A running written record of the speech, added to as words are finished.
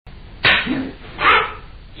Hello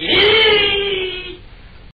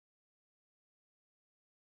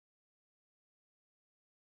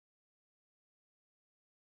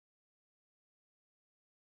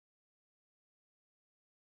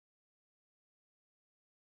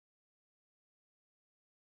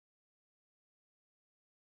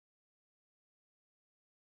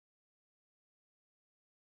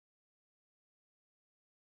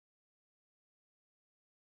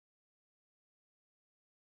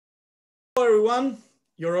everyone,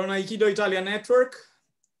 you're on Aikido Italia Network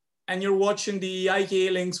and you're watching the Aiki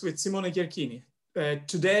Healings with Simone Chiarchini.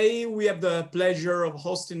 Today we have the pleasure of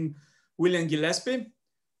hosting William Gillespie.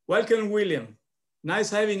 Welcome, William. Nice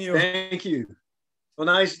having you. Thank you. Well,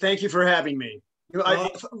 nice. Thank you for having me.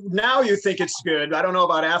 Now you think it's good. I don't know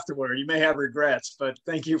about afterward. You may have regrets, but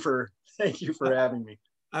thank you for having me.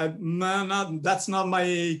 No, that's not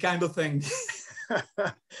my kind of thing.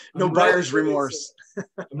 No buyer's remorse.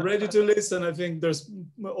 I'm ready to listen. I think there's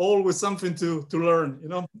always something to learn, you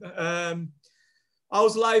know.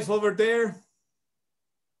 How's life over there?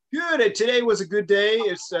 Good. Today was a good day.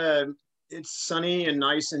 It's sunny and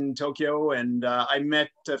nice in Tokyo, and I met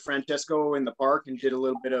Francesco in the park and did a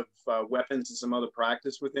little bit of weapons and some other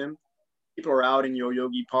practice with him. People are out in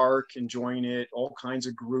Yoyogi Park enjoying it, all kinds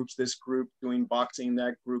of groups, this group doing boxing,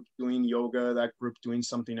 that group doing yoga, that group doing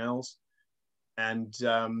something else. And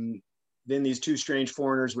then these two strange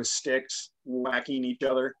foreigners with sticks whacking each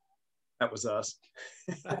other. That was us.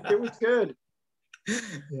 It was good.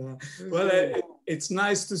 Yeah. Well, it's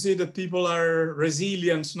nice to see that people are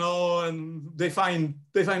resilient, no, and they find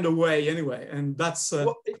a way anyway. And that's,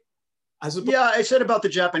 I suppose. Yeah, I said about the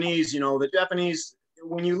Japanese, you know, the Japanese,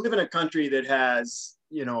 when you live in a country that has,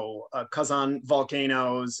 you know, Kazan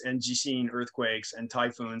volcanoes and Jishin earthquakes and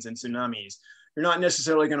typhoons and tsunamis, you're not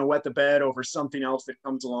necessarily going to wet the bed over something else that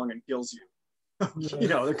comes along and kills you. You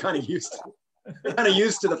know, they're kind of used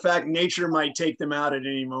to the fact nature might take them out at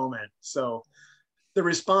any moment. So the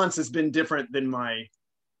response has been different than my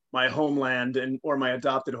homeland or my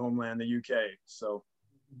adopted homeland, the UK. So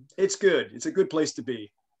it's good. It's a good place to be.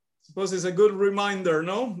 I suppose it's a good reminder,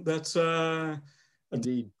 no? That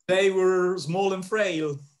indeed they were small and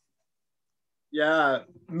frail. Yeah,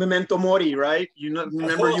 memento mori, right? You know,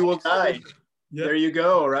 remember you will die. Yep. There you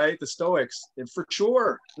go, right? The Stoics, for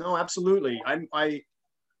sure. No, absolutely.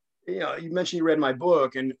 You know, you mentioned you read my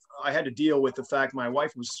book, and I had to deal with the fact my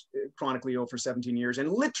wife was chronically ill for 17 years and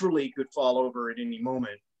literally could fall over at any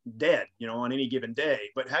moment, dead, you know, on any given day.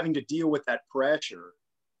 But having to deal with that pressure,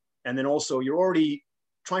 and then also you're already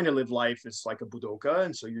trying to live life as like a budoka,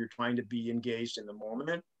 and so you're trying to be engaged in the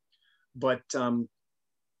moment. But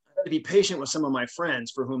to be patient with some of my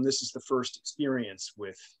friends for whom this is the first experience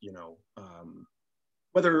with, you know,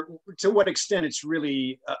 whether to what extent it's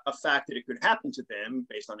really a fact that it could happen to them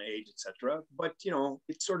based on age, etc. But, you know,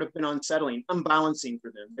 it's sort of been unsettling, unbalancing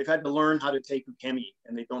for them. They've had to learn how to take ukemi,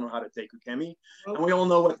 and they don't know how to take ukemi. And we all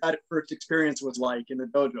know what that first experience was like in the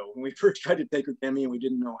dojo when we first tried to take ukemi and we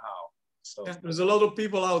didn't know how. So yeah, there's a lot of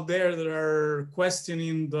people out there that are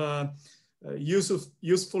questioning the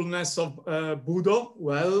usefulness of Budo.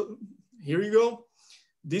 Well, here you go.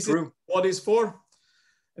 This is what it's for.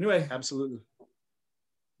 Anyway. Absolutely.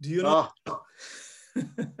 Do you know?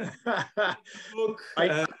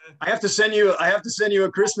 I have to send you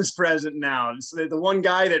a Christmas present now. It's the one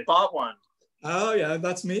guy that bought one. Oh yeah,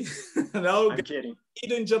 that's me. No, I'm kidding.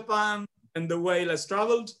 In Japan and the way less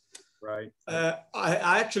traveled. Right.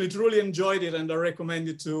 I actually truly enjoyed it, and I recommend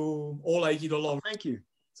it to all Aikido lovers. Thank you.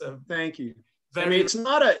 So, thank you. I mean, it's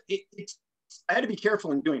not a. I had to be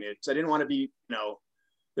careful in doing it. So I didn't want to be. You know,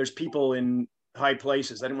 there's people in high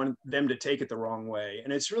places. I didn't want them to take it the wrong way.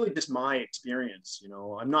 And it's really just my experience. You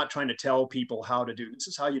know, I'm not trying to tell people how to do. This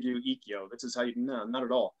is how you do Ikkyo. This is how you. No, not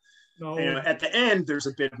at all. No. And at the end, there's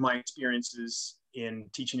a bit of my experiences in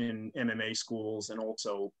teaching in MMA schools, and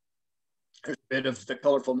also there's a bit of the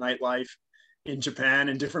colorful nightlife in Japan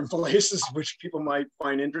and different places, which people might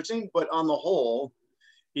find interesting. But on the whole,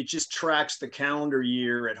 it just tracks the calendar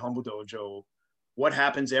year at Hombu Dojo, what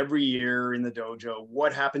happens every year in the dojo,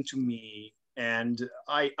 what happened to me. And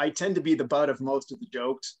I tend to be the butt of most of the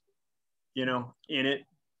jokes, you know, in it.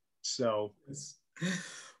 So,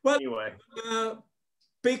 well, anyway.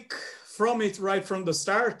 Pick from it right from the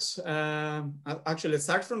start. Actually, let's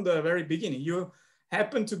start from the very beginning. You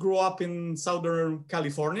happen to grow up in Southern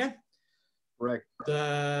California. Correct.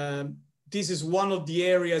 This is one of the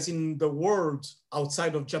areas in the world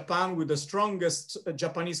outside of Japan with the strongest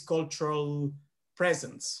Japanese cultural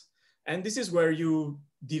presence. And this is where you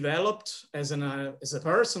developed as a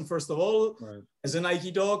person, first of all, right, as an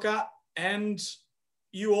Aikidoka, and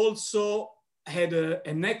you also had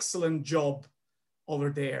an excellent job over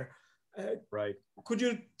there. Right. Could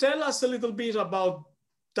you tell us a little bit about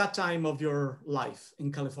that time of your life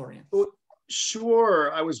in California? Well,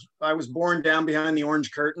 sure. I was born down behind the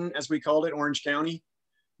Orange Curtain, as we called it, Orange County,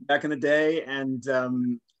 back in the day. And,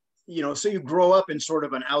 you know, so you grow up in sort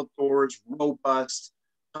of an outdoors, robust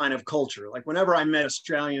kind of culture. Like whenever I met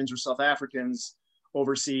Australians or South Africans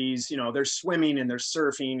overseas, you know, they're swimming and they're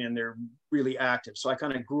surfing and they're really active. So I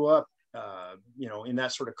kind of grew up, you know, in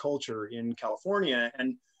that sort of culture in California.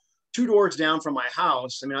 And 2 doors down from my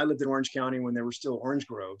house, I mean, I lived in Orange County when there were still orange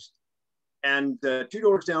groves. And 2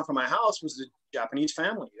 doors down from my house was a Japanese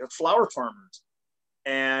family, they're flower farmers.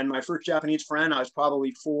 And my first Japanese friend, I was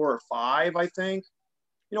probably 4 or 5, I think.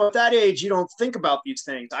 You know, at that age, you don't think about these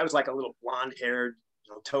things. I was like a little blonde-haired,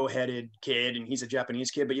 you know, tow-headed kid, and he's a Japanese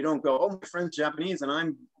kid, but you don't go, oh, my friend's Japanese, and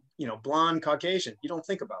I'm, you know, blonde Caucasian. You don't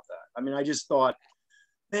think about that. I mean, I just thought,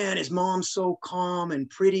 man, his mom's so calm and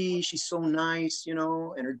pretty. She's so nice, you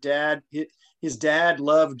know, and her dad, his dad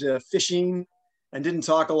loved fishing and didn't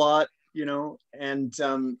talk a lot, you know. And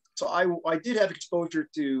so I did have exposure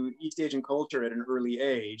to East Asian culture at an early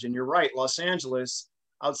age. And you're right, Los Angeles,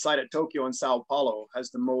 outside of Tokyo and Sao Paulo, has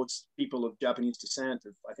the most people of Japanese descent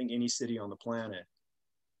of, I think, any city on the planet.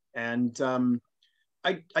 And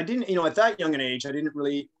I didn't, you know, at that young an age, I didn't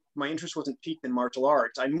really, my interest wasn't piqued in martial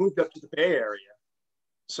arts. I moved up to the Bay Area.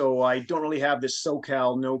 So I don't really have this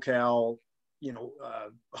SoCal, NoCal, you know,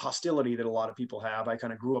 hostility that a lot of people have. I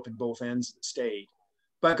kind of grew up in both ends of the state,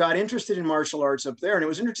 but got interested in martial arts up there. And it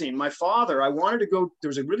was interesting. My father, I wanted to go, there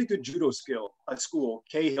was a really good judo skill at school,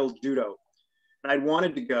 Cahill Judo. And I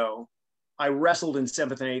wanted to go. I wrestled in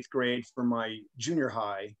 7th and 8th grade for my junior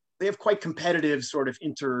high. They have quite competitive sort of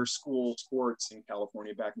inter-school sports in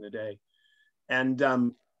California back in the day. And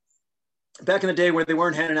back in the day where they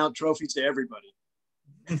weren't handing out trophies to everybody.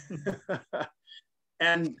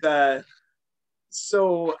 And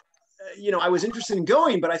so, you know, I was interested in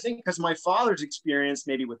going, but I think because my father's experience,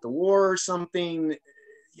 maybe with the war or something,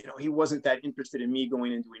 you know, he wasn't that interested in me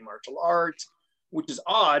going and doing martial arts, which is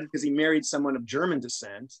odd because he married someone of German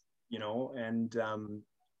descent, you know, and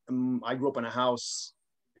I grew up in a house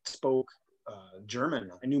that spoke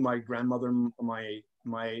German. I knew my grandmother,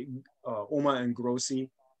 my Oma and Grossi,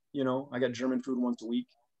 you know, I got German food once a week.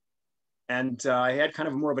 And I had kind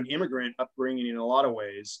of more of an immigrant upbringing in a lot of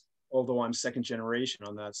ways, although I'm 2nd generation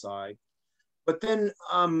on that side. But then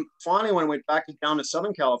finally, when I went back down to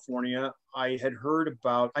Southern California, I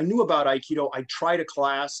knew about Aikido. I tried a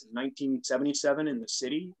class in 1977 in the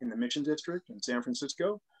city, in the Mission District in San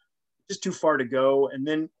Francisco, just too far to go. And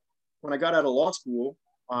then when I got out of law school,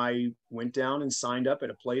 I went down and signed up at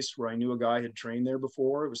a place where I knew a guy had trained there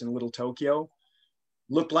before. It was in Little Tokyo.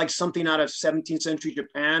 Looked like something out of 17th century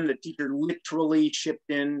Japan. The teacher literally shipped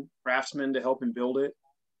in craftsmen to help him build it.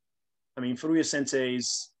 I mean, Furuya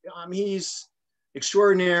Sensei's, he's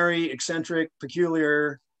extraordinary, eccentric,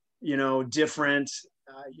 peculiar, you know, different,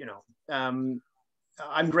 you know.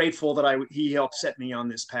 I'm grateful that he helped set me on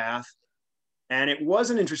this path. And it was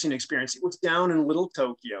an interesting experience. It was down in Little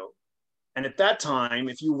Tokyo. And at that time,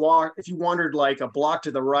 if you wandered like a block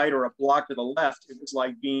to the right or a block to the left, it was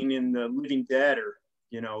like being in the Living Dead or,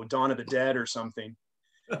 you know, Dawn of the Dead or something.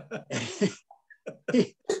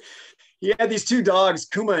 He had these 2 dogs,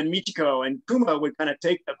 Kuma and Michiko, and Kuma would kind of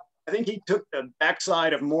I think he took the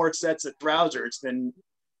backside of more sets of trousers than,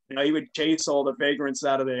 you know, he would chase all the vagrants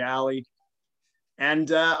out of the alley.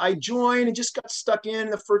 And I joined and just got stuck in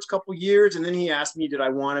the first couple of years. And then he asked me, did I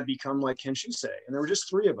want to become like Kenshusei? And there were just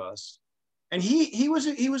 3 of us. And he was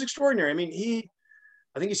extraordinary. I mean,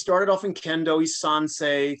 I think he started off in Kendo. He's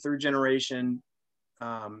Sansei, 3rd generation.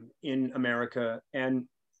 In America. And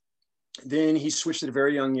then he switched at a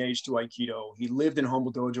very young age to Aikido. He lived in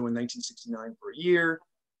Hombu Dojo in 1969 for a year.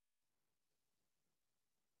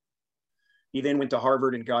 He then went to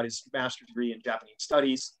Harvard and got his master's degree in Japanese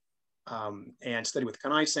studies and studied with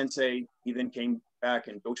Kanai Sensei. He then came back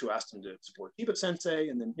and Docho asked him to support Kiba Sensei,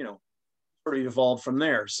 and then, you know, sort of evolved from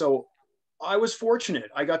there. So I was fortunate.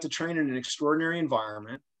 I got to train in an extraordinary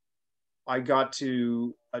environment. I got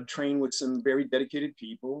to train with some very dedicated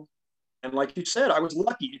people. And like you said, I was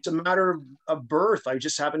lucky. It's a matter of birth. I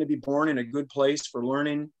just happened to be born in a good place for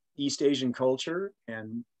learning East Asian culture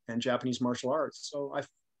and Japanese martial arts. So I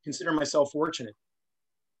consider myself fortunate.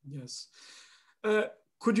 Yes.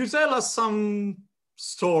 Could you tell us some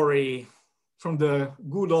story from the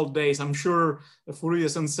good old days? I'm sure Furuya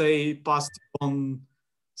Sensei passed on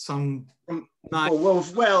some nice...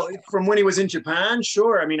 Well, from when he was in Japan,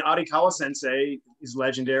 sure. I mean, Arikawa Sensei is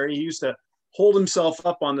legendary. He used to hold himself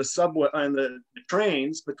up on the subway, on the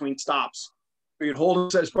trains between stops he'd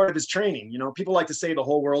hold it as part of his training. You know, people like to say the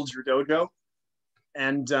whole world's your dojo,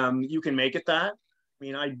 and you can make it that. I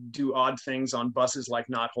mean, I do odd things on buses like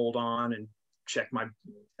not hold on and test my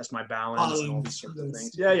balance and all these sorts of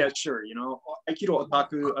things. Yeah, sure. You know, Aikido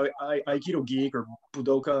otaku, Aikido geek, or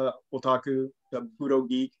Budoka otaku, the Budo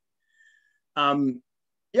geek.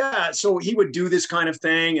 Yeah, so he would do this kind of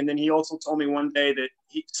thing, and then he also told me one day that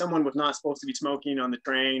someone was not supposed to be smoking on the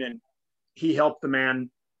train, and he helped the man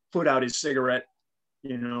put out his cigarette,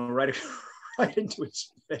 you know, right into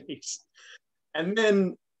his face. And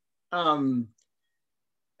then so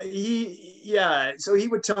he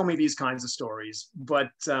would tell me these kinds of stories,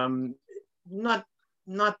 but not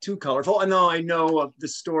too colorful. No, I know of the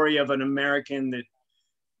story of an American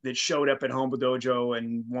that showed up at Hombu Dojo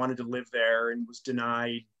and wanted to live there and was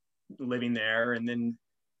denied living there, and then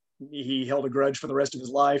he held a grudge for the rest of his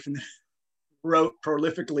life and wrote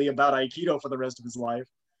prolifically about Aikido for the rest of his life.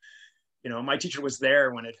 You know, my teacher was there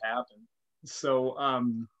when it happened. So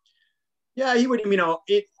yeah, he would, you know,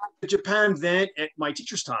 Japan then at my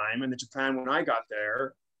teacher's time, and the Japan when I got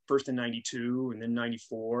there, first in 92 and then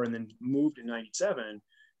 94 and then moved in 97,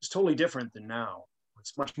 is totally different than now.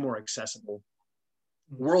 It's much more accessible.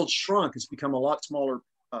 The world shrunk. It's become a lot smaller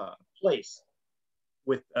place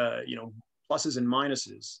with, you know, pluses and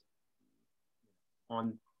minuses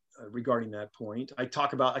on regarding that point. I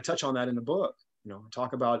touch on that in the book. You know,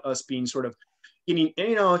 talk about us being sort of getting,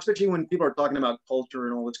 you know, especially when people are talking about culture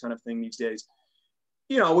and all this kind of thing these days.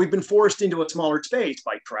 You know, we've been forced into a smaller space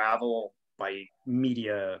by travel, by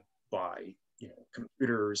media, by, you know,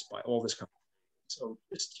 computers, by all this kind of thing. So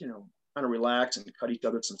just, you know, kind of relax and cut each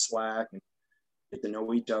other some slack and get to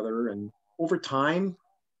know each other. And over time,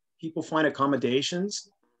 people find accommodations,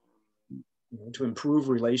 you know, to improve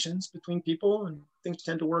relations between people, and things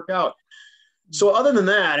tend to work out. So other than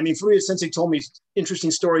that, I mean, Furuya Sensei told me interesting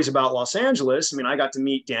stories about Los Angeles. I mean, I got to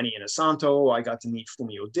meet Danny Inosanto. I got to meet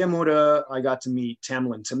Fumio Demura. I got to meet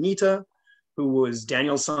Tamlin Tamita, who was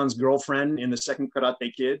Daniel-san's girlfriend in the second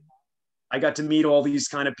Karate Kid. I got to meet all these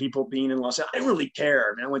kind of people being in Los Angeles. I didn't really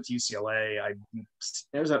care. I mean, I went to UCLA.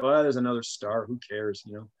 There's another star. Who cares,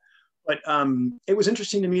 you know? But it was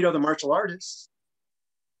interesting to meet other martial artists.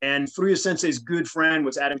 And Furuya Sensei's good friend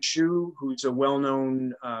was Adam Shu, who's a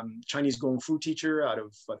well-known Chinese Gong Fu teacher out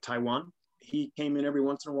of Taiwan. He came in every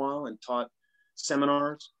once in a while and taught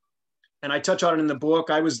seminars. And I touch on it in the book.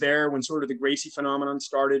 I was there when sort of the Gracie phenomenon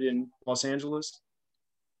started in Los Angeles.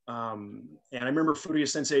 And I remember Furuya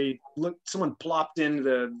Sensei, someone plopped in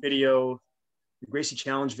the video, the Gracie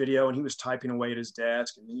Challenge video, and he was typing away at his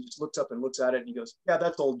desk. And he just looks up and looks at it and he goes, "Yeah,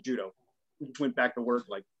 that's old judo." He just went back to work.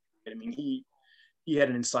 Like, I mean, he had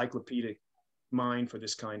an encyclopedic mind for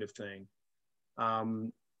this kind of thing.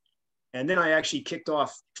 And then I actually kicked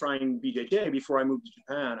off trying BJJ before I moved to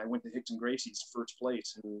Japan. I went to Hickson Gracie's first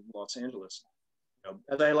place in Los Angeles. You know,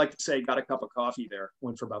 as I like to say, got a cup of coffee there,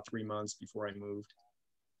 went for about 3 months before I moved.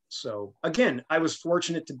 So again, I was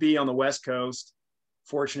fortunate to be on the West Coast,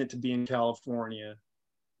 fortunate to be in California,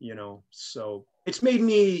 you know, so it's made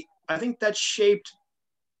me, I think that shaped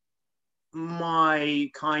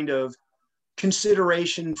my kind of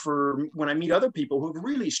consideration for when I meet other people who've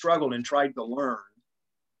really struggled and tried to learn,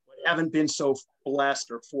 but haven't been so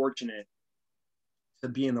blessed or fortunate to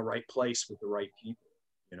be in the right place with the right people,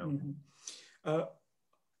 you know. Mm-hmm.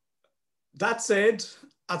 That said,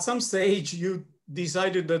 at some stage you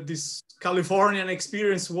decided that this Californian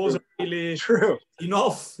experience wasn't really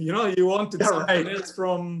enough. You know, you wanted something else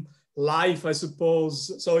from life, I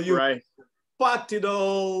suppose. So you packed it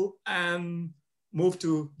all and moved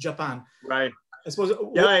to Japan. Right. I suppose.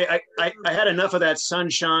 Yeah, I had enough of that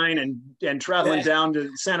sunshine and traveling down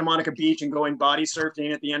to Santa Monica Beach and going body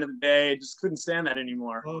surfing at the end of the day. I just couldn't stand that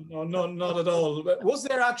anymore. Oh, no, not at all. But was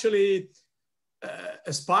there actually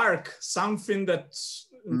a spark, something that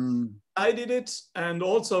I did it, and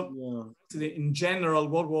also in general,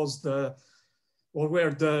 what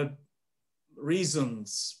were the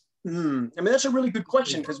reasons? I mean, that's a really good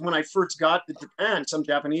question, because when I first got to Japan, some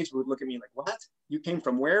Japanese would look at me like, "What? You came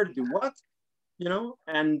from where to do what?" You know,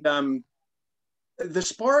 and the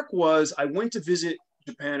spark was I went to visit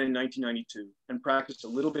Japan in 1992 and practiced a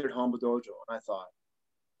little bit at Hombu Dojo, and I thought,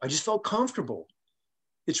 I just felt comfortable.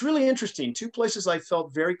 It's really interesting. Two places I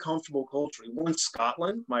felt very comfortable culturally. One,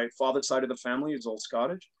 Scotland. My father's side of the family is all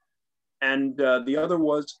Scottish. And the other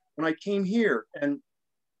was when I came here. And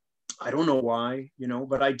I don't know why, you know,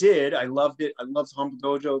 but I did. I loved it. I loved Hombu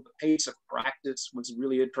Dojo. The pace of practice was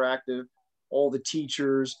really attractive. All the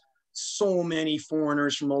teachers, so many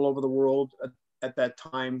foreigners from all over the world at that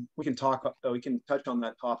time. We can touch on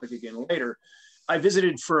that topic again later. I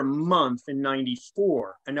visited for a month in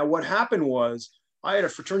 '94. And now what happened was I had a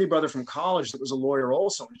fraternity brother from college that was a lawyer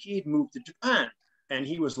also, and he'd moved to Japan. And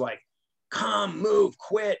he was like, come, move,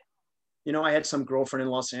 quit. You know, I had some girlfriend in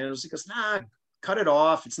Los Angeles. He goes, nah, cut it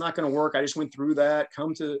off. It's not going to work. I just went through that.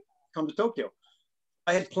 Come to Tokyo.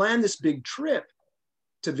 I had planned this big trip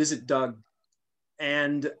to visit Doug.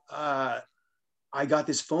 And I got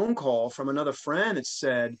this phone call from another friend that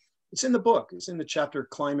said, it's in the book. It's in the chapter,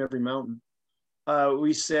 Climb Every Mountain.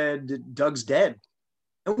 We said, Doug's dead.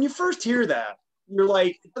 And when you first hear that, you're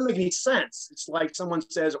like, it doesn't make any sense. It's like someone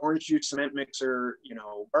says orange juice, cement mixer, you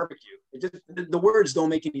know, barbecue. The words don't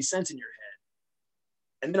make any sense in your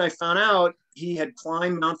head. And then I found out he had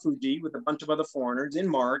climbed Mount Fuji with a bunch of other foreigners in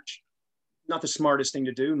March. Not the smartest thing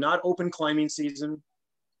to do, not open climbing season.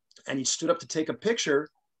 And he stood up to take a picture.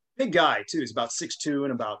 Big guy too, he's about 6'2"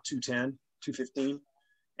 and about 210, 215.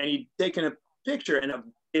 And he'd taken a picture and a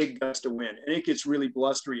big gust of wind. And it gets really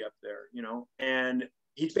blustery up there, you know, and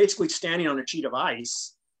he's basically standing on a sheet of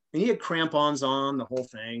ice, and he had crampons on, the whole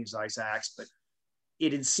thing, his ice axe, but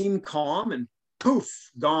it had seemed calm, and poof,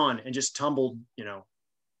 gone, and just tumbled, you know,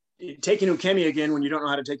 taking ukemi again when you don't know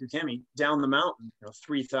how to take ukemi, down the mountain, you know,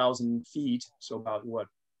 3,000 feet, so about what,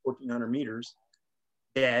 1,400 meters,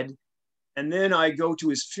 dead. And then I go to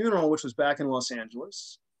his funeral, which was back in Los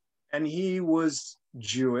Angeles, and he was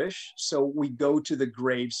Jewish, so we go to the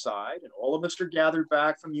graveside, and all of us are gathered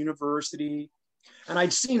back from university. And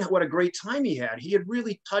I'd seen what a great time he had. He had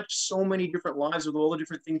really touched so many different lives with all the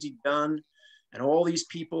different things he'd done. And all these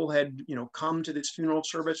people had, you know, come to this funeral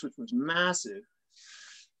service, which was massive.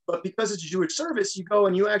 But because it's a Jewish service, you go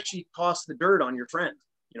and you actually toss the dirt on your friend.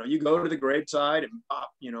 You know, you go to the graveside and,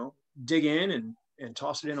 you know, dig in and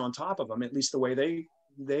toss it in on top of them, at least the way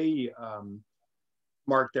they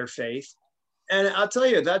mark their faith. And I'll tell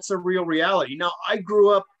you, that's a real reality. Now, I grew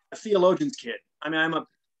up a theologian's kid. I mean,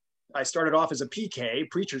 I started off as a PK,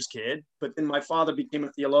 preacher's kid, but then my father became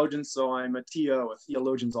a theologian, so I'm a TO, a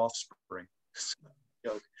theologian's offspring.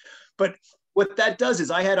 But what that does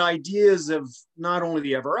is I had ideas of not only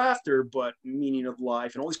the ever after, but meaning of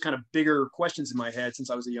life and all these kind of bigger questions in my head since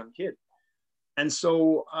I was a young kid. And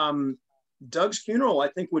so Doug's funeral, I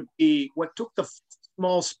think, would be what took the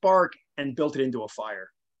small spark and built it into a fire.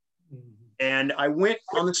 Mm-hmm. And I went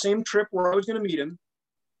on the same trip where I was going to meet him,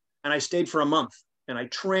 and I stayed for a month. And I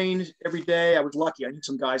trained every day. I was lucky. I knew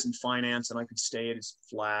some guys in finance, and I could stay at his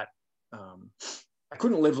flat. I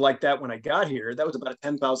couldn't live like that when I got here. That was about a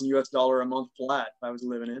 $10,000 a month flat I was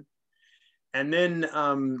living in. And then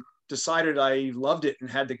decided I loved it and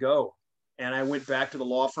had to go. And I went back to the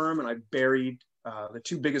law firm, and I buried the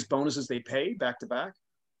two biggest bonuses they pay back to back.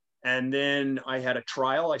 And then I had a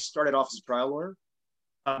trial. I started off as a trial lawyer.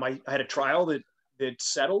 I had a trial that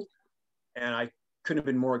settled, and I couldn't have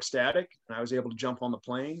been more ecstatic. And I was able to jump on the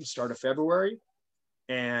plane, start of February,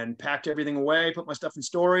 and packed everything away, put my stuff in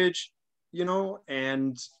storage, you know,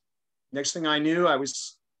 and next thing I knew, I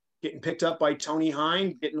was getting picked up by Tony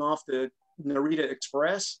Hine, getting off the Narita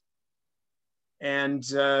Express, and,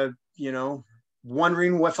 you know,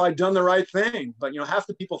 wondering if I'd done the right thing. But, you know, half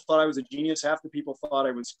the people thought I was a genius, half the people thought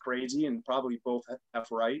I was crazy, and probably both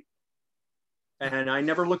half right. And I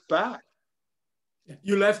never looked back.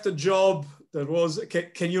 You left a job that was,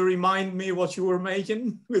 can you remind me what you were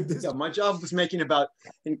making with this? Yeah, my job was making about,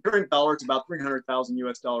 in current dollars, about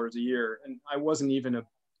 $300,000 a year. And I wasn't even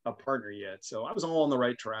a partner yet. So I was all on the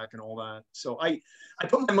right track and all that. So I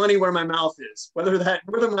put my money where my mouth is. Whether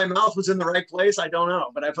my mouth was in the right place, I don't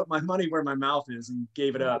know. But I put my money where my mouth is and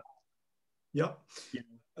gave it up. Yeah. Yeah.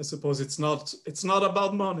 I suppose it's not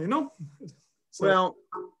about money, no? So. Well,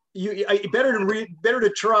 better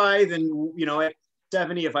to try than, you know, at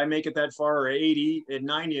 70, if I make it that far, or 80, at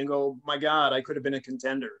 90 and go, my God, I could have been a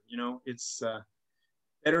contender. You know, it's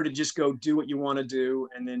better to just go do what you want to do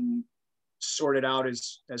and then sort it out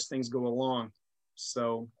as things go along.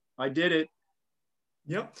 So I did it.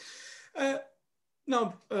 Yeah.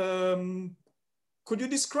 Now, could you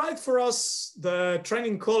describe for us the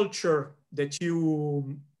training culture that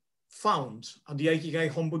you found at the Aikikai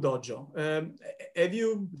Hombu Dojo? Did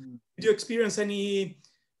you experience any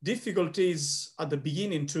difficulties at the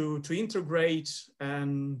beginning to integrate,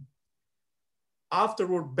 and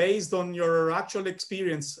afterward, based on your actual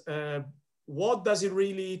experience, what does it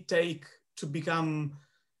really take to become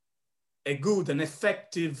a good and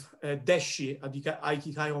effective deshi at the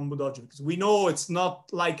Aikikai Hombu Dojo? Because we know it's not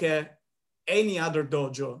like any other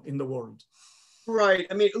dojo in the world. Right.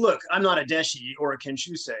 I mean, look, I'm not a deshi or a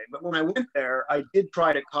kenshusei, but when I went there, I did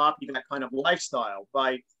try to copy that kind of lifestyle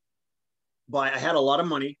by I had a lot of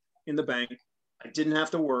money in the bank. I didn't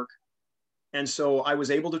have to work. And so I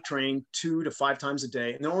was able to train 2 to 5 times a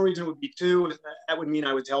day. And the only reason it would be 2, that would mean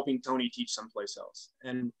I was helping Tony teach someplace else.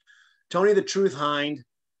 And Tony, the truth hind,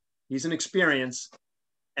 he's an experience.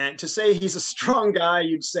 And to say he's a strong guy,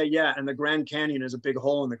 you'd say, yeah, and the Grand Canyon is a big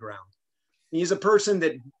hole in the ground. He's a person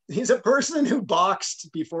who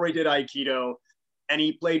boxed before he did Aikido, and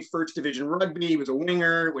he played first division rugby. He was a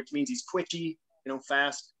winger, which means he's twitchy,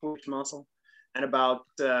 fast, twitch muscle, and about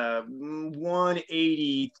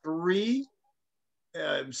 183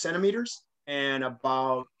 centimeters and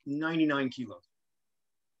about 99 kilos.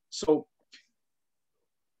 So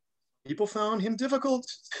people found him difficult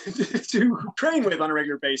to train with on a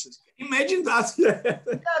regular basis. Imagine that. Yeah,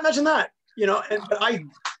 imagine that.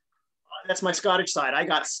 That's my Scottish side. I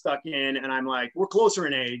got stuck in, and I'm like, we're closer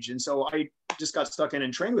in age. And so I just got stuck in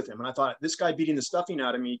and trained with him. And I thought, this guy beating the stuffing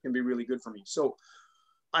out of me can be really good for me. So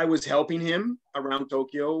I was helping him around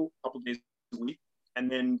Tokyo a couple days a week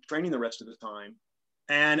and then training the rest of the time.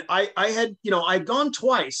 And I had, I'd gone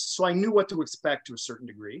twice, so I knew what to expect to a certain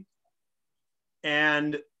degree.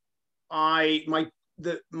 And my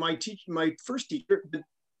first teacher,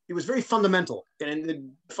 it was very fundamental. And the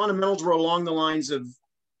fundamentals were along the lines of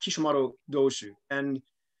Kishimaru Doshu and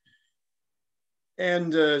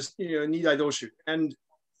Nidai Doshu. And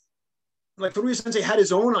like Furuya Sensei had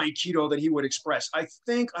his own Aikido that he would express. I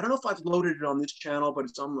don't know if I've loaded it on this channel, but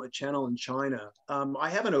it's on a channel in China. I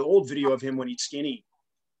have an old video of him when he's skinny.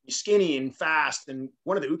 He's skinny and fast. And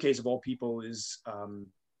one of the ukes of all people is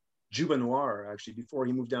Juba Noir, actually, before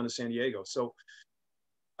he moved down to San Diego. So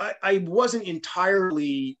I wasn't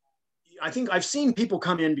entirely, I think I've seen people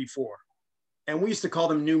come in before, and we used to call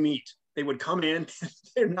them new meat. They would come in,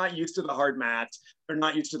 they're not used to the hard mats, they're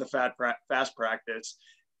not used to the fast practice,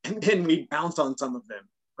 and then we bounce on some of them,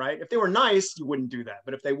 right? If they were nice, you wouldn't do that,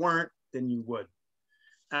 but if they weren't, then you would.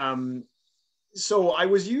 So I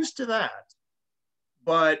was used to that,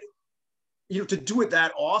 but to do it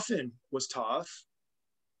that often was tough.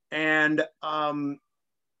 And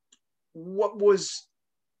what was,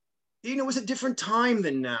 it was a different time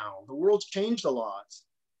than now. The world's changed a lot.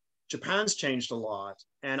 Japan's changed a lot,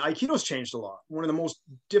 and Aikido's changed a lot. One of the most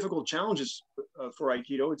difficult challenges for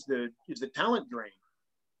Aikido is the talent drain.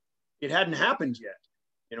 It hadn't happened yet.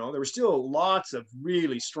 There were still lots of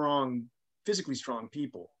really strong, physically strong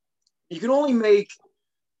people. You can only make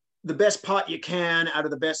the best pot you can out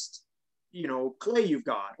of the best, clay you've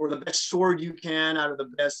got, or the best sword you can out of the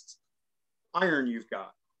best iron you've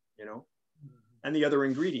got, and the other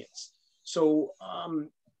ingredients. So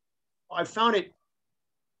I found it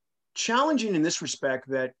challenging in this respect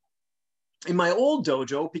that in my old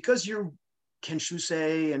dojo, because you're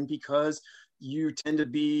Kenshusei and because you tend to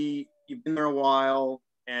be, you've been there a while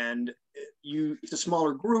and it's a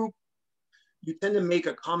smaller group, you tend to make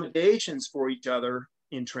accommodations for each other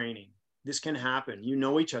in training. This can happen. You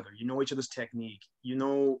know each other. You know each other's technique. You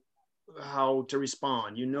know how to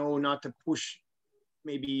respond. You know not to push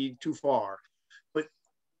maybe too far. But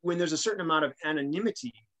when there's a certain amount of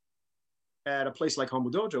anonymity at a place like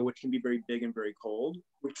Hombu Dojo, which can be very big and very cold,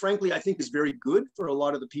 which frankly I think is very good for a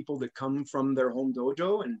lot of the people that come from their home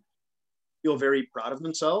dojo and feel very proud of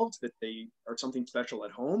themselves that they are something special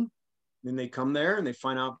at home. Then they come there and they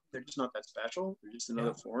find out they're just not that special. They're just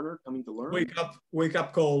another foreigner coming to learn. Wake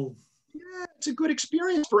up call. Yeah, it's a good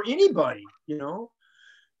experience for anybody,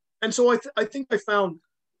 And so I think I found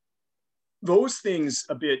those things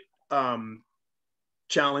a bit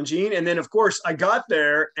challenging. And then of course I got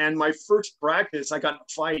there and my first practice, I got in a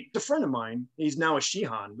fight. A friend of mine, he's now a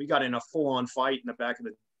Shihan. We got in a full-on fight in the back of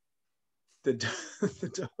the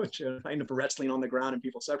dojo. I ended up wrestling on the ground and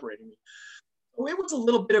people separating me. So it was a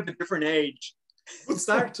little bit of a different age. What's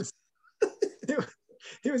that?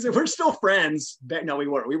 We're still friends. No, we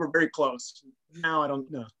were very close. Now I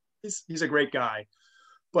don't know. He's a great guy.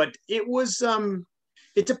 But it was,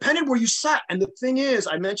 it depended where you sat. And the thing is,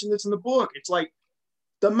 I mentioned this in the book, it's like,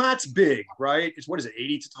 the mat's big, right? It's,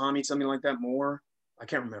 80 tatami, something like that, more? I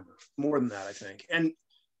can't remember. More than that, I think. And,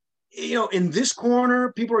 in this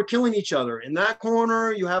corner, people are killing each other. In that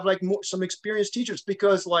corner, you have like some experienced teachers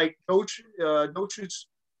because like Dochu's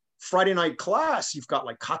Friday night class, you've got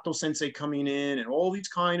like Kato sensei coming in and all these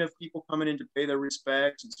kind of people coming in to pay their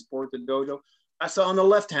respects and support the dojo. That's on the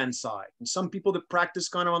left-hand side. And some people that practice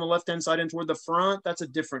kind of on the left-hand side and toward the front, that's a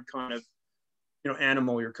different kind of,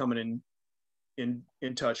 animal you're coming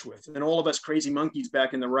in touch with. And all of us crazy monkeys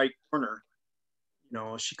back in the right corner,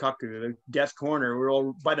 Shikaku, the death corner, we're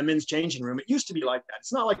all by the men's changing room. It used to be like that.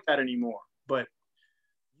 It's not like that anymore, but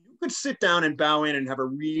you could sit down and bow in and have a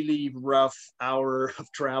really rough hour of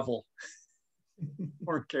travel.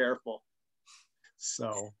 Weren't careful.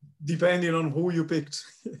 So depending on who you picked.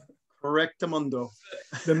 Correctamundo.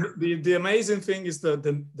 The amazing thing is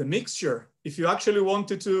the mixture. If you actually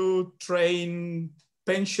wanted to train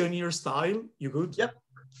pensioner style, you could. Yep.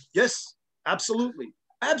 Yes, absolutely.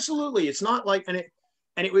 Absolutely. It's not like,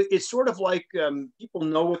 it's sort of like people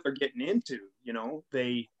know what they're getting into, you know,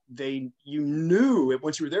 you knew it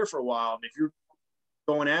once you were there for a while. And if you're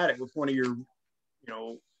going at it with one of your, you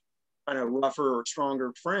know, kind of rougher or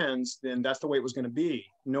stronger friends, then that's the way it was going to be.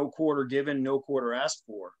 No quarter given, no quarter asked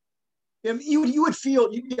for. You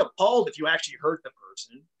you'd be appalled if you actually hurt the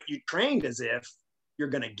person. You trained as if you're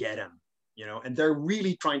going to get him, you know, and they're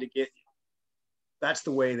really trying to get you. That's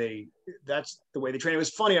the way they train. It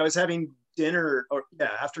was funny. I was having dinner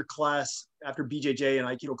after BJJ and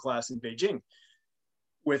Aikido class in Beijing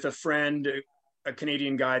with a friend, a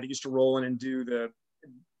Canadian guy that used to roll in and do the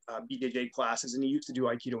BJJ classes, and he used to do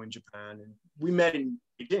Aikido in Japan. And we met in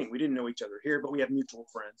Beijing. We didn't know each other here, but we have mutual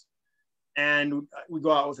friends. And we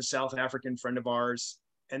go out with a South African friend of ours.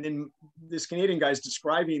 And then this Canadian guy is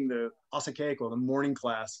describing the Asakeko, the morning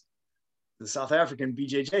class, the South African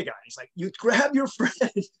BJJ guy. He's like, you grab your friend,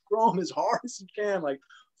 throw him as hard as you can, like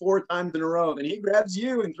 4 times in a row. And he grabs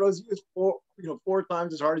you and throws you 4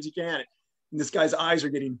 times as hard as he can. And this guy's eyes are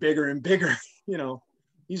getting bigger and bigger. You know,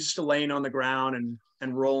 he's just laying on the ground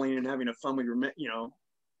and rolling and having a fun with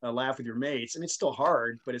a laugh with your mates. And it's still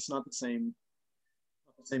hard, but it's not the same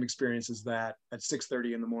experience as that at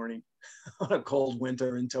 6:30 in the morning on a cold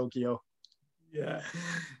winter in Tokyo. Yeah.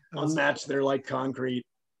 Unmatched, they're like concrete.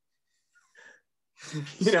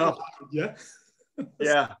 You know. Yeah.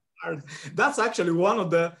 Yeah. That's actually one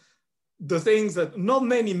of the things that not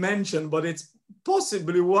many mention, but it's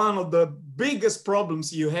possibly one of the biggest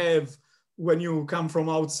problems you have when you come from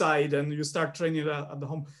outside and you start training at the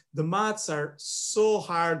home. The mats are so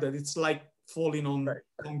hard that it's like falling on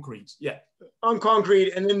concrete. Yeah. On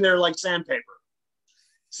concrete, and then they're like sandpaper.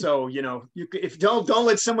 So, you know, if don't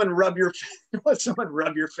let someone rub your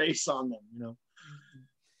face on them, you know.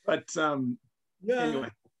 But yeah.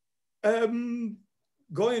 Anyway.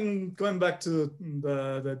 Going back to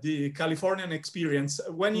the Californian experience,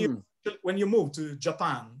 when you moved to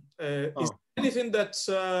Japan, is there anything that's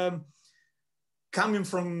coming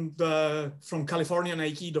from Californian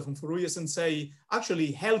Aikido, from Furuya Sensei,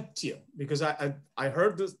 actually helped you? Because I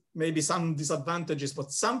heard maybe some disadvantages,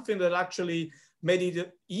 but something that actually made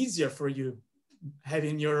it easier for you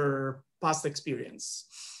having your past experience.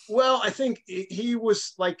 Well, I think he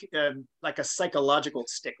was like a psychological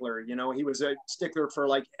stickler, you know. He was a stickler for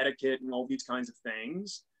like etiquette and all these kinds of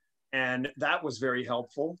things. And that was very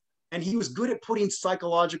helpful. And he was good at putting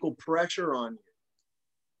psychological pressure on you,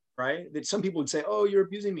 right? That some people would say, oh, you're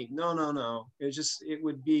abusing me. No. It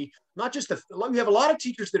would be not just we have a lot of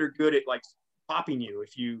teachers that are good at like popping you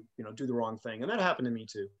if you do the wrong thing. And that happened to me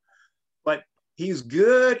too. But he's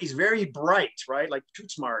good. He's very bright, right? Like too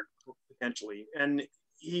smart potentially. And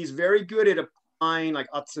he's very good at applying like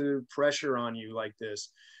atsu pressure on you like this.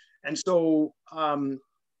 And so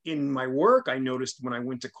in my work, I noticed when I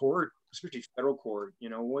went to court, especially federal court, you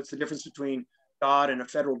know, what's the difference between God and a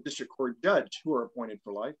federal district court judge who are appointed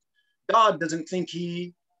for life? God doesn't think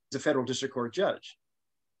he is a federal district court judge.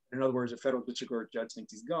 In other words, a federal district court judge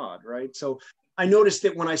thinks he's God, right? So I noticed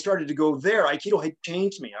that when I started to go there, Aikido had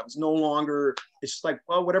changed me. I was no longer, it's just like,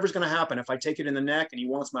 well, whatever's going to happen. If I take it in the neck and he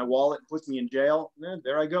wants my wallet and puts me in jail,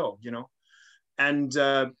 there I go, you know? And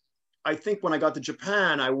I think when I got to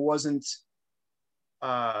Japan, I wasn't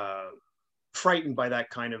frightened by that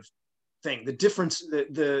kind of thing. The difference,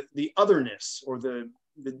 the otherness or the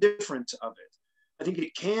difference of it. I think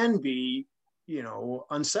it can be, you know,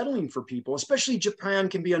 unsettling for people, especially Japan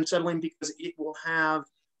can be unsettling because it will have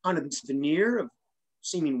kind of this veneer of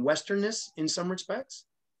seeming Westernness in some respects.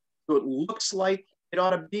 So it looks like it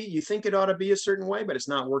ought to be, you think it ought to be a certain way, but it's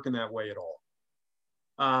not working that way at all.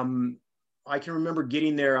 I can remember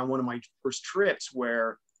getting there on one of my first trips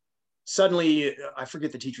where suddenly, I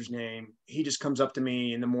forget the teacher's name, he just comes up to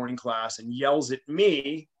me in the morning class and yells at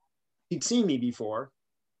me, he'd seen me before,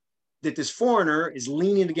 that this foreigner is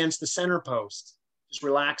leaning against the center post, just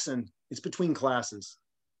relaxing. It's between classes.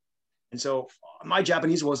 And so my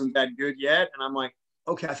Japanese wasn't that good yet. And I'm like,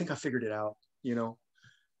 okay, I think I figured it out, you know.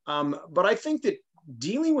 But I think that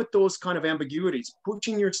dealing with those kind of ambiguities,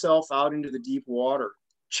 pushing yourself out into the deep water,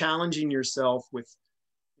 challenging yourself with,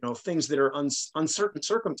 you know, things that are uncertain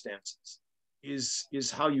circumstances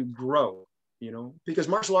is how you grow, you know, because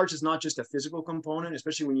martial arts is not just a physical component,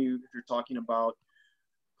 especially if you're talking about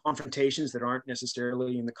confrontations that aren't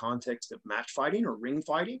necessarily in the context of match fighting or ring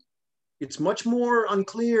fighting. It's much more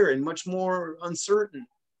unclear and much more uncertain,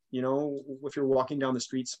 you know, if you're walking down the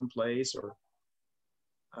street someplace or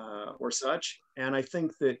such. And I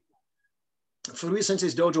think that Furuya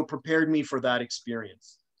Sensei's dojo prepared me for that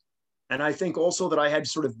experience. And I think also that I had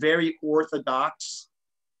sort of very orthodox,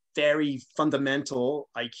 very fundamental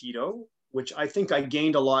Aikido, which I think I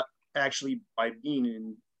gained a lot actually by being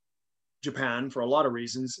in Japan for a lot of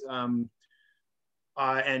reasons. And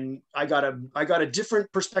I got a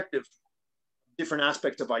different perspective, different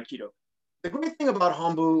aspect of Aikido. The great thing about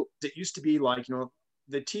Hombu, it used to be like, you know,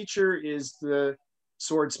 the teacher is the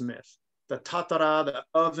swordsmith, the tatara, the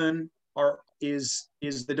oven, is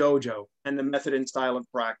the dojo and the method and style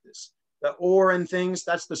of practice. The ore and things,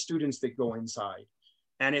 that's the students that go inside.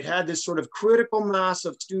 And it had this sort of critical mass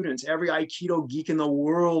of students. Every Aikido geek in the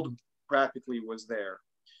world practically was there.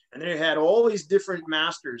 And then it had all these different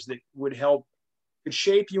masters that could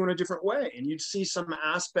shape you in a different way. And you'd see some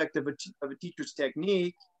aspect of a teacher's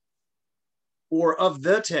technique or of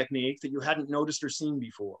the technique that you hadn't noticed or seen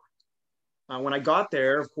before. When I got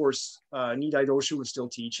there, of course, Nidai Doshu was still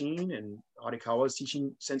teaching, and Arikawa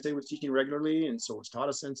sensei was teaching regularly, and so was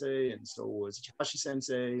Tada sensei, and so was Ichihashi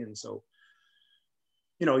sensei, and so,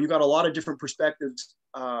 you know, you got a lot of different perspectives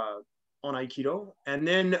on Aikido. And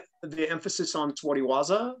then the emphasis on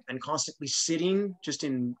Tsuboriwaza and constantly sitting just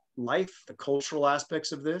in life, the cultural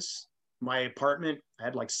aspects of this. My apartment, I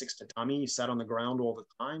had like 6 tatami, sat on the ground all the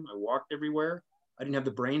time. I walked everywhere. I didn't have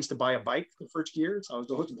the brains to buy a bike the first year. So I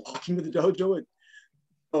was always walking to the dojo at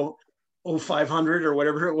 0500 or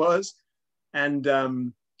whatever it was. And,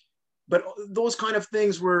 but those kind of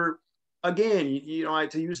things were, again, you know,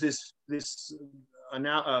 to use this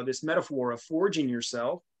metaphor of forging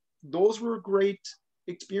yourself, those were great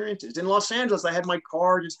experiences. In Los Angeles, I had my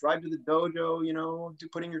car, just drive to the dojo, you know,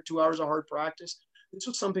 put in your 2 hours of hard practice. This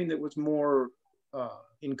was something that was more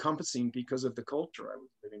encompassing because of the culture I was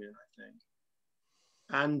living in, I think.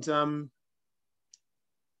 And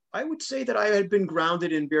I would say that I had been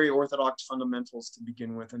grounded in very orthodox fundamentals to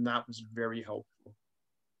begin with, and that was very helpful.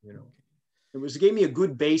 You know, it gave me a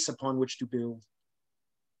good base upon which to build.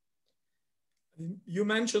 You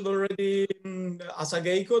mentioned already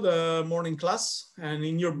Asageiko, the morning class, and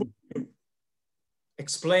in your book you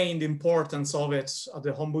explained the importance of it at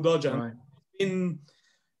the Hombu Dojo. Right. It's been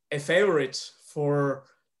a favorite for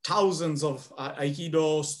thousands of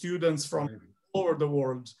Aikido students from all over the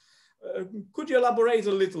world. Could you elaborate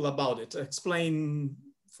a little about it? Explain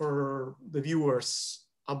for the viewers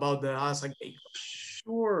about the Asageiko.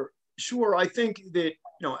 Sure. I think that,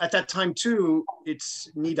 you know, at that time too, it's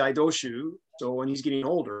Nidai Doshu. So when he's getting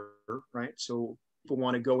older, right? So people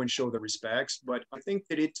want to go and show the respects, but I think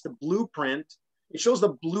that it's the blueprint. It shows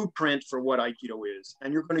the blueprint for what Aikido is.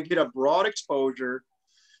 And you're going to get a broad exposure.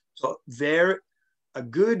 So a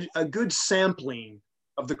good sampling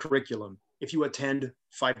of the curriculum if you attend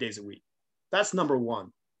 5 days a week. That's number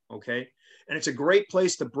one, okay? And it's a great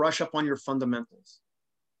place to brush up on your fundamentals.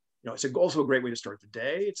 You know, it's also a great way to start the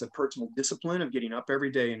day. It's a personal discipline of getting up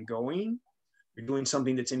every day and going. You're doing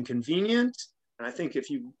something that's inconvenient. And I think if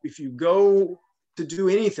you go to do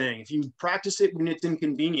anything, if you practice it when it's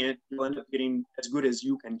inconvenient, you'll end up getting as good as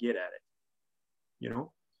you can get at it, you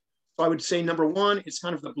know? So I would say, number one, it's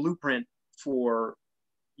kind of the blueprint for,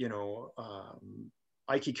 you know,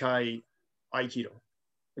 Aikikai Aikido.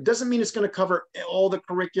 It doesn't mean it's going to cover all the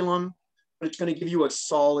curriculum, but it's going to give you a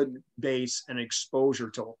solid base and exposure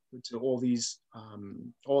to all these,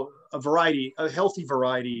 a healthy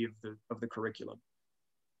variety of the curriculum.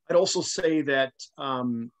 I'd also say that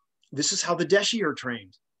this is how the Deshi are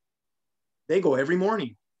trained. They go every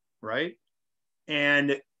morning, right?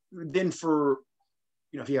 And then for,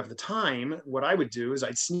 you know, if you have the time, what I would do is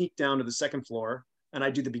I'd sneak down to the second floor and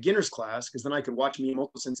I'd do the beginners class, because then I could watch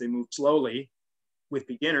Miyamoto Sensei move slowly with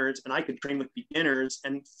beginners, and I could train with beginners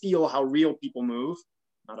and feel how real people move,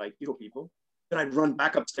 not Aikido people. Then I'd run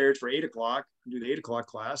back upstairs for 8 o'clock and do the 8 o'clock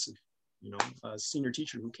class, you know, a senior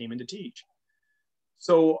teacher who came in to teach.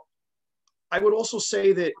 So I would also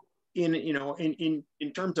say that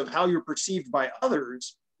in terms of how you're perceived by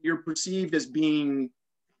others, you're perceived as being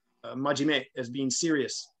majime, as being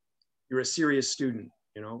serious. You're a serious student,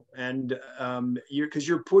 you know, and because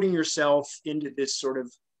you're putting yourself into this sort of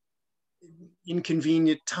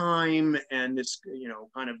inconvenient time and this, you know,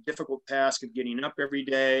 kind of difficult task of getting up every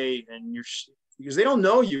day, and because they don't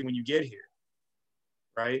know you when you get here,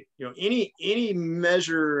 right? You know, any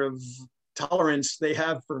measure of tolerance they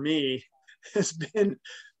have for me has been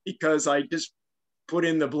because I just put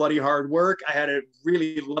in the bloody hard work. I had a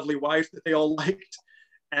really lovely wife that they all liked,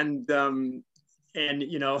 and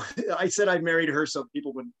you know, I said I married her so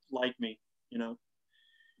people would like me, you know.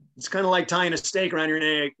 It's kind of like tying a stake around your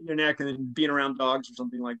neck and then being around dogs or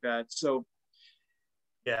something like that. So,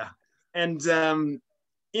 yeah. And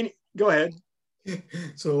go ahead.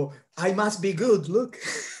 So I must be good, look.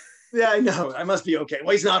 Yeah, I know. I must be okay.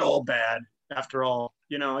 Well, he's not all bad after all,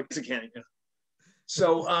 you know, I guess I can't.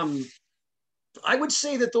 So I would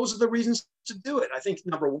say that those are the reasons to do it. I think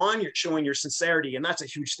number one, you're showing your sincerity, and that's a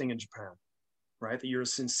huge thing in Japan, right? That you're a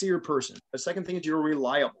sincere person. The second thing is you're a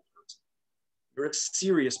reliable person. You're a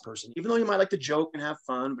serious person. Even though you might like to joke and have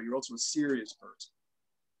fun, but you're also a serious person.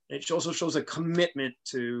 It also shows a commitment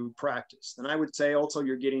to practice. And I would say also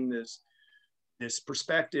you're getting this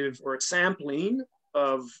perspective or a sampling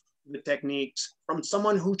of the techniques from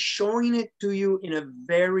someone who's showing it to you in a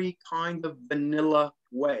very kind of vanilla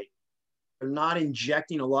way. They're not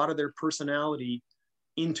injecting a lot of their personality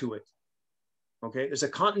into it. Okay, there's a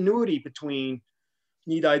continuity between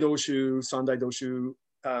Nidai Doshu, Sandai Doshu,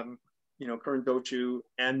 current Doshu,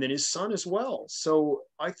 and then his son as well. So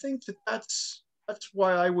I think that's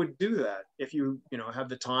why I would do that if you have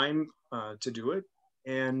the time to do it.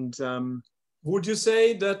 And would you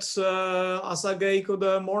say that Asageiko,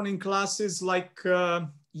 the morning class, is like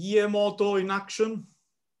Iemoto in action?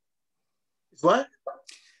 What?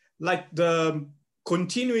 Like the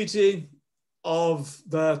continuity of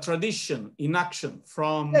the tradition in action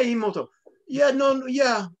from... Yeah, Iemoto. Yeah, no,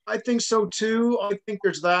 yeah, I think so too. I think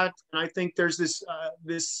there's that, and I think there's this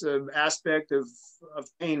aspect of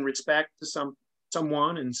paying respect to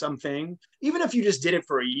someone and something. Even if you just did it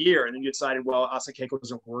for a year and then you decided, well, Asakeiko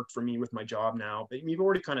doesn't work for me with my job now, but you've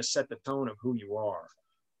already kind of set the tone of who you are.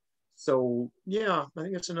 So yeah, I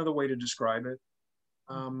think that's another way to describe it.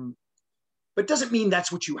 But doesn't mean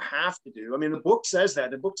that's what you have to do. I mean, the book says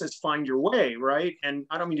that. The book says find your way, right? And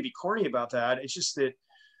I don't mean to be corny about that. It's just that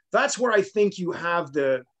that's where I think you have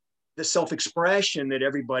the self-expression that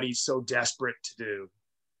everybody's so desperate to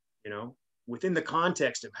do, within the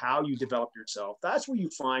context of how you develop yourself. That's where you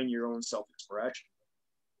find your own self-expression.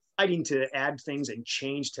 Fighting to add things and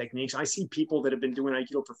change techniques. I see people that have been doing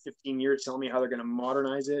Aikido for 15 years telling me how they're going to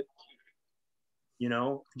modernize it.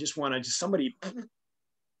 Just want to somebody,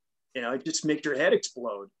 just make your head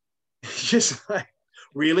explode. Just like,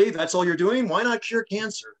 really? That's all you're doing? Why not cure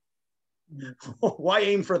cancer? Why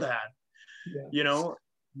aim for that? Yeah.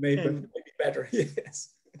 Maybe better.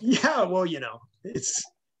 Yes. Yeah, well, it's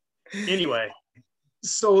anyway.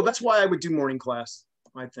 So that's why I would do morning class,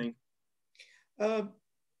 I think.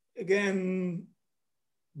 Again,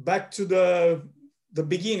 back to the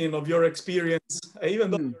beginning of your experience,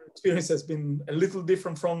 even though your experience has been a little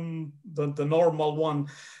different from the normal one.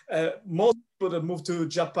 Most people that move to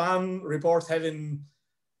Japan report having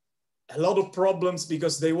a lot of problems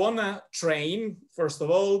because they want to train, first of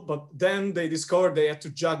all, but then they discovered they had to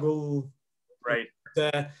juggle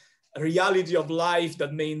the reality of life.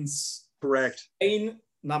 That means correct train,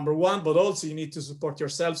 number one, but also you need to support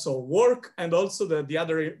yourself. So work, and also the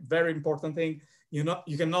other very important thing, you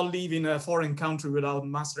cannot live in a foreign country without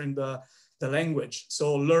mastering the language.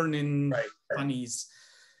 So learning Japanese.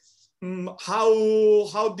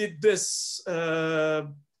 How did this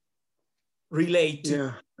relate?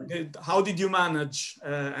 Yeah. How did you manage?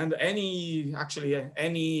 And any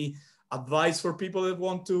advice for people that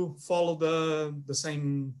want to follow the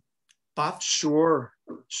same path? Sure.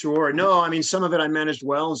 No, I mean, some of it I managed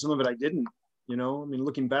well and some of it I didn't, I mean,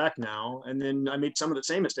 looking back now, and then I made some of the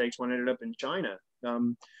same mistakes when I ended up in China.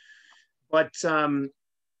 But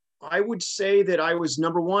I would say that I was,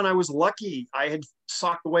 number one, I was lucky. I had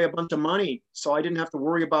socked away a bunch of money, so I didn't have to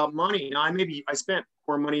worry about money. Now, I spent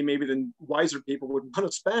more money maybe than wiser people would want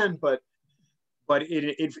to spend, but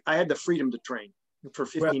I had the freedom to train for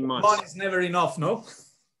 15 months. Money is never enough, no?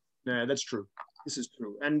 Yeah, that's true. This is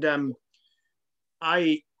true. And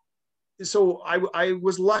I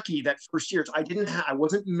was lucky that first year. I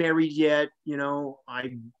wasn't married yet. It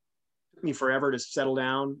took me forever to settle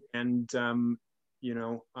down. And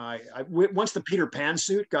once the Peter Pan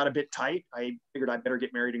suit got a bit tight, I figured I better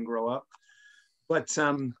get married and grow up. But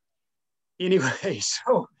anyway,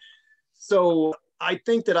 so I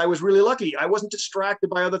think that I was really lucky. I wasn't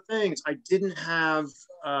distracted by other things. I didn't have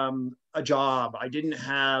a job. I didn't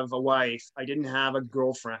have a wife. I didn't have a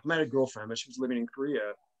girlfriend. I had a girlfriend, but she was living in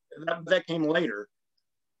Korea. That came later.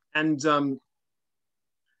 And,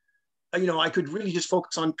 I could really just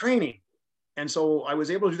focus on training. And so I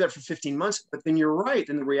was able to do that for 15 months, but then you're right.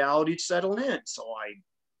 Then the reality settled in. So I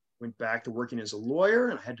went back to working as a lawyer,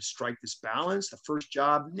 and I had to strike this balance. The first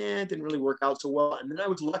job, didn't really work out so well. And then I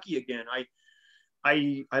was lucky again.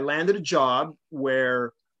 I landed a job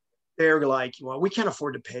where they're like, well, we can't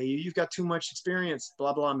afford to pay you. You've got too much experience,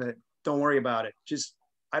 blah, blah, blah. Don't worry about it.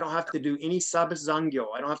 I don't have to do any sabis zangyo.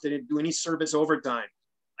 I don't have to do any service overtime.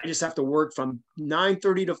 I just have to work from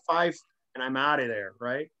 9:30 to 5 and I'm out of there,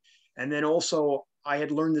 right? And then also I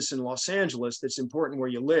had learned this in Los Angeles, that's important where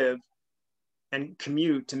you live and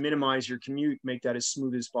commute, to minimize your commute, make that as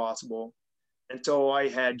smooth as possible. And so I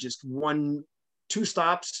had just two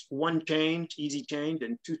stops, one change, easy change,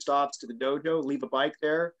 and 2 stops to the dojo, leave a bike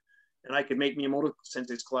there. And I could make Miyamoto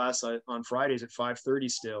Sensei's class on Fridays at 5:30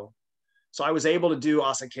 still. So I was able to do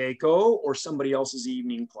Asakeiko or somebody else's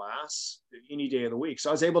evening class any day of the week. So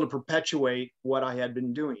I was able to perpetuate what I had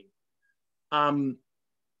been doing.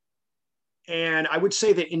 And I would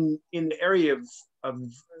say that in the area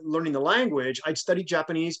of learning the language, I'd studied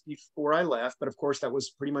Japanese before I left, but of course that was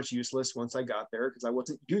pretty much useless once I got there because I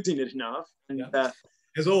wasn't using it enough. And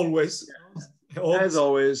as always. As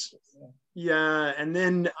always. Yeah. And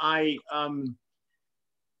then I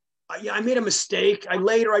made a mistake.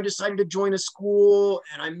 I decided to join a school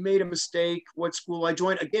and I made a mistake. What school I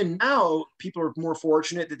joined? Again, now people are more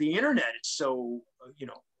fortunate that the internet is so,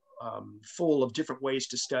 full of different ways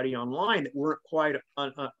to study online that weren't quite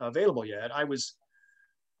available yet. I was,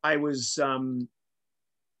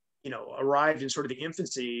 arrived in sort of the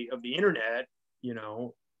infancy of the internet.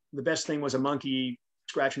 The best thing was a monkey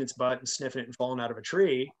scratching its butt and sniffing it and falling out of a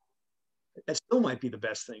tree. That still might be the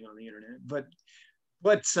best thing on the internet, but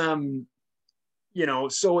so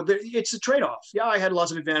it's a trade-off. Yeah, I had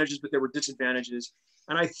lots of advantages, but there were disadvantages.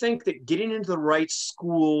 And I think that getting into the right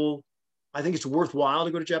school, I think it's worthwhile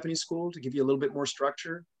to go to Japanese school to give you a little bit more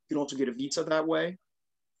structure. You can also get a visa that way.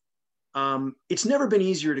 It's never been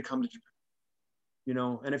easier to come to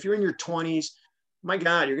Japan, and if you're in your 20s, my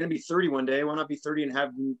God, you're going to be 30 one day. Why not be 30 and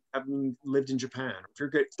having lived in Japan? If you're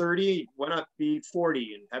good 30, why not be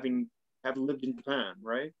 40 and have lived in Japan,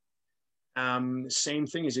 right? Same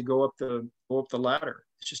thing as you go up the ladder.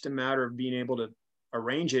 It's just a matter of being able to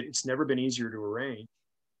arrange it. It's never been easier to arrange.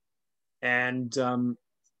 And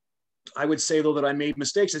I would say though that I made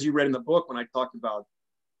mistakes, as you read in the book when I talked about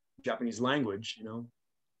Japanese language,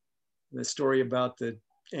 the story about the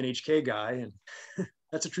NHK guy, and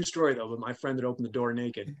that's a true story though, but my friend that opened the door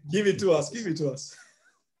naked. Give it to us.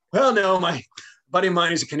 Well, no, my buddy of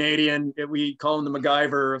mine is a Canadian. We call him the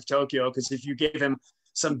MacGyver of Tokyo, because if you gave him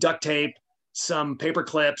some duct tape, some paper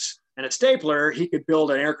clips, and a stapler, he could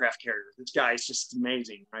build an aircraft carrier. This guy is just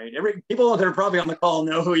amazing, right? People that are probably on the call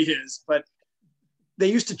know who he is, but they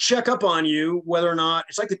used to check up on you whether or not,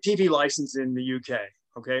 it's like the TV license in the UK,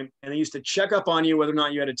 okay? And they used to check up on you whether or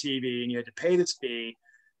not you had a TV, and you had to pay this fee.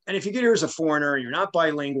 And if you get here as a foreigner, you're not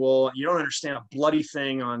bilingual, you don't understand a bloody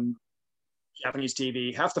thing on Japanese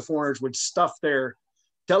TV, half the foreigners would stuff their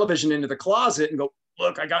television into the closet and go,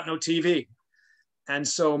 look, I got no TV. And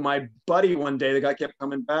so my buddy one day, the guy kept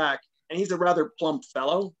coming back, and he's a rather plump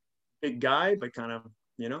fellow, big guy, but kind of,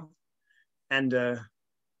 and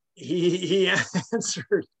he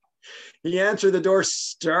answered the door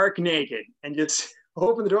stark naked and just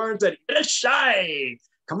opened the door and said, "Irashai,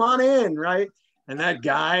 come on in," right? And that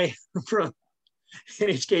guy from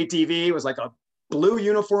NHK TV was like a blue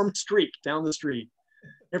uniform streak down the street,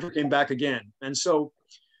 never came back again. And so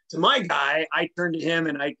to my guy, I turned to him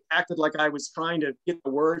and I acted like I was trying to get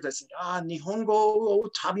the words. I said, Nihongo o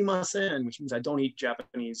tabimasen, which means I don't eat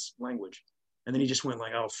Japanese language. And then he just went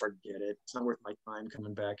like, oh, forget it. It's not worth my time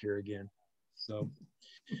coming back here again. So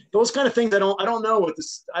those kind of things, I don't know what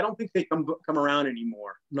this, I don't think they come around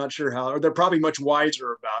anymore. I'm not sure how, or they're probably much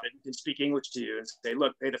wiser about it and can speak English to you and say,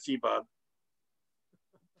 look, pay the fee, bub.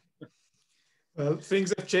 Well,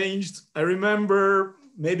 things have changed. I remember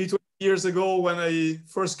maybe 20 years ago when I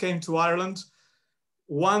first came to Ireland,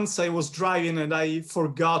 once I was driving and I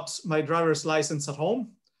forgot my driver's license at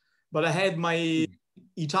home, but I had my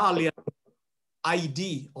Italian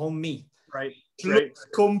ID on me. Right. It looks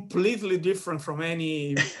completely different from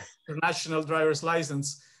any international driver's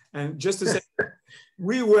license. And just to say,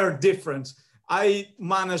 we were different. I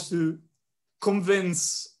managed to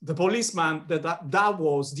convince the policeman that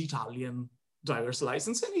was the Italian driver's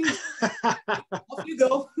license, and off you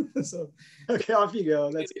go. So, okay, off you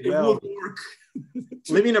go. That's it would work.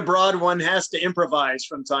 Living abroad, one has to improvise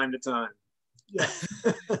from time to time. Yeah.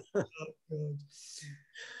 Oh,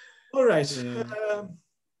 all right.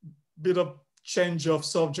 Bit of change of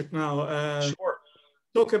subject now. Sure.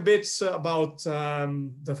 Talk a bit about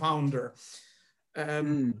the founder.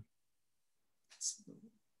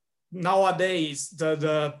 Nowadays,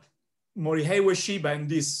 the Morihei Ueshiba and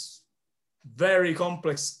this very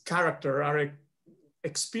complex character are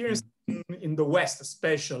experienced in the West,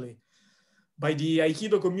 especially by the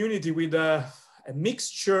Aikido community, with a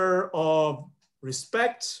mixture of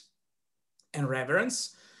respect and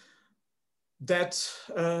reverence that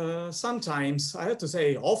sometimes, I have to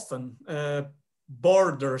say often,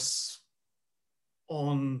 borders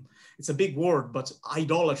on, it's a big word, but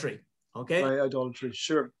idolatry. Okay. Idolatry,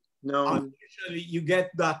 sure. No. Usually you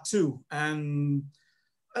get that too. And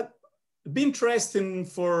it'd be interesting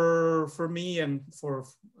for me and for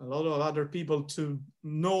a lot of other people to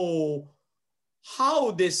know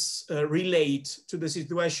how this relates to the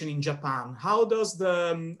situation in Japan. How does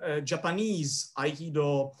the Japanese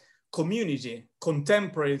Aikido community,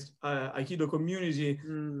 contemporary Aikido community,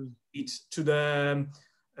 it to the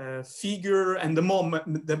figure and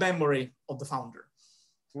the memory of the founder?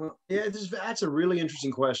 Well, yeah, that's a really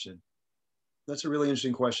interesting question. That's a really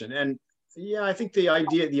interesting question. And yeah, I think the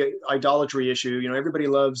idolatry issue, you know, everybody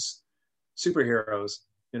loves superheroes,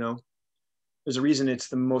 you know. There's a reason it's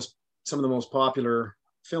some of the most popular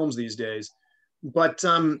films these days. But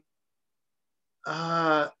and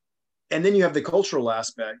then you have the cultural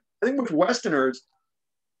aspect. I think with Westerners,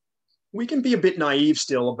 we can be a bit naive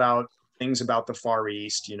still about things about the Far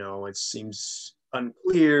East. You know, it seems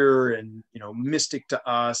unclear and, you know, mystic to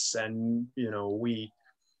us, and, you know, we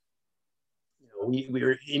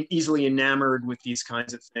are easily enamored with these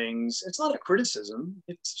kinds of things. It's not a criticism.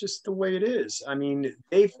 It's just the way it is. I mean,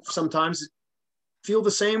 they sometimes feel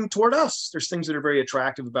the same toward us. There's things that are very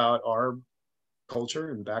attractive about our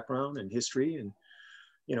culture and background and history. And,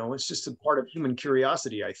 you know, it's just a part of human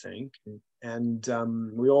curiosity, I think. And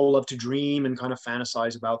we all love to dream and kind of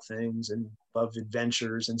fantasize about things and love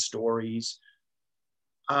adventures and stories.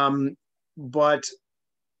 But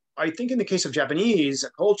I think in the case of Japanese, a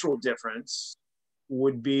cultural difference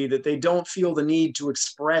would be that they don't feel the need to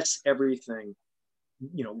express everything,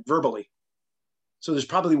 you know, verbally. So there's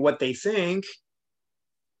probably what they think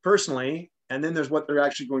personally, and then there's what they're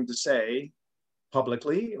actually going to say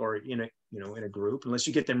publicly or in a group, unless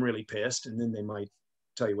you get them really pissed, and then they might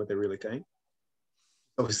tell you what they really think.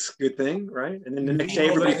 So it's a good thing, right? And then the next day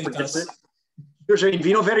everybody forgets it. There's in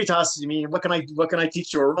vino veritas. I mean, what can I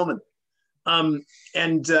teach you, a Roman?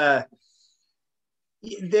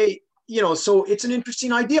 They, you know, so it's an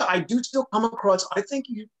interesting idea. I do still come across, I think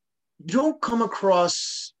you don't come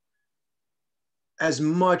across as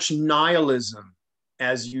much nihilism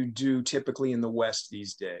as you do typically in the West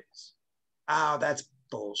these days. Oh, that's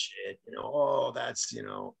bullshit. You know, oh, that's, you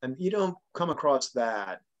know, and you don't come across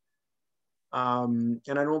that. And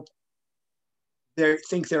I don't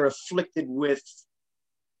think they're afflicted with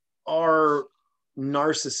our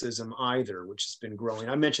narcissism either, which has been growing.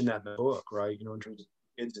 I mentioned that in the book, right? You know, in terms of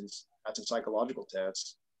kids and that's a psychological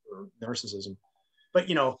test for narcissism. But,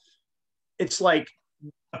 you know, it's like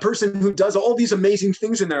a person who does all these amazing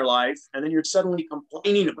things in their life, and then you're suddenly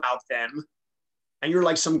complaining about them, and you're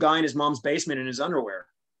like some guy in his mom's basement in his underwear,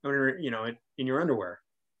 or, you know, in your underwear.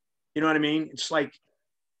 You know what I mean? It's like,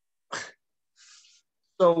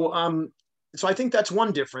 so I think that's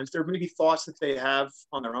one difference. There may be thoughts that they have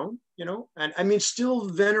on their own, you know, and I mean, still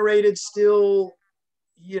venerated, still,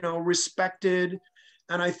 you know, respected.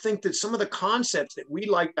 And I think that some of the concepts that we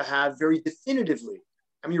like to have very definitively,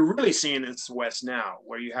 I mean, you're really seeing this in the West now,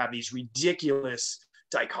 where you have these ridiculous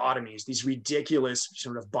dichotomies, these ridiculous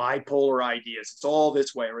sort of bipolar ideas. It's all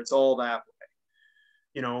this way or it's all that way.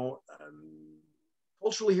 You know,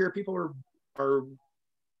 culturally here, people are,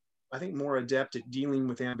 I think, more adept at dealing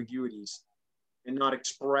with ambiguities and not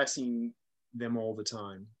expressing them all the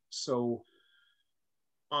time. So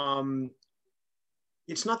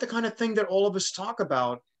it's not the kind of thing that all of us talk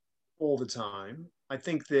about all the time. I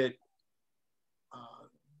think that,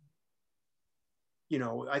 you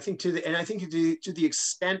know, I think to the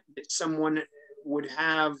extent that someone would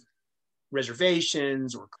have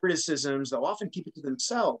reservations or criticisms, they'll often keep it to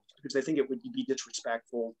themselves because they think it would be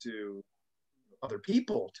disrespectful to other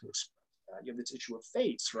people to express that. You have this issue of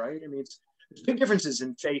faiths, right? I mean, there's big differences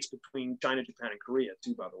in faiths between China, Japan, and Korea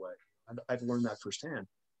too, by the way. I've learned that firsthand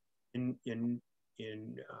in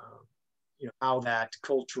you know, how that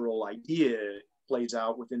cultural idea plays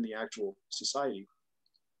out within the actual society.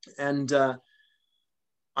 And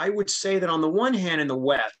I would say that on the one hand, in the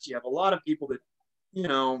West, you have a lot of people that, you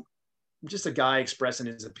know, just a guy expressing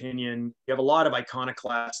his opinion. You have a lot of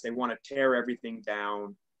iconoclasts. They want to tear everything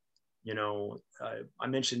down. You know, I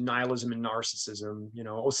mentioned nihilism and narcissism. You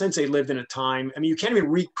know, Sensei lived in a time, I mean, you can't even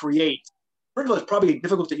recreate. First of all, it's probably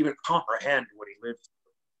difficult to even comprehend what he lived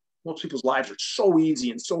through. Most people's lives are so easy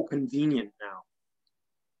and so convenient now.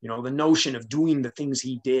 You know, the notion of doing the things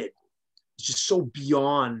he did is just so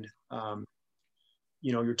beyond,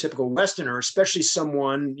 you know, your typical Westerner, especially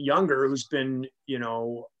someone younger who's been, you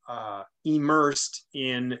know, immersed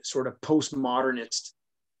in sort of postmodernist,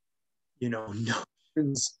 you know,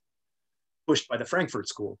 notions pushed by the Frankfurt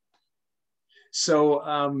School. So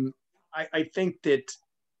I think that,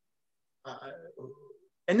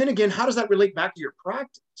 and then again, how does that relate back to your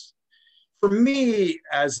practice? For me,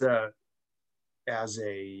 as a as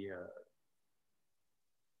an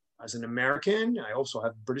American. I also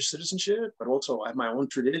have British citizenship, but also I have my own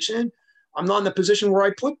tradition. I'm not in the position where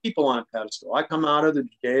I put people on a pedestal. I come out of the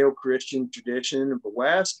Judeo-Christian tradition of the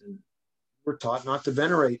West, and we're taught not to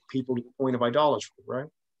venerate people to the point of idolatry, right?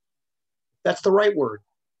 That's the right word,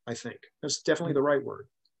 I think. That's definitely the right word.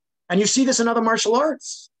 And you see this in other martial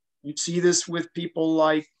arts. You see this with people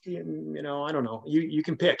like, I don't know, you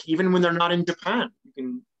can pick, even when they're not in Japan, you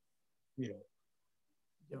can, you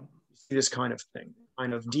see this kind of thing,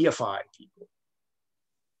 kind of deify people.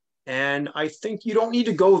 And I think you don't need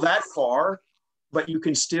to go that far, but you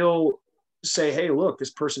can still say, hey, look,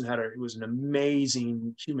 this person he was an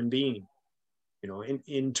amazing human being,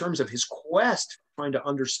 in terms of his quest, trying to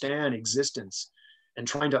understand existence and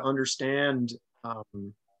trying to understand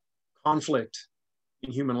conflict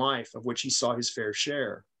in human life, of which he saw his fair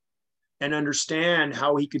share, and understand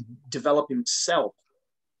how he could develop himself.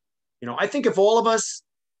 I think if all of us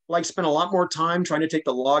spend a lot more time trying to take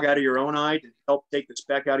the log out of your own eye to help take the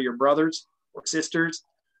speck out of your brothers or sisters,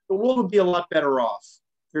 the world would be a lot better off.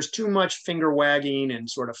 There's too much finger wagging and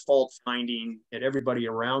sort of fault finding at everybody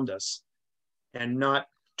around us, and not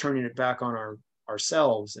turning it back on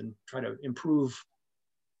ourselves and try to improve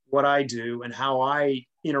what I do and how I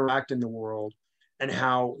interact in the world, and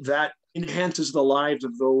how that enhances the lives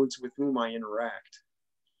of those with whom I interact.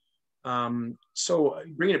 So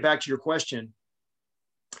bringing it back to your question,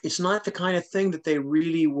 it's not the kind of thing that they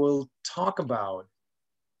really will talk about.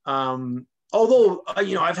 Although,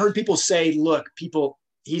 I've heard people say, look,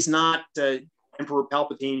 he's not Emperor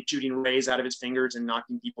Palpatine shooting rays out of his fingers and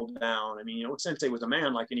knocking people down. I mean, Sensei was a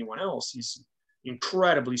man like anyone else. He's an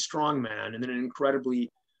incredibly strong man, and then an incredibly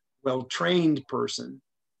well-trained person,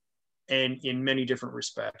 and in many different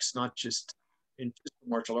respects, not just in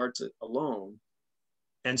martial arts alone.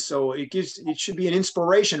 And so it should be an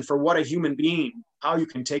inspiration for what a human being, how you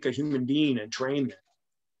can take a human being and train them,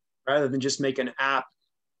 rather than just make an app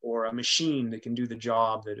or a machine that can do the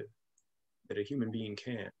job that a human being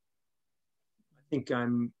can. I think I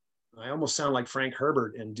almost sound like Frank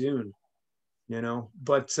Herbert in Dune,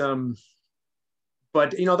 but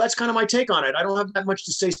that's kind of my take on it. I don't have that much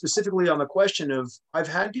to say specifically on the question of, I've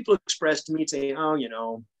had people express to me saying,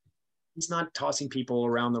 oh, he's not tossing people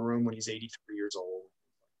around the room when he's 83 years old.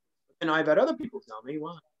 And I've had other people tell me,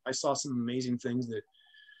 well, I saw some amazing things that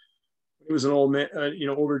it was an old man,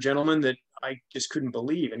 older gentleman that I just couldn't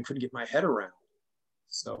believe and couldn't get my head around.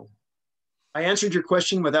 So I answered your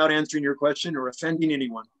question without answering your question or offending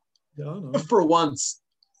anyone. No. For once.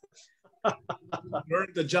 Learn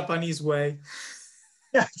the Japanese way.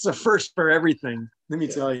 Yeah, it's a first for everything. Let me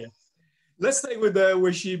tell you. Let's stay with the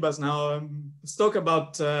Ueshibas now. Let's talk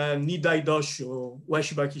about Nidai Dosho,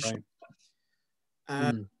 Ueshiba Kisho.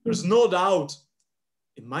 Right. There's no doubt,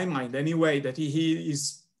 in my mind anyway, that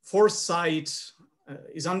his foresight,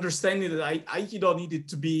 his understanding that Aikido needed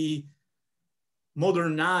to be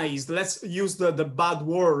modernized. Let's use the bad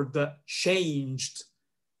word, changed,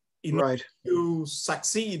 in order to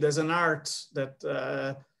succeed as an art that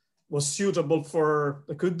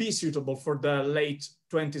could be suitable for the late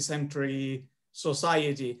 20th century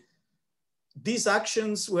society. These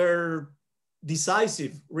actions were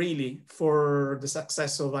decisive, really, for the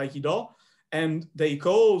success of Aikido, and they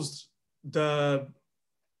caused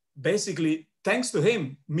basically, thanks to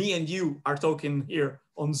him, me and you are talking here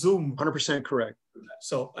on Zoom. 100% correct.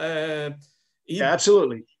 So,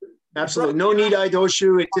 absolutely. Absolutely. No Nidai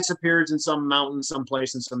Dosho. It disappears in some mountain,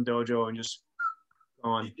 someplace in some dojo, and just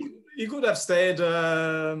gone. He could have stayed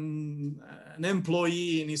an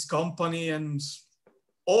employee in his company, and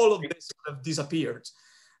all of this would have disappeared.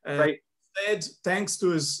 Right. Instead, thanks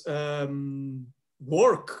to his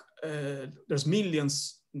work, there's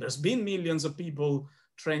been millions of people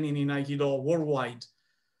training in Aikido worldwide.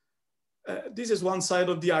 This is one side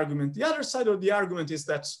of the argument. The other side of the argument is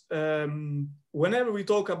that whenever we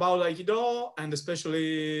talk about Aikido, and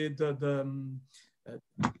especially the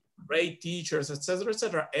great teachers,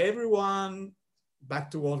 etc., everyone, back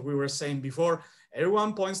to what we were saying before,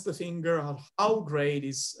 everyone points the finger at how great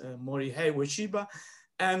is Morihei Ueshiba,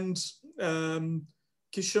 and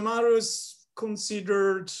Kishimaru is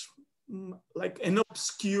considered like an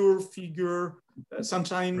obscure figure,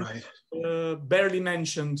 sometimes barely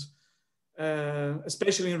mentioned,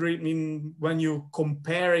 especially when you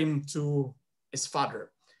compare him to his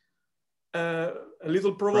father. A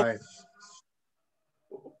little provocative.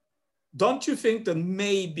 Don't you think that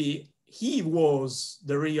maybe he was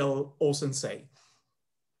the real O-sensei?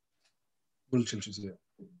 Just a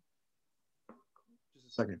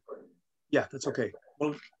second. Yeah, that's okay.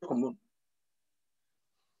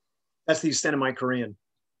 That's the extent of my Korean.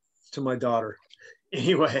 to my daughter.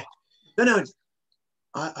 Anyway, no,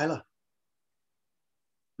 Isla.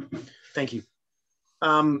 Thank you.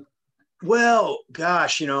 Well,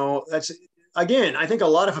 gosh, you know, that's, again, I think a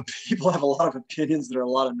lot of people have a lot of opinions that are a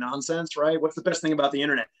lot of nonsense, right? What's the best thing about the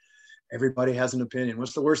internet? Everybody has an opinion.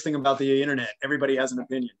 What's the worst thing about the internet? Everybody has an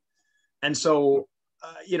opinion. And so,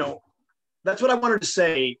 you know, that's what I wanted to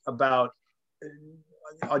say about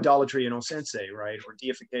idolatry in O-sensei, right? Or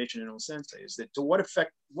deification in O-sensei, is that to what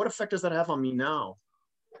effect does that have on me now?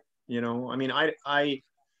 You know, I mean,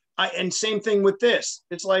 and same thing with this.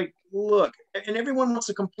 It's like, look, and everyone wants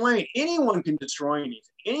to complain. Anyone can destroy anything.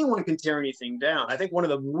 Anyone can tear anything down. I think one of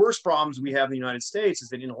the worst problems we have in the United States is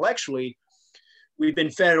that intellectually, we've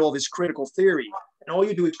been fed all this critical theory. And all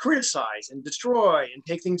you do is criticize and destroy and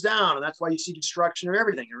take things down. And that's why you see destruction of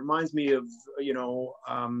everything. It reminds me of, you know,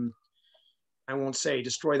 I won't say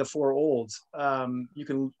destroy the four olds. You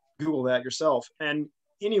can Google that yourself. And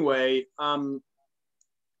anyway,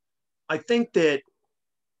 I think that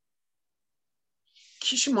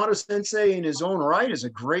Kishimoto Sensei in his own right is a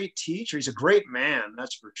great teacher. He's a great man,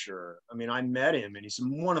 that's for sure. I mean, I met him and he's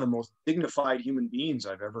one of the most dignified human beings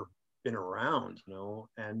I've ever been around, you know.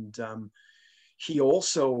 And he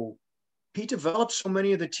developed so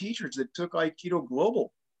many of the teachers that took Aikido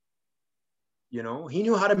global. You know, he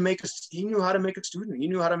knew how to make a student. He knew how to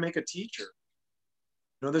make a teacher.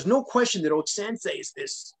 You know, there's no question that O-sensei is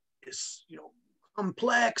this, you know,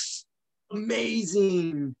 complex,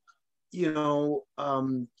 amazing, you know,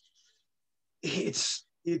 it's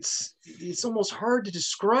almost hard to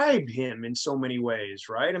describe him in so many ways,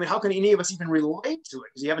 right? I mean, how can any of us even relate to it?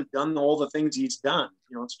 Because you haven't done all the things he's done.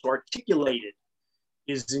 You know, to articulate it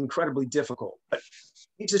is incredibly difficult. But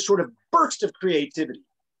it's a sort of burst of creativity.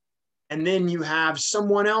 And then you have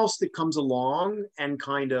someone else that comes along and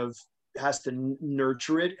kind of has to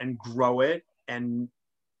nurture it and grow it and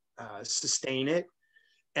sustain it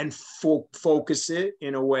and focus it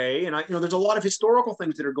in a way. And you know, there's a lot of historical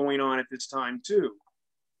things that are going on at this time too,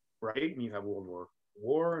 right? And you have World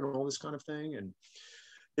War and all this kind of thing. And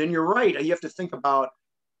then you're right, you have to think about,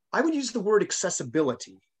 I would use the word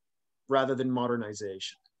accessibility rather than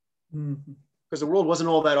modernization. Mm-hmm. Because the world wasn't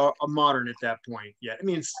all that modern at that point yet. I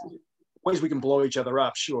mean, it's ways we can blow each other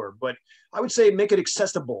up, sure. But I would say make it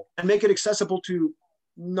accessible, and make it accessible to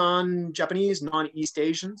non-Japanese, non-East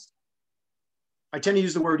Asians. I tend to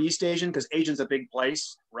use the word East Asian because Asian's a big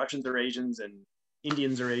place. Russians are Asians, and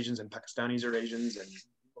Indians are Asians, and Pakistanis are Asians, and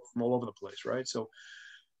from all over the place, right? So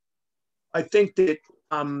I think that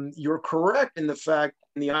you're correct in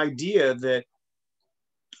the idea that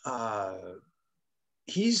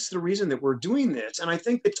he's the reason that we're doing this. And I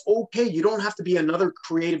think it's okay. You don't have to be another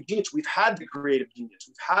creative genius. We've had the creative genius.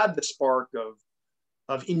 We've had the spark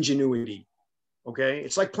of ingenuity. Okay,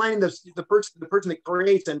 it's like planting the person that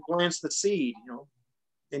creates and plants the seed. You know,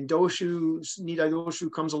 and Nidai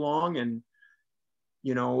Doshu comes along, and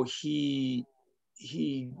you know he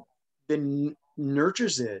then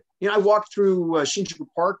nurtures it. You know, I walked through Shinjuku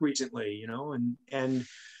Park recently. You know, and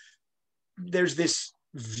there's this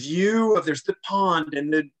view of there's the pond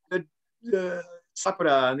and the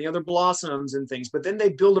sakura and the other blossoms and things. But then they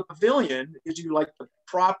build a pavilion that gives you like the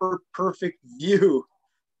proper, perfect view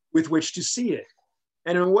with which to see it.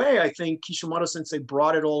 And in a way, I think Kishimoto Sensei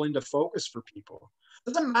brought it all into focus for people.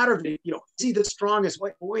 It doesn't matter if, you know, is he the strongest?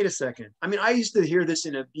 Wait a second. I mean, I used to hear this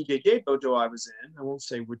in a BJJ dojo I was in. I won't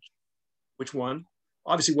say which one.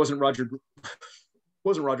 Obviously, wasn't Roger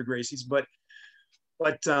Gracie's, but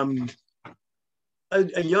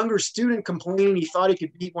a younger student complaining he thought he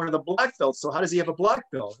could beat one of the black belts. So how does he have a black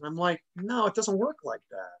belt? And I'm like, no, it doesn't work like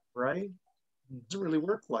that, right? It doesn't really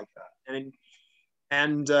work like that.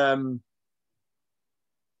 And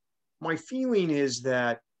my feeling is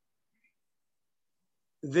that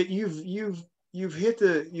you've hit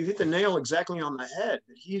the nail exactly on the head.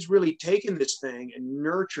 That he's really taken this thing and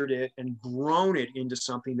nurtured it and grown it into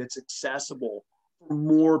something that's accessible for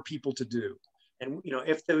more people to do. And you know,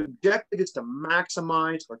 if the objective is to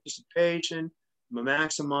maximize participation,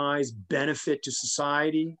 maximize benefit to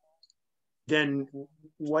society, then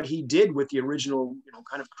what he did with the original, you know,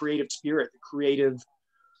 kind of creative spirit, the creative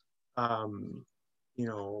you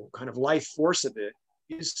know, kind of life force of it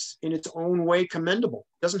is in its own way commendable.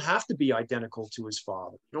 It doesn't have to be identical to his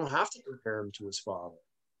father. You don't have to compare him to his father,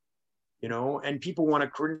 you know, and people want to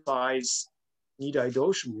criticize Nidai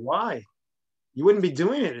Doshu. Why? You wouldn't be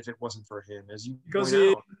doing it if it wasn't for him, as you point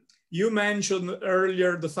out. You mentioned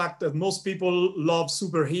earlier the fact that most people love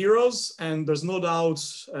superheroes, and there's no doubt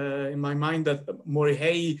in my mind that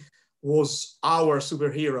Morihei was our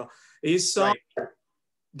superhero. His son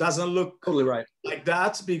doesn't look totally right like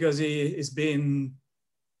that because he is being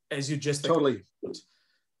as you just totally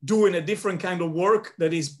doing a different kind of work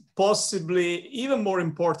that is possibly even more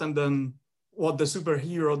important than what the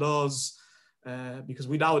superhero does, because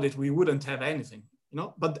without it, we wouldn't have anything, you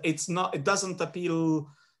know, but it's not, it doesn't appeal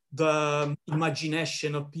the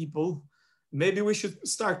imagination of people. Maybe we should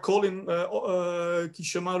start calling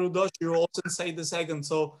Kishomaru Doshi or Sensei the Second,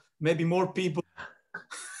 so maybe more people,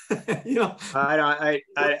 you know.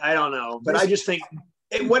 I don't know, but I just think,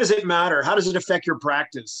 what does it matter? How does it affect your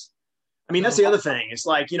practice? I mean, that's the other thing. It's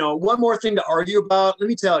like, you know, one more thing to argue about. Let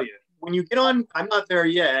me tell you, when you get on, I'm not there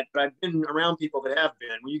yet, but I've been around people that have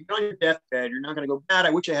been. When you get on your deathbed, you're not going to go, God, I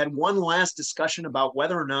wish I had one last discussion about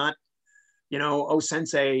whether or not, you know, oh,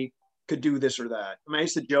 Sensei could do this or that. I mean, I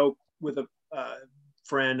used to joke with a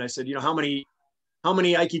friend. I said, you know, how many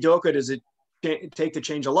Aikidoka does it take to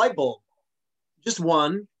change a light bulb? Just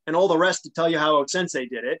one, and all the rest to tell you how Sensei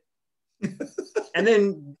did it. And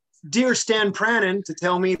then dear Stan Pranin to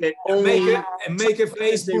tell me that only make a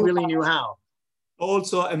Facebook, they really knew how.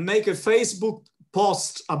 Also, and make a Facebook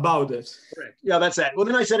post about it. Correct. Yeah, that's it. Well,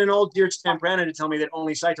 then I said, and all dear Stan Pranin to tell me that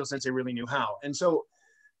only Saito Sensei really knew how. And so,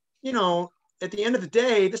 you know, at the end of the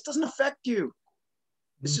day, this doesn't affect you.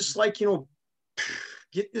 It's just like, you know,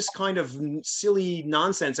 get this kind of silly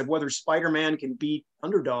nonsense of whether Spider-Man can beat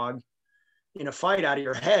Underdog in a fight out of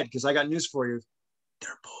your head, because I got news for you.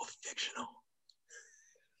 They're both fictional.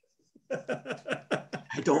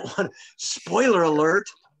 I don't want to, spoiler alert.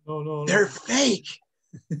 No. They're fake.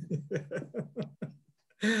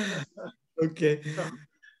 Okay.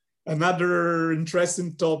 Another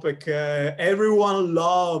interesting topic. Everyone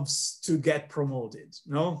loves to get promoted.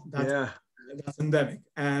 No? That's endemic.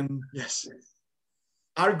 And yes,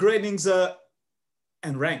 are gradings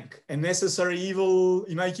and rank a necessary evil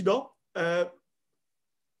in Aikido?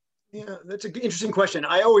 Yeah, that's an interesting question.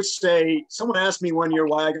 I always say, someone asked me one year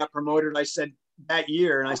why I got promoted. I said that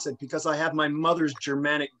year, and I said, because I have my mother's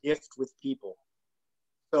Germanic gift with people.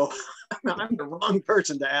 So I'm the wrong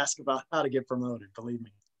person to ask about how to get promoted, believe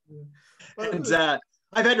me. And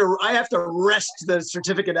I have to wrest the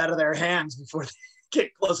certificate out of their hands before they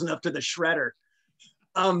get close enough to the shredder.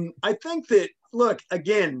 I think that, look,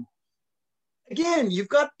 again, you've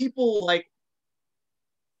got people like,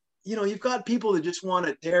 you know, you've got people that just want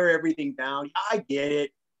to tear everything down. I get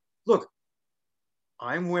it. Look,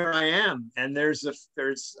 I'm where I am. And I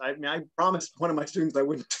promised one of my students I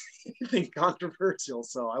wouldn't do anything controversial,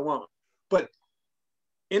 so I won't. But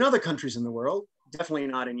in other countries in the world, definitely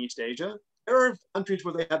not in East Asia, there are countries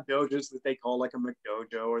where they have dojos that they call like a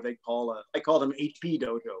McDojo, or I call them HP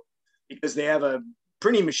dojo, because they have a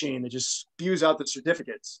printing machine that just spews out the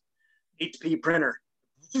certificates. HP printer,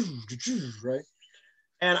 right?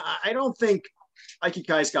 And I don't think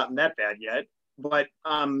Aikikai's gotten that bad yet, but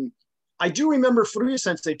I do remember Furuya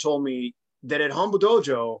Sensei told me that at Hombu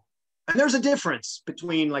Dojo, and there's a difference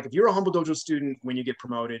between, like, if you're a Hombu Dojo student when you get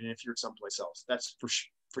promoted and if you're someplace else. That's for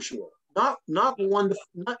sure. Not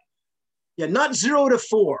 0 to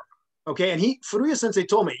 4. Okay, and Furuya Sensei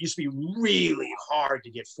told me it used to be really hard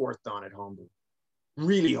to get fourth dan at Hombu,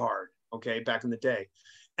 really hard. Okay, back in the day,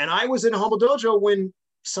 and I was in a Hombu Dojo when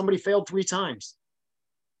somebody failed 3 times.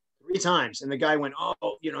 3 times. And the guy went,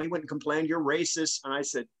 oh, you know, he went and complained, you're racist. And I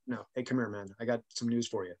said, no, hey, come here, man. I got some news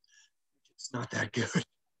for you. It's not that good.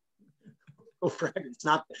 It's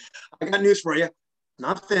not, I got news for you.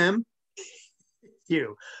 Not them,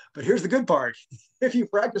 you. But here's the good part. If you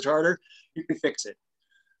practice harder, you can fix it.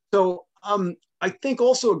 So I think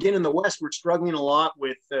also, again, in the West, we're struggling a lot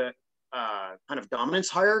with kind of dominance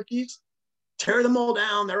hierarchies. Tear them all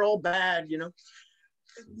down. They're all bad, you know.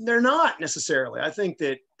 They're not necessarily. I think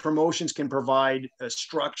that promotions can provide a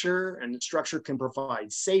structure, and the structure can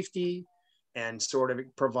provide safety, and sort of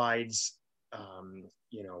it provides,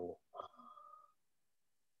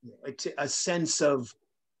 a sense of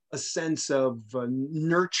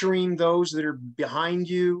nurturing those that are behind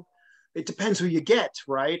you. It depends who you get,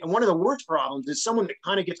 right? And one of the worst problems is someone that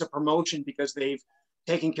kind of gets a promotion because they've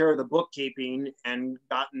taken care of the bookkeeping and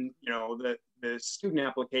gotten, you know, the student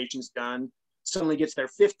applications done, suddenly gets their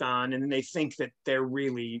 5th dan, and then they think that they're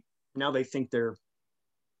really, now they think they're,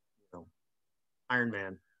 you know, Iron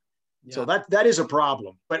Man. Yeah. So that is a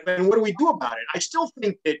problem. But and what do we do about it? I still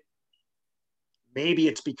think that maybe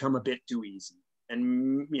it's become a bit too easy.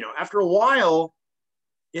 And, you know, after a while,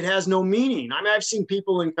 it has no meaning. I mean, I've seen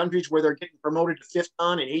people in countries where they're getting promoted to 5th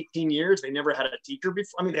dan in 18 years. They never had a teacher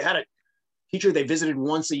before. I mean, they had a teacher they visited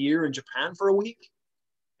once a year in Japan for a week.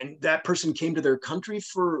 And that person came to their country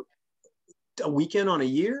for a weekend on a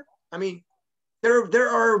year. I mean, there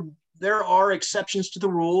are exceptions to the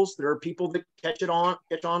rules. There are people that catch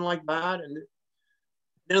on like that, and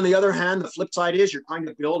And on the other hand, the flip side is you're trying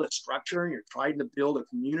to build a structure and you're trying to build a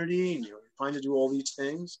community and you're trying to do all these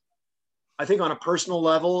things. I think on a personal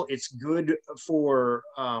level, it's good for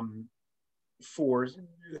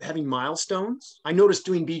having milestones. I noticed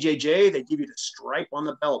doing BJJ, they give you the stripe on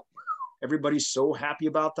the belt. Everybody's so happy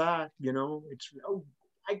about that. You know, it's, oh,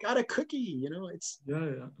 I got a cookie, you know, it's,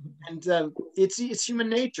 and it's human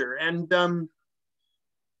nature. And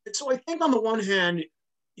so I think on the one hand,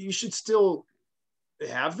 you should still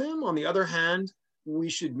have them. On the other hand, we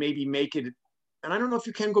should maybe make it, and I don't know if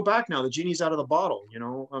you can go back now, the genie's out of the bottle, you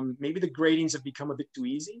know, maybe the gradings have become a bit too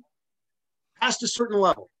easy. Past a certain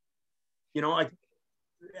level, you know,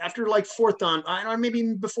 after like fourth dan, or maybe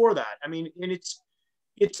even before that. I mean, and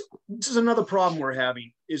this is another problem we're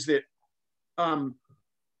having, is that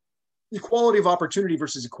equality of opportunity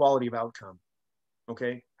versus equality of outcome.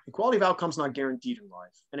 Okay, equality of outcome is not guaranteed in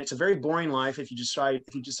life, and it's a very boring life if you decide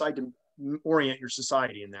to orient your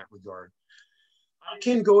society in that regard. I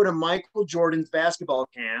can go to Michael Jordan's basketball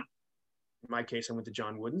camp. In my case, I went to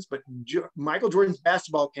John Wooden's, but Michael Jordan's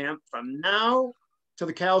basketball camp from now till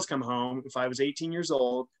the cows come home, if I was 18 years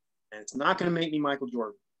old, and it's not going to make me Michael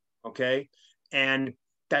Jordan. Okay, and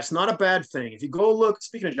that's not a bad thing. If you go look,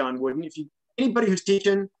 speaking of John Wooden, anybody who's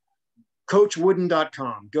teaching,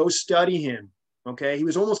 coachwooden.com, go study him. Okay, he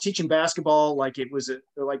was almost teaching basketball like it was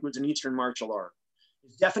an Eastern martial art.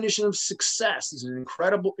 His definition of success is an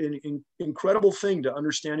incredible thing to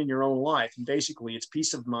understand in your own life. And basically, it's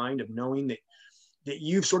peace of mind of knowing that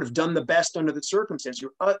you've sort of done the best under the circumstances,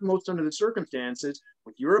 your utmost under the circumstances,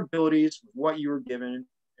 with your abilities, with what you were given,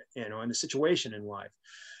 you know, in the situation in life.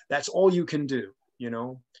 That's all you can do, you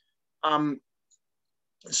know.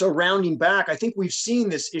 So rounding back, I think we've seen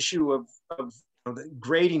this issue of the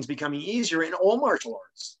gradings becoming easier in all martial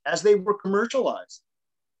arts as they were commercialized.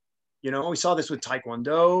 You know, we saw this with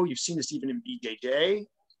Taekwondo. You've seen this even in BJJ.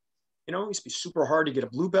 You know, it used to be super hard to get a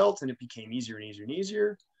blue belt, and it became easier and easier and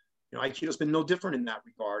easier. You know, Aikido's been no different in that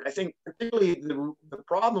regard. I think particularly the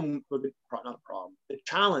problem, or not the problem, the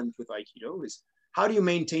challenge with Aikido is how do you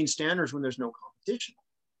maintain standards when there's no competition?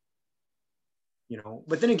 You know,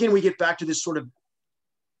 but then again, we get back to this sort of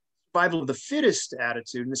survival of the fittest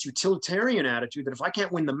attitude and this utilitarian attitude that if I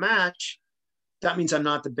can't win the match, that means I'm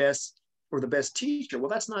not the best or the best teacher. Well,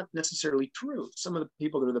 that's not necessarily true. Some of the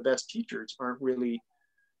people that are the best teachers aren't really,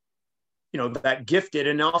 you know, that gifted.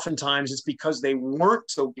 And oftentimes it's because they weren't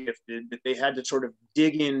so gifted that they had to sort of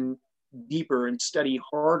dig in deeper and study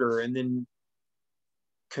harder and then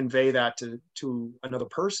convey that to another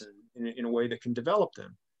person in a way that can develop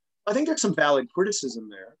them. I think there's some valid criticism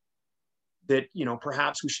there that, you know,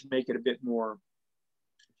 perhaps we should make it a bit more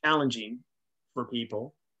challenging for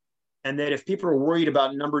people. And that if people are worried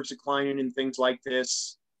about numbers declining and things like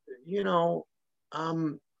this, you know,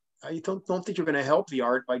 I don't think you're going to help the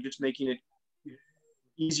art by just making it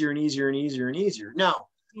easier and easier and easier and easier. Now,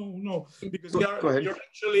 no, because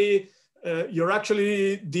you're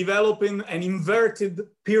actually developing an inverted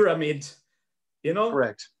pyramid. You know,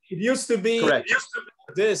 correct. It used to be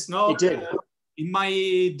this. No, it did. In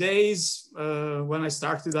my days when I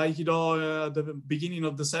started Aikido at the beginning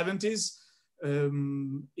of the 70s.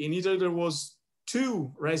 In Italy, there was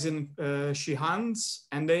 2 resident Shihans,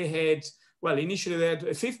 and they had, well, initially they had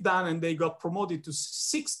a 5th dan, and they got promoted to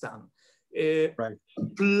 6th dan. Right.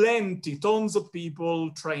 Plenty, tons of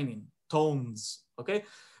people training, tons. Okay,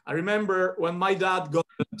 I remember when my dad got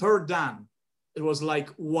the 3rd dan, it was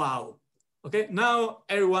like wow. Okay, now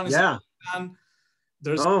everyone is dan.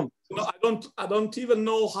 There's I don't even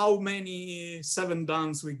know how many 7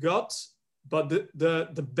 dans we got. But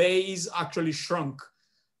the base actually shrunk.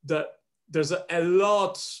 There's a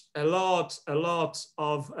lot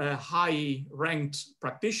of high ranked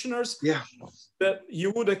practitioners. Yeah. That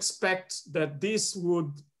you would expect that this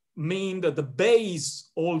would mean that the base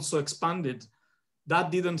also expanded. That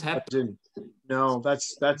didn't happen. No,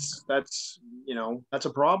 that's you know, that's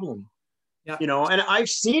a problem. Yeah. You know, and I've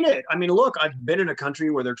seen it. I mean, look, I've been in a country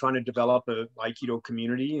where they're trying to develop a Aikido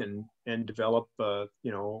community and develop,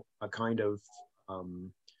 you know, a kind of,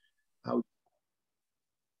 how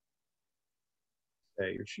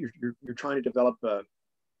say, you're trying to develop an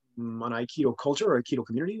Aikido culture or Aikido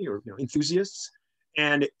community or, you know, enthusiasts.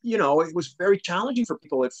 And, you know, it was very challenging for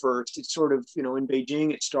people at first. It's sort of, you know, in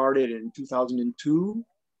Beijing, it started in 2002.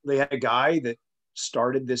 They had a guy that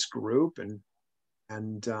started this group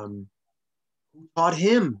and who taught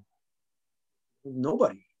him?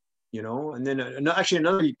 Nobody, you know. And then actually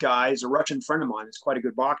another guy is a Russian friend of mine. It's quite a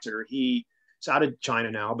good boxer. He's out of China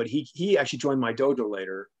now, but he actually joined my dojo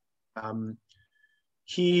later.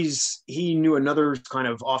 He knew another kind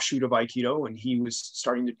of offshoot of Aikido, and he was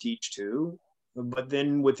starting to teach too. But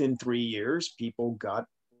then within 3 years, people got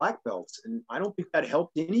black belts. And I don't think that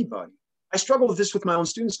helped anybody. I struggle with this with my own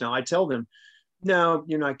students now. I tell them, no,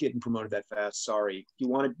 you're not getting promoted that fast. Sorry. You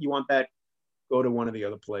want that, go to one of the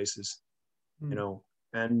other places, you know.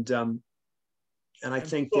 And I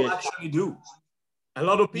think people that actually do. A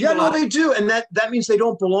lot of people. Yeah, no, they do. And that means they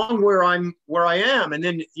don't belong where I am. And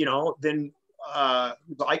then, you know,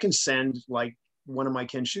 I can send like one of my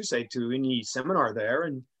Kenshusei to any seminar there,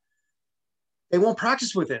 and they won't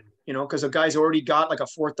practice with him, you know, because the guy's already got like a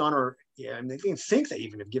 4th dan, or and they think they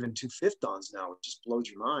even have given 2 5th dans now, which just blows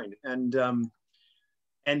your mind.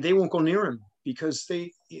 And they won't go near him because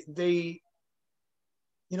they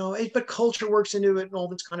you know, but culture works into it and all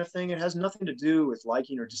this kind of thing. It has nothing to do with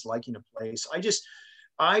liking or disliking a place.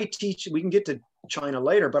 I teach, we can get to China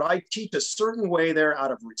later, but I teach a certain way there out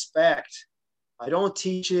of respect. I don't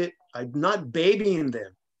teach it. I'm not babying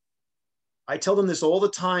them. I tell them this all the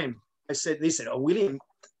time. They said, oh, William,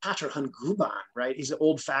 Guban, right? He's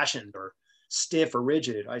old fashioned or stiff or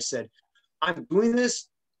rigid. I said, I'm doing this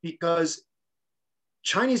because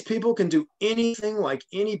Chinese people can do anything like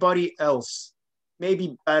anybody else,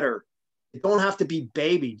 maybe better. You don't have to be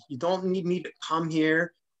babied. You don't need me to come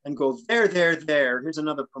here and go there. Here's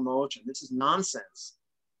another promotion. This is nonsense.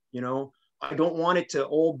 You know, I don't want it to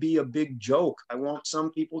all be a big joke. I want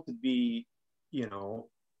some people to be, you know,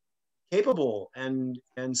 capable and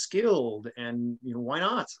skilled, and, you know, why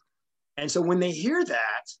not? And so when they hear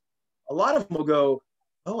that, a lot of them will go,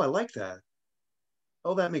 oh, I like that.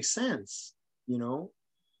 Oh, that makes sense, you know?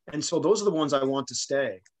 And so those are the ones I want to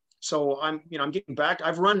stay. So I'm getting back.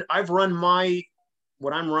 I've run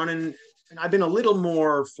what I'm running, and I've been a little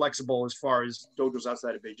more flexible as far as dojos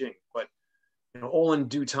outside of Beijing, but, you know, all in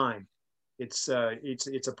due time. It's a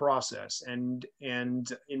process. And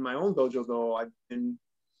in my own dojo though, I've been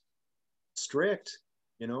strict,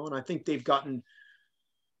 you know, and I think they've gotten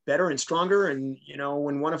better and stronger. And, you know,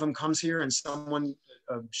 when one of them comes here and someone,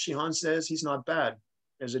 Shihan, says he's not bad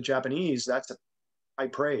as a Japanese, that's a high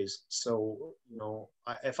praise. So, you know,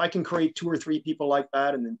 if I can create 2 or 3 people like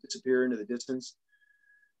that and then disappear into the distance,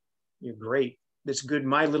 you're great. That's good.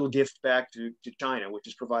 My little gift back to China, which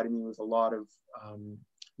has provided me with a lot of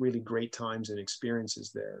really great times and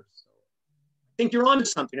experiences there. So I think you're onto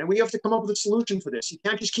something, and we have to come up with a solution for this. You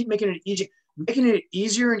can't just keep making it easy, making it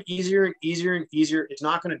easier and easier and easier and easier. It's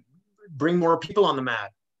not going to bring more people on the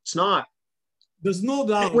mat. It's not. There's no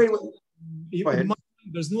doubt. Wait.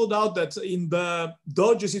 There's no doubt that in the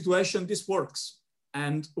dojo situation, this works.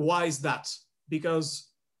 And why is that? Because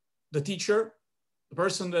the teacher, the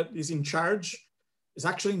person that is in charge, is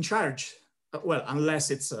actually in charge. Well, unless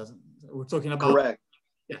it's, we're talking about, correct.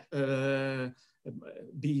 Yeah,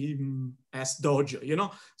 BS dojo, you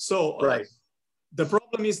know? So right. The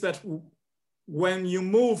problem is that when you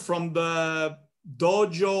move from the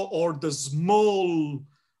dojo or the small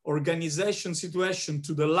organization situation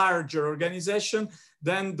to the larger organization,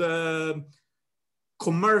 then the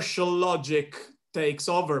commercial logic takes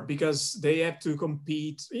over because they have to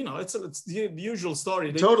compete. You know, it's the usual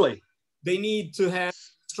story. Totally. They need to have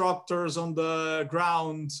instructors on the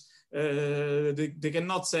ground. They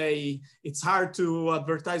cannot say, it's hard to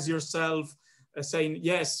advertise yourself saying,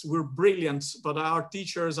 yes, we're brilliant, but our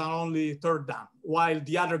teachers are only 3rd dan, while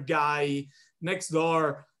the other guy next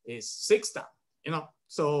door is 6th dan, you know?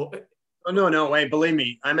 So. Oh, no, wait, believe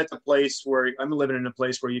me, I'm at the place where I'm living in a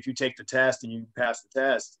place where if you take the test and you pass the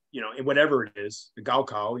test, you know, whatever it is, the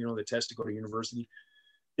gaokao, you know, the test to go to university,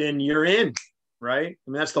 then you're in, right? I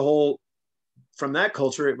mean, that's the whole, from that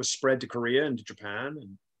culture, it was spread to Korea and to Japan,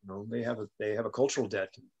 and, you know, they have a cultural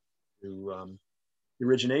debt to the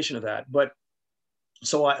origination of that. But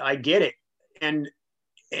so I get it. And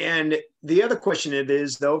the other question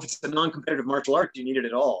is, though, if it's a non-competitive martial art, do you need it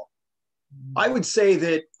at all? I would say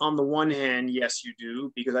that on the one hand, yes, you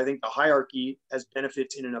do, because I think the hierarchy has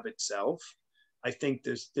benefits in and of itself. I think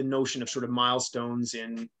there's the notion of sort of milestones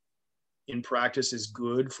in practice is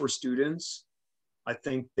good for students. I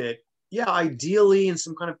think that, yeah, ideally in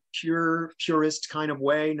some kind of purist kind of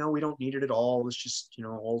way, no, we don't need it at all. Let's just, you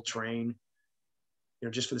know, all train, you know,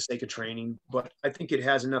 just for the sake of training. But I think it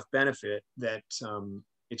has enough benefit that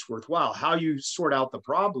it's worthwhile. How you sort out the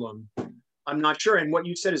problem, I'm not sure. And what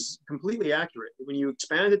you said is completely accurate. When you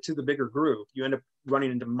expand it to the bigger group, you end up running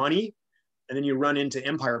into money, and then you run into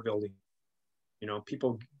empire building. You know,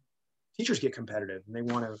 teachers get competitive, and they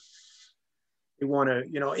want to,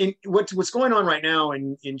 you know, what's going on right now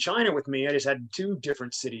in China with me. I just had 2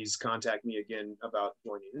 different cities contact me again about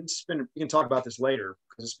joining. It's been, we can talk about this later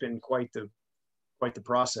because it's been quite the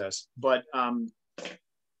process. But in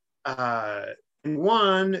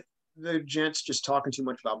one, the gent's just talking too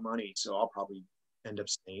much about money, so I'll probably end up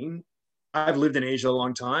staying. I've lived in Asia a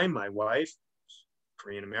long time. My wife,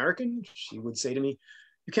 Korean American, she would say to me,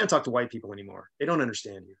 you can't talk to white people anymore. They don't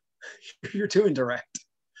understand you. You're too indirect.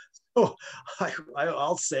 So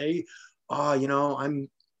I'll say, oh, you know, I'm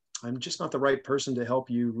just not the right person to help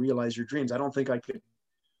you realize your dreams. I don't think I could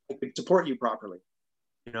support you properly,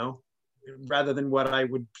 you know, rather than what I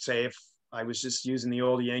would say if I was just using the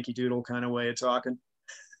old Yankee Doodle kind of way of talking,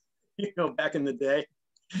 you know, back in the day,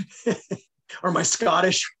 or my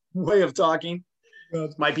Scottish way of talking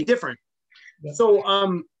might be different. Yeah.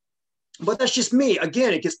 So, but that's just me.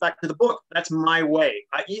 Again, it gets back to the book. That's my way.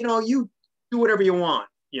 You know, you do whatever you want,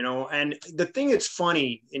 you know, and the thing that's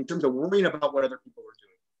funny in terms of worrying about what other people are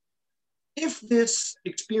doing, if this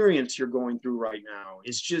experience you're going through right now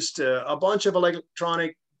is just a bunch of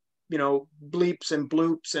electronic, you know, bleeps and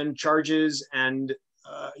bloops and charges and,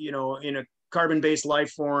 you know, in a carbon-based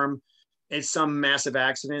life form, it's some massive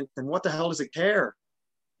accident, then what the hell does it care?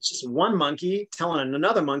 It's just one monkey telling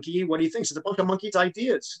another monkey what he thinks. It's a bunch of monkeys'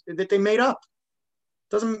 ideas that they made up.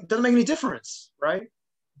 Doesn't make any difference, right?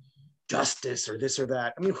 Justice or this or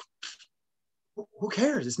that. I mean, who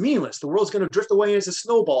cares? It's meaningless. The world's going to drift away as a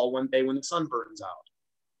snowball one day when the sun burns out.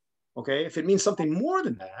 Okay, if it means something more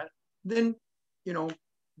than that, then, you know,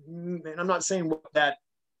 and I'm not saying what that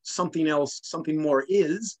something else, something more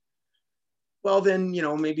is. Well, then, you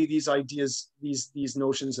know, maybe these ideas, these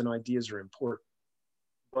notions and ideas are important.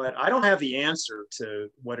 But I don't have the answer to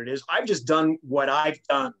what it is. I've just done what I've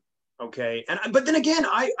done, okay? But then again,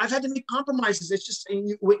 I've had to make compromises. It's just,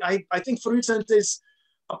 I think Fruitsent is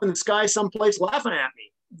up in the sky someplace laughing at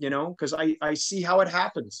me, you know, because I see how it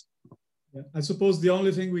happens. Yeah. I suppose the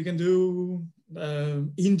only thing we can do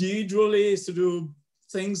individually is to do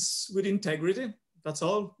things with integrity. That's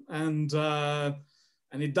all. And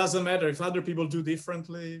it doesn't matter if other people do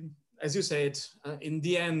differently. As you said, in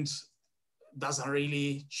the end, doesn't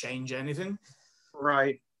really change anything.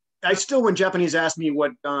 Right. I still, when Japanese ask me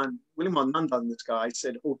what William Nandan, this guy, I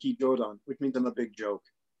said Oki Jodan, which means I'm a big joke.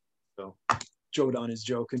 So Jodan is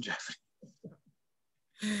joke in Japanese.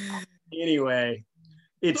 Anyway,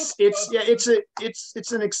 it's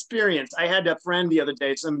an experience. I had a friend the other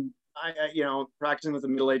day, you know, practicing with a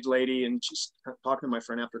middle-aged lady, and she's talking to my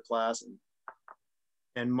friend after class,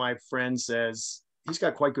 and my friend says, he's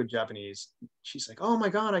got quite good Japanese. She's like, oh my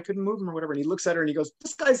God, I couldn't move him or whatever. And he looks at her and he goes,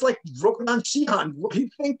 this guy's like Rokudan Shihan. What do you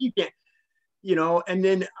think you can? You know, and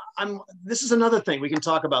then this is another thing. We can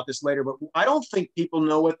talk about this later, but I don't think people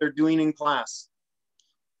know what they're doing in class.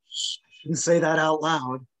 I shouldn't say that out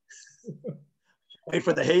loud. Wait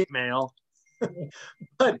for the hate mail.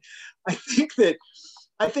 But I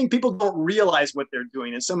think people don't realize what they're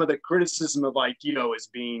doing. And some of the criticism of Aikido is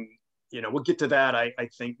being, you know, we'll get to that, I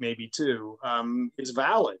think maybe too, is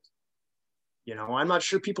valid. You know, I'm not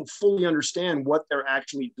sure people fully understand what they're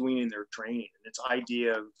actually doing in their training. And its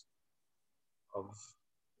idea of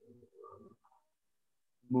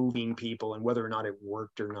moving people and whether or not it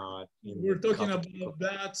worked or not. We're talking about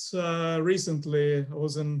that recently. I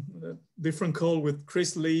was in a different call with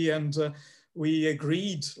Chris Lee, and we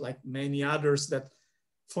agreed, like many others, that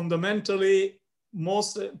fundamentally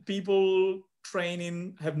most people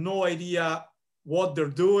training have no idea what they're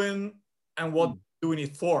doing and what they're doing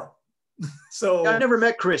it for. So yeah, I never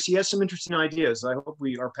met Chris. He has some interesting ideas. I hope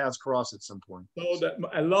our paths cross at some point. So that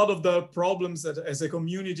a lot of the problems that as a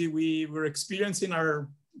community we're experiencing are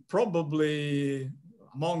probably,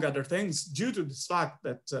 among other things, due to this fact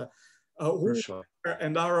that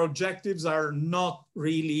and our objectives are not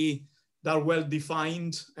really that well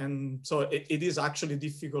defined, and so it is actually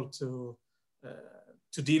difficult to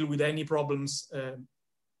deal with any problems coming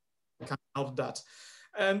out of that.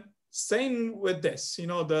 And staying with this, you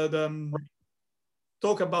know, the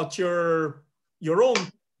talk about your own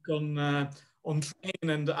on training,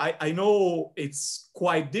 and I know it's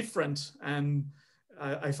quite different, and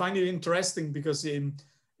I find it interesting because in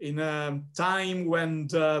a time when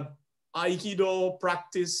the Aikido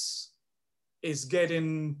practice is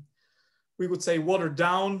getting, we would say, watered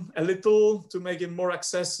down a little to make it more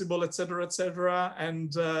accessible, etc.,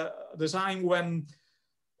 and the time when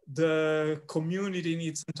the community in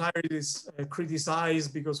its entirety is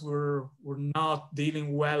criticized because we're not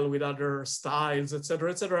dealing well with other styles,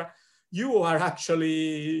 etc. You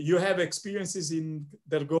have experiences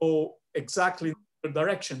that go exactly in the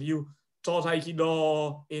direction. You taught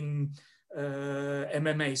Aikido in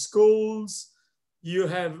MMA schools. You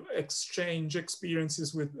have exchange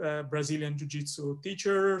experiences with Brazilian Jiu-Jitsu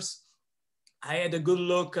teachers. I had a good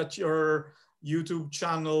look at your YouTube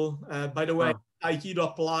channel. By the way, Aikido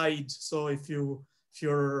Applied. So if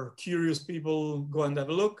you're curious, people, go and have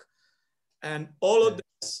a look. And all of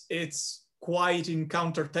this, it's quite in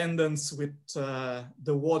counter tendency with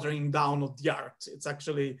the watering down of the art. It's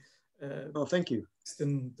actually oh, thank you.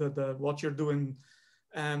 In what you're doing.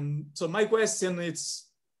 So my question is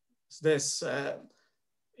this: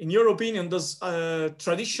 in your opinion, does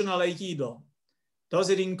traditional Aikido, does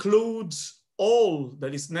it include all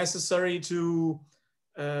that is necessary to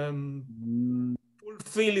fulfill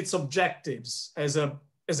its objectives as a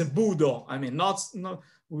Budo? I mean, not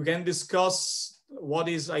we can discuss what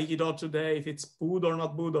is Aikido today, if it's Budo or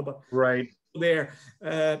not Budo, but right there,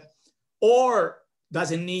 or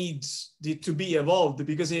does it need to be evolved?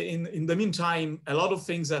 Because in the meantime, a lot of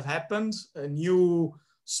things have happened. New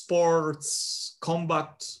sports,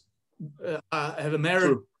 combat have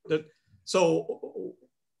emerged. So,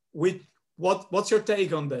 what's your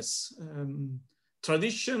take on this?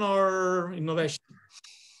 Tradition or innovation?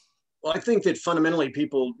 Well, I think that fundamentally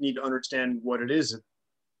people need to understand what it is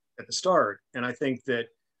at the start, and I think that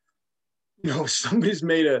somebody's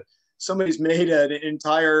made an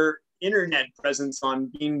entire internet presence on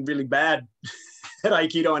being really bad at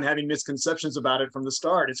Aikido and having misconceptions about it from the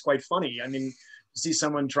start. It's quite funny. I mean, to see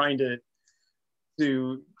someone trying to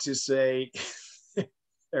say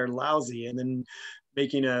they're lousy and then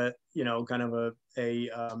making a kind of a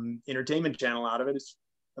entertainment channel out of it is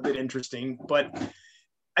a bit interesting. But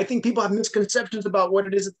I think people have misconceptions about what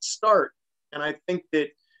it is at the start, and I think that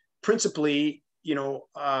principally,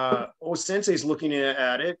 O Sensei is looking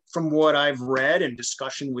at it from what I've read and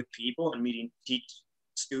discussion with people and meeting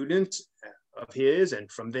students of his.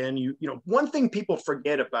 And from then, one thing people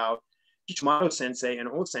forget about Ichimato Sensei and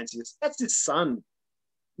O Sensei is that's his son.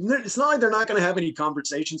 It's not like they're not going to have any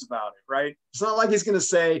conversations about it, right? It's not like he's going to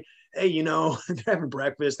say, hey, they're having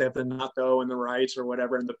breakfast, they have the natto and the rice or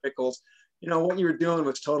whatever and the pickles. What you were doing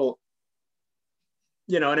was total,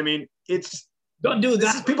 you know what I mean? Don't do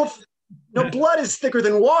that. People... blood is thicker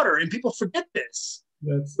than water, and people forget this,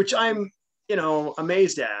 which I'm,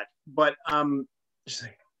 amazed at. But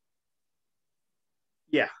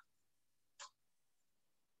yeah,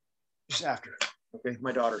 just after. Okay,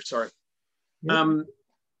 my daughter. Sorry. And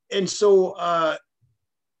so, what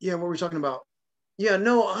were we talking about? Yeah,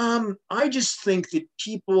 no. I just think that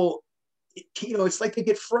people, it's like they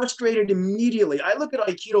get frustrated immediately. I look at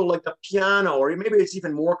Aikido like the piano, or maybe it's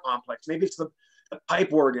even more complex. Maybe it's the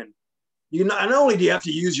pipe organ. Not only do you have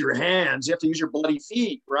to use your hands, you have to use your bloody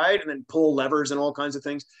feet, right? And then pull levers and all kinds of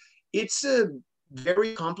things. It's a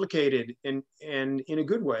very complicated and in a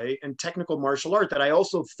good way and technical martial art that I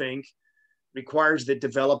also think requires the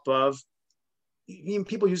develop of,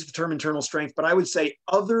 people use the term internal strength, but I would say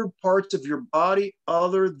other parts of your body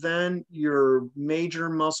other than your major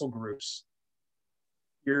muscle groups,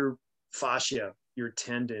 your fascia, your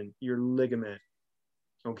tendon, your ligament,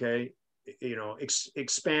 okay?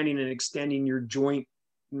 Expanding and extending your joint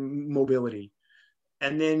mobility,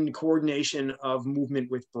 and then coordination of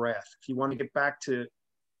movement with breath. If you want to get back to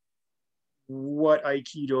what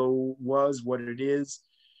Aikido was, what it is,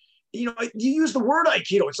 you use the word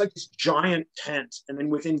Aikido. It's like this giant tent, and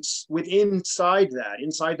then inside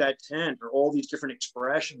that tent are all these different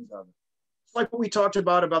expressions of it. It's like what we talked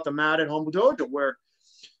about the mat at Hombu Dojo, where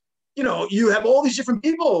you have all these different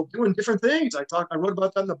people doing different things. I wrote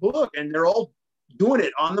about that in the book, and they're all doing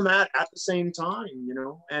it on the mat at the same time,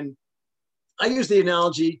 And I use the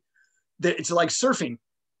analogy that it's like surfing,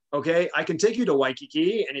 okay? I can take you to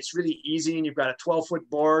Waikiki, and it's really easy, and you've got a 12-foot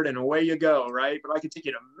board, and away you go, right? But I can take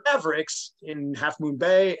you to Mavericks in Half Moon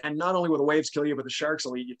Bay, and not only will the waves kill you, but the sharks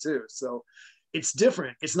will eat you too. So it's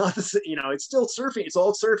different. It's not it's still surfing. It's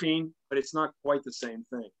all surfing, but it's not quite the same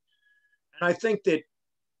thing. And I think that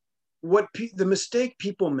the mistake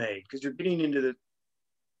people make, because you're getting into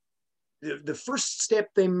the first step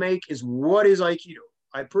they make is, what is Aikido?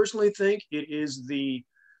 I personally think it is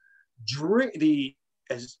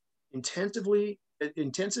as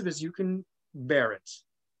intensive as you can bear it,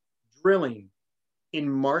 drilling in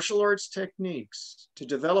martial arts techniques to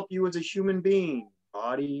develop you as a human being,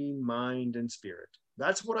 body, mind, and spirit.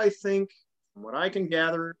 That's what I think, from what I can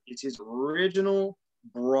gather, is his original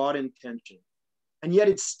broad intention. And yet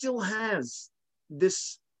it still has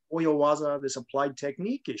this oyowaza, this applied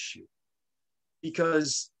technique issue,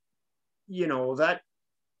 because,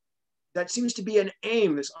 that seems to be an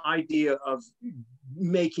aim, this idea of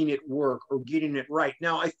making it work or getting it right.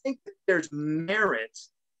 Now, I think that there's merit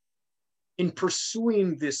in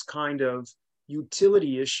pursuing this kind of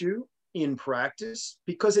utility issue in practice,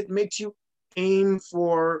 because it makes you aim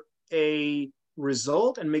for a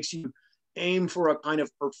result and makes you aim for a kind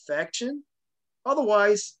of perfection.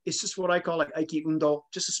 Otherwise, it's just what I call like Aiki Undo,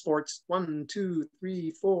 just a sports 1, 2,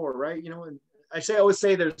 3, 4, right? And I always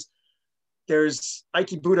say there's There's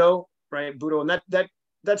Aikibudo, right? Budo, and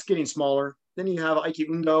that's getting smaller. Then you have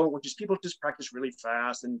Aikido, which is people just practice really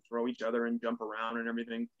fast and throw each other and jump around and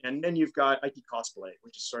everything. And then you've got Aiki cosplay,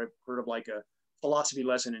 which is sort of like a philosophy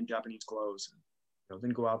lesson in Japanese clothes. You know,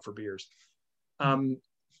 then go out for beers. And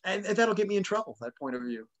that'll get me in trouble, that point of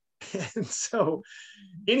view. And so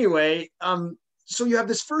anyway, so you have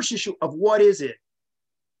this first issue of what is it?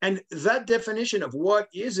 And that definition of what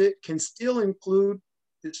is it can still include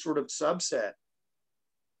this sort of subset,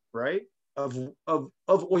 right? Of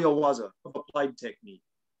oyawaza, of applied technique.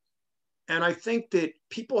 And I think that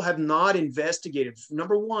people have not investigated.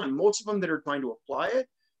 Number one, most of them that are trying to apply it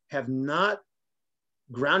have not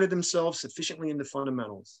grounded themselves sufficiently in the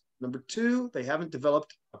fundamentals. Number two, they haven't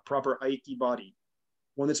developed a proper Aiki body,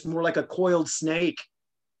 one that's more like a coiled snake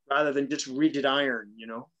rather than just rigid iron, you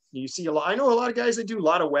know? You see a lot, I know a lot of guys that do a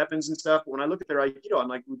lot of weapons and stuff. But when I look at their Aikido, I'm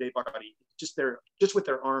like, Ude Bakari, just with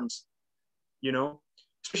their arms, you know?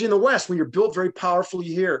 Especially in the West, when you're built very powerfully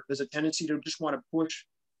here, there's a tendency to just want to push.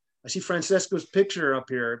 I see Francesco's picture up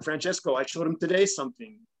here. Francesco, I showed him today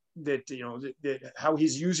something that, you know, that how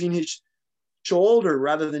he's using his shoulder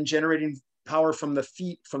rather than generating power from the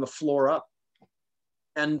feet, from the floor up.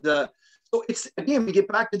 And so it's, again, we get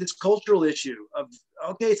back to this cultural issue of,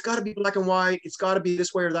 okay, it's got to be black and white. It's got to be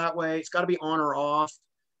this way or that way. It's got to be on or off.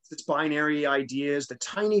 It's binary ideas, the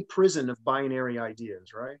tiny prison of binary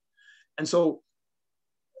ideas, right? And so,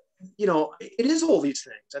 you know, it is all these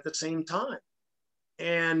things at the same time.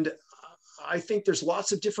 And I think there's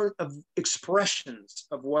lots of different expressions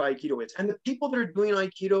of what Aikido is. And the people that are doing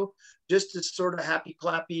Aikido, just as sort of happy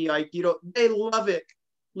clappy Aikido, they love it.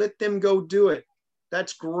 Let them go do it.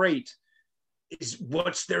 That's great.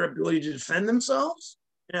 What's their ability to defend themselves?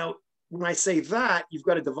 Now, when I say that, you've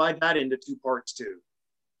got to divide that into two parts too.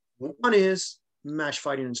 One is match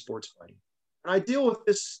fighting and sports fighting. And I deal with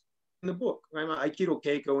this in the book. I'm an Aikido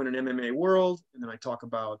Keiko in an MMA world. And then I talk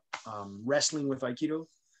about wrestling with Aikido.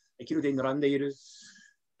 Aikido de Narandeiru.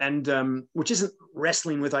 And which isn't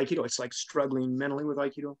wrestling with Aikido. It's like struggling mentally with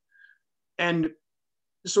Aikido. And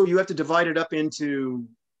so you have to divide it up into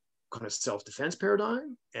kind of self-defense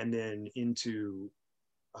paradigm and then into,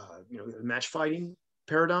 you know, the match fighting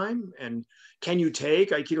paradigm. And can you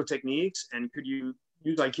take Aikido techniques and could you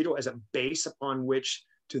use Aikido as a base upon which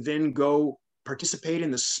to then go participate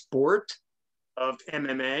in the sport of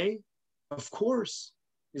MMA? Of course.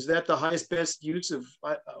 Is that the highest, best use of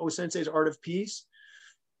O-sensei's art of peace?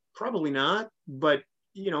 Probably not, but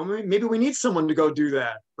you know, maybe we need someone to go do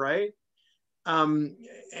that, right?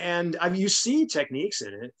 And you see techniques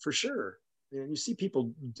in it for sure. And you see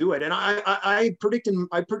people do it. And I predicted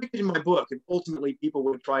in my book, and ultimately people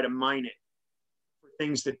would try to mine it for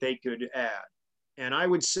things that they could add. And I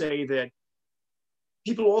would say that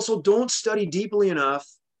people also don't study deeply enough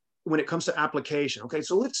when it comes to application. Okay,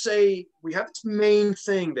 so let's say we have this main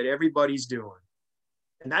thing that everybody's doing,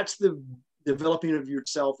 and that's the developing of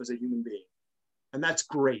yourself as a human being. And that's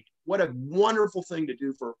great. What a wonderful thing to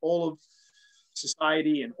do for all of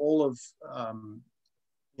society and all of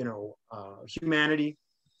you know, humanity.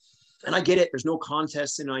 And I get it, there's no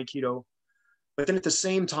contests in Aikido, but then at the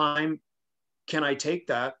same time, can I take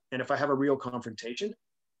that? And if I have a real confrontation,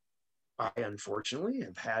 I unfortunately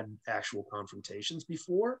have had actual confrontations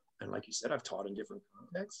before. And like you said, I've taught in different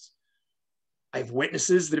contexts. I have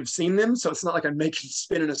witnesses that have seen them. So it's not like I'm making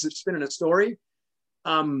spinning a story.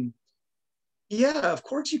 Yeah, of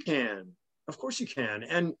course you can. Of course you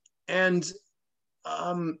can. And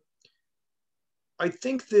I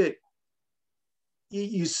think that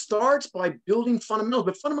you start by building fundamentals,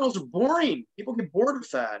 but fundamentals are boring. People get bored with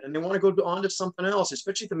that and they want to go on to something else,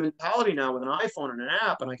 especially the mentality now with an iPhone and an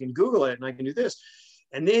app, and I can Google it and I can do this.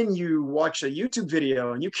 And then you watch a YouTube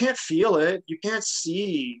video and you can't feel it. You can't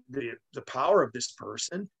see the power of this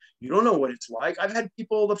person. You don't know what it's like. I've had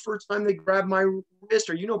people the first time they grab my wrist,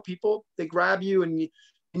 or you know, people, they grab you and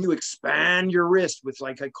you expand your wrist with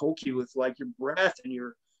like a koki, with like your breath, and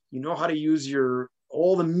you know how to use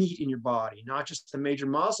all the meat in your body, not just the major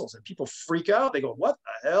muscles. And people freak out. They go, what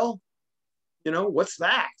the hell? You know, what's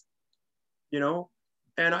that? You know,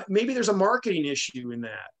 and maybe there's a marketing issue in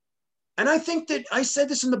that. And I think that I said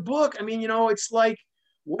this in the book. I mean, you know, it's like,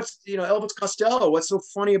 you know, Elvis Costello, what's so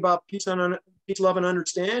funny about peace, love, and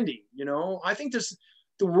understanding? You know, I think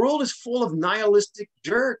the world is full of nihilistic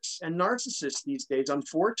jerks and narcissists these days,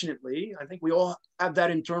 unfortunately. I think we all have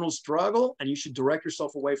that internal struggle, and you should direct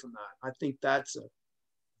yourself away from that. I think that's a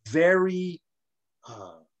very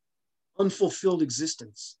unfulfilled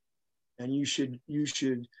existence. And you should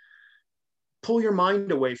pull your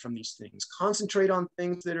mind away from these things. Concentrate on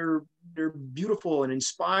things that are they're beautiful and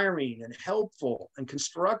inspiring and helpful and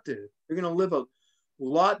constructive. You're going to live a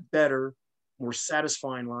lot better, more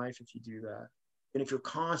satisfying life if you do that. And if you're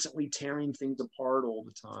constantly tearing things apart all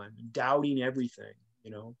the time and doubting everything,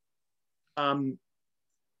 you know.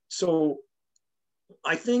 So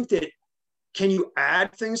I think that, can you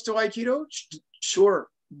add things to Aikido? Sure.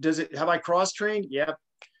 Have I cross-trained? Yeah.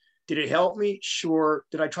 Did it help me? Sure.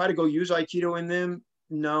 Did I try to go use Aikido in them?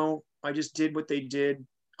 No, I just did what they did.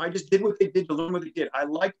 I just did what they did to learn what they did. I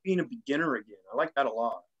like being a beginner again. I like that a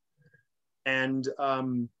lot. And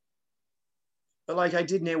but like I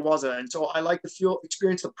did Newaza. And so I like to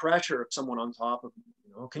experience the pressure of someone on top of me.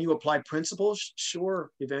 You know, can you apply principles?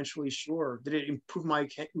 Sure. Eventually, sure. Did it improve my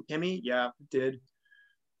ukemi? Yeah, it did.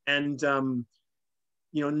 And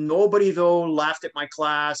you know, nobody though laughed at my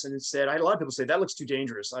class and said, I had a lot of people say, that looks too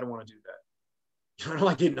dangerous. I don't want to do that. I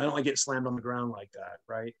don't like getting slammed on the ground like that,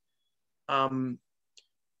 right?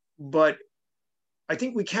 But I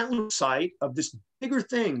think we can't lose sight of this bigger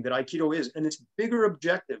thing that Aikido is, and its bigger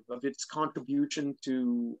objective of its contribution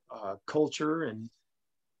to culture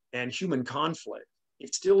and human conflict.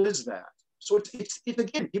 It still is that. So it's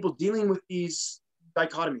again, people dealing with these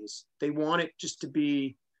dichotomies. They want it just to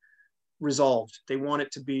be resolved. They want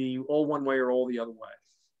it to be all one way or all the other way.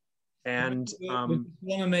 And they want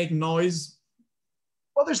to make noise.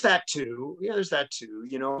 Well, there's that too. Yeah, there's that too.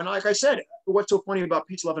 You know, and like I said, what's so funny about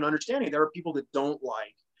peace, love, and understanding? There are people that don't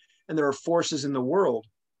like, and there are forces in the world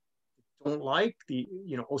that don't like the,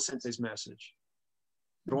 you know, O-sensei's message.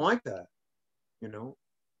 They don't like that, you know.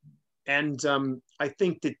 And I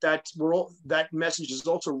think that message is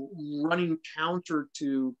also running counter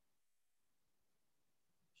to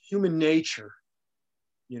human nature.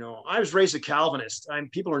 You know, I was raised a Calvinist.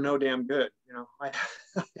 People are no damn good, you know.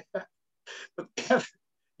 But they have,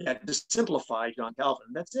 yeah, just simplify John Calvin.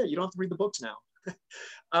 That's it. You don't have to read the books now.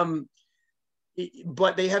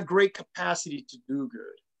 But they have great capacity to do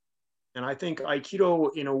good. And I think Aikido,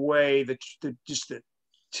 in a way, just the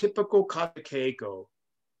typical kata keiko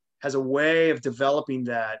has a way of developing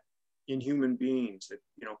that in human beings. That,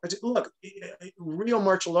 you know, because look, real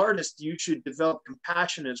martial artists, you should develop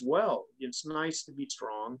compassion as well. It's nice to be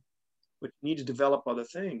strong, but you need to develop other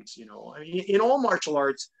things. You know, I mean, in all martial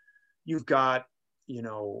arts, you've got, you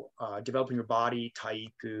know, developing your body,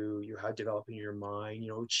 taiku, you have developing your mind, you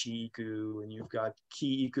know, chiku, and you've got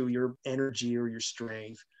ki-iku, your energy or your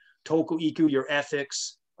strength, toku-iku, your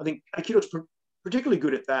ethics. I think Aikido is particularly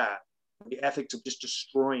good at that, the ethics of just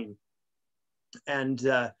destroying. And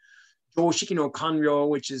Joshiki no Kanryo,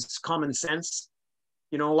 which is common sense.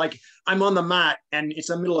 You know, like I'm on the mat and it's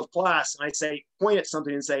the middle of class and I say, point at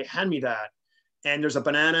something and say, hand me that. And there's a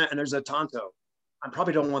banana and there's a tanto. I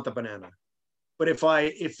probably don't want the banana. But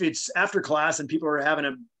if it's after class and people are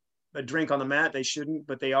having a drink on the mat, they shouldn't,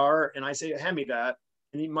 but they are. And I say, hand me that.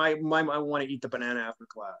 And he might want to eat the banana after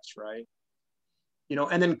class, right? You know,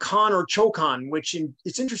 and then kan or chokan, which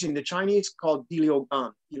it's interesting. The Chinese call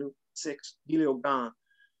diliogan, diliogan,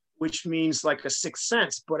 which means like a sixth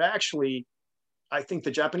sense. But actually, I think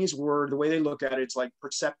the Japanese word, the way they look at it, it's like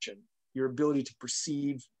perception, your ability to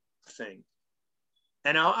perceive things.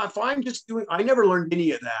 And if I'm just doing, I never learned any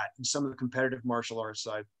of that in some of the competitive martial arts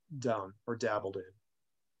I've done or dabbled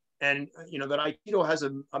in. And, you know, that Aikido has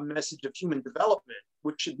a message of human development,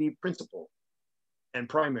 which should be principal and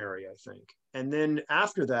primary, I think. And then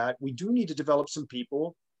after that, we do need to develop some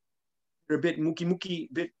people that are a bit muki,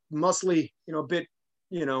 a bit muscly, you know, a bit,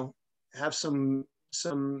 you know, have some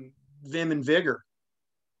vim and vigor.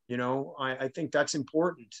 You know, I think that's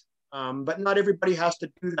important. But not everybody has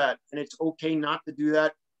to do that. And it's okay not to do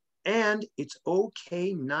that. And it's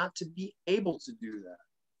okay not to be able to do that.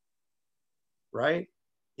 Right?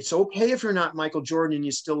 It's okay if you're not Michael Jordan and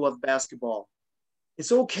you still love basketball.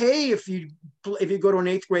 It's okay if you go to an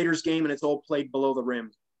 8th grader's game and it's all played below the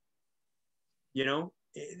rim. You know,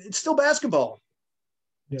 it's still basketball.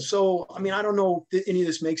 Yeah. So, I mean, I don't know if any of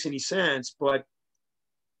this makes any sense, but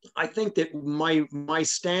I think that my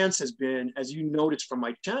stance has been, as you noticed from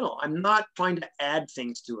my channel, I'm not trying to add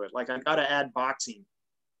things to it. Like I got to add boxing.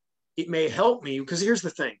 It may help me because here's the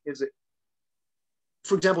thing: is it,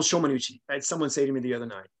 for example, Shomanuchi? I had someone say to me the other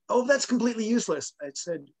night, "Oh, that's completely useless." I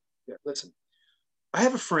said, "Yeah, listen, I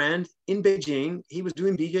have a friend in Beijing. He was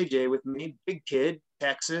doing BJJ with me. Big kid,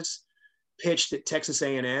 Texas, pitched at Texas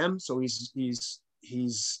A&M. So he's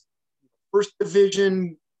first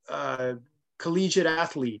division." Collegiate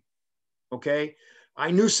athlete, okay?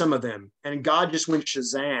 I knew some of them, and God just went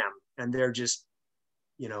Shazam, and they're just,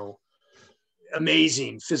 you know,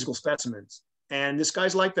 amazing physical specimens. And this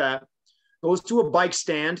guy's like that. goes to a bike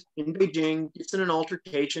stand in Beijing, gets in an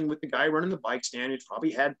altercation with the guy running the bike stand. He's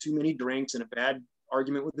probably had too many drinks and a bad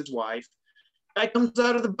argument with his wife. Guy comes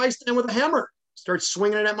out of the bike stand with a hammer, starts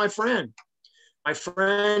swinging it at my friend. My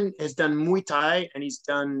friend has done Muay Thai and he's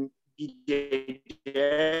done BJJ.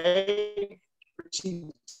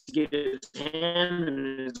 To get his hand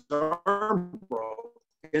and his arm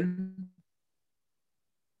broken.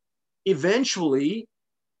 Eventually,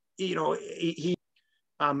 you know, he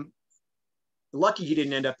lucky he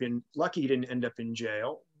didn't end up in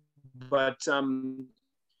jail, but and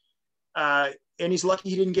he's lucky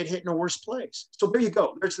he didn't get hit in a worse place. So there you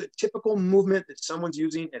go. There's the typical movement that someone's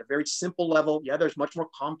using at a very simple level. Yeah, there's much more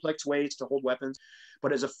complex ways to hold weapons,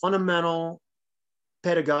 but as a fundamental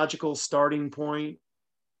pedagogical starting point,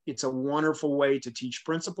 it's a wonderful way to teach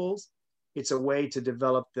principles. It's a way to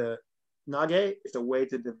develop the nage. It's a way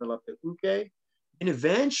to develop the uke. And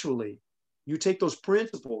eventually, you take those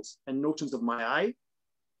principles and notions of ma'ai,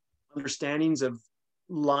 understandings of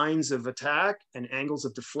lines of attack and angles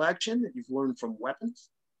of deflection that you've learned from weapons,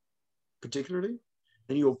 particularly,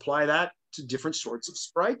 and you apply that to different sorts of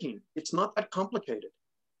striking. It's not that complicated,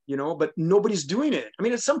 you know, but nobody's doing it. I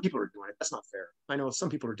mean, some people are doing it. That's not fair. I know some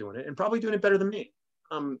people are doing it and probably doing it better than me.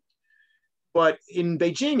 But in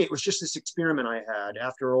Beijing, it was just this experiment I had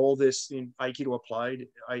after all this in Aikido applied.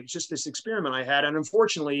 Just this experiment I had, and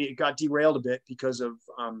unfortunately, it got derailed a bit because of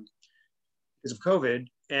COVID.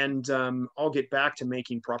 And I'll get back to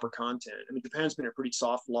making proper content. I mean, Japan's been a pretty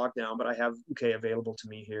soft lockdown, but I have uke available to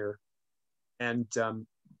me here, and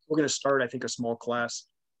we're going to start, I think, a small class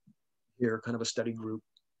here, kind of a study group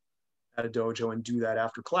at a dojo, and do that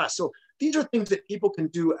after class. So these are things that people can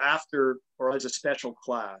do after or as a special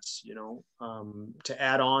class, you know, to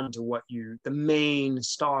add on to what the main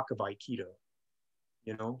stock of Aikido,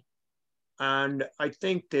 you know. And I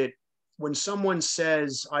think that when someone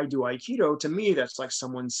says, I do Aikido, to me, that's like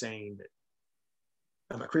someone saying that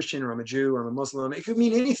I'm a Christian or I'm a Jew or I'm a Muslim. It could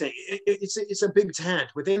mean anything. It's a big tent.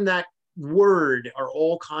 Within that word are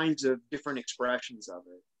all kinds of different expressions of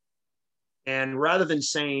it. And rather than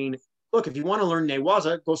saying, look, if you want to learn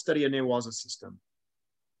Newaza, go study a Newaza system.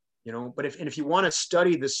 You know, but if you want to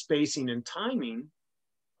study the spacing and timing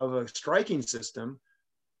of a striking system,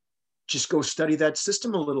 just go study that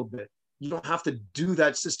system a little bit. You don't have to do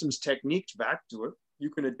that system's techniques back to it.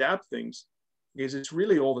 You can adapt things because it's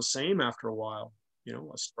really all the same after a while. You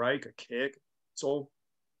know, a strike, a kick, it's all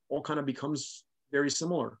kind of becomes very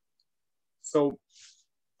similar. So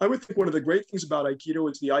I would think one of the great things about Aikido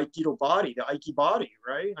is the Aikido body, the Aiki body,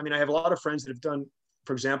 right? I mean, I have a lot of friends that have done,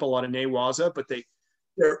 for example, a lot of Newaza, but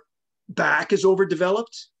their back is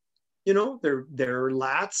overdeveloped, you know, their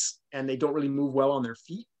lats, and they don't really move well on their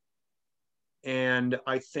feet. And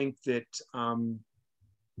I think that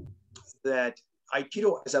that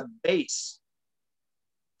Aikido as a base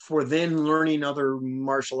for then learning other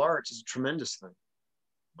martial arts is a tremendous thing.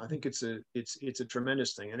 I think it's a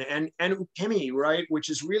tremendous thing. And ukemi, right, which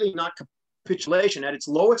is really not capitulation. At its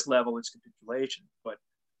lowest level, it's capitulation. But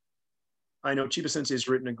I know Chiba Sensei has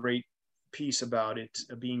written a great piece about it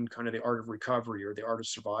being kind of the art of recovery or the art of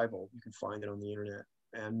survival. You can find it on the internet.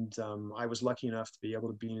 And I was lucky enough to be able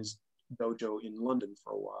to be in his dojo in London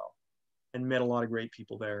for a while and met a lot of great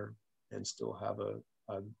people there, and still have a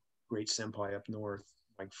great senpai up north,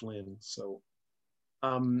 Mike Flynn. So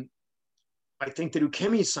I think that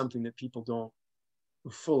ukemi is something that people don't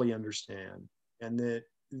fully understand, and that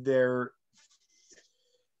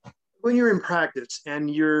when you're in practice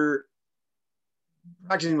and you're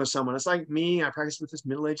practicing with someone, it's like me, I practiced with this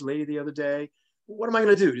middle-aged lady the other day. What am I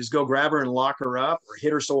going to do? Just go grab her and lock her up, or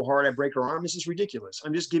hit her so hard I break her arm? This is ridiculous.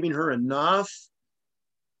 I'm just giving her enough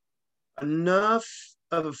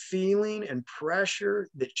of a feeling and pressure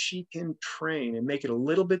that she can train and make it a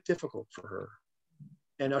little bit difficult for her.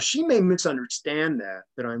 And now she may misunderstand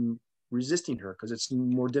that I'm resisting her because it's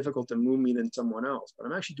more difficult to move me than someone else, but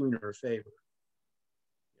I'm actually doing her a favor.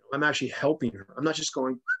 I'm actually helping her. I'm not just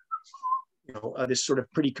going, this sort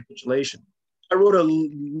of pretty capitulation. I wrote a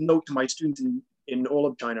note to my students in all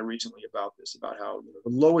of China recently about this, about how the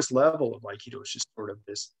lowest level of Aikido is just sort of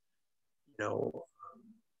this,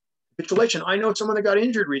 capitulation. I know someone that got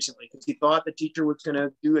injured recently because he thought the teacher was going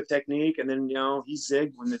to do a technique, and then, he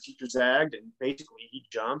zigged when the teacher zagged, and basically he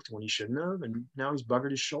jumped when he shouldn't have, and now he's buggered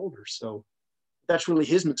his shoulder. So that's really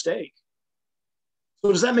his mistake.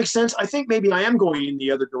 So does that make sense? I think maybe I am going in the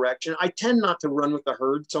other direction. I tend not to run with the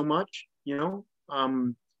herd so much,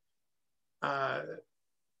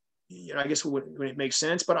 I guess when it makes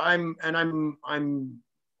sense, but I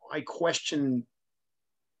question,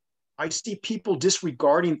 I see people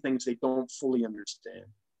disregarding things they don't fully understand.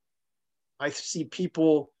 I see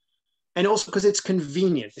people And also because it's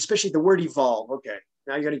convenient, especially the word evolve. Okay,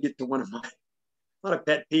 now you're going to get to one of my, not a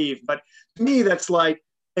pet peeve, but to me, that's like,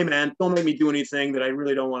 hey man, don't make me do anything that I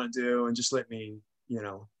really don't want to do, and just let me, you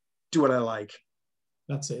know, do what I like.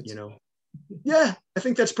 That's it. You know, yeah, I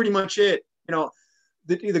think that's pretty much it. You know,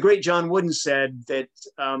 the great John Wooden said that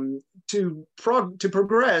to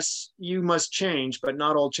progress, you must change, but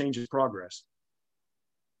not all change is progress.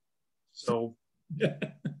 So,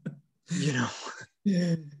 you know.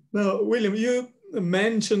 Yeah. Now, William, you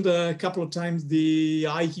mentioned a couple of times the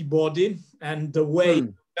Aiki body and the way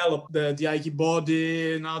you developed the Aiki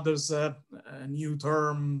body. Now there's a new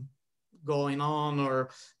term going on,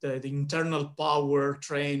 or the internal power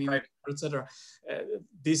training, right, etc.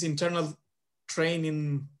 This internal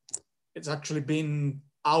training, it's actually been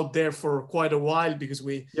out there for quite a while, because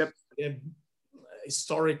we have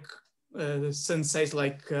historic senseis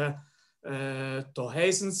like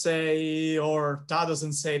Tohei Sensei or Tada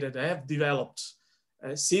Sensei that have developed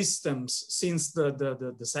systems since the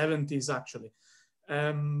 70s, actually.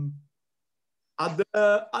 At the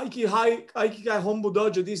Aikikai Hombu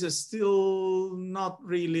Dojo, this is still not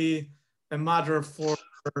really a matter for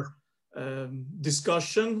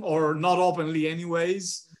discussion, or not openly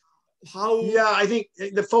anyways. How? Yeah, I think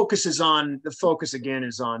the focus again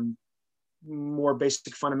is on more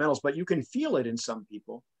basic fundamentals, but you can feel it in some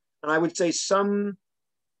people. And I would say some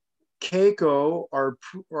keiko are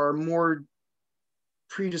more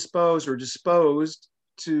predisposed or disposed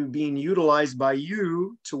to being utilized by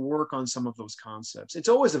you to work on some of those concepts. It's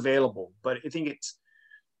always available, but I think it's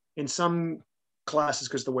in some classes,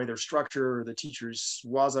 because the way they're structured, or the teacher's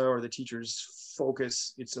waza or the teacher's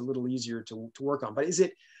focus, it's a little easier to work on. But is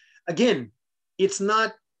it, again, it's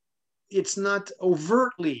not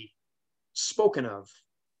overtly spoken of.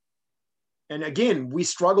 And again, we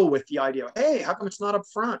struggle with the idea of, hey, how come it's not up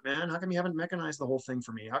front, man? How come you haven't mechanized the whole thing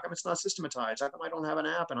for me? How come it's not systematized? How come I don't have an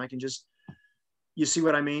app and I can just, you see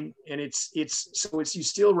what I mean? And it's you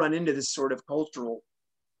still run into this sort of cultural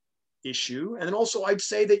issue. And then also I'd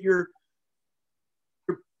say that you're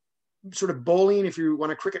sort of bowling, if you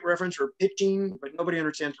want a cricket reference, or pitching, but nobody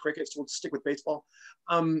understands cricket, so we'll stick with baseball.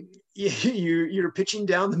 You're pitching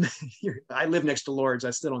down I live next to Lord's, I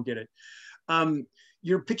still don't get it.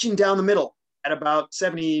 You're pitching down the middle at about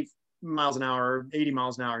 70 miles an hour, 80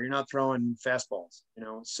 miles an hour. You're not throwing fastballs, you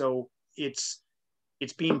know? So it's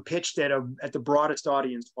being pitched at the broadest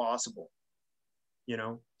audience possible, you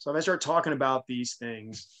know? So if I start talking about these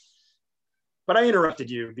things, but I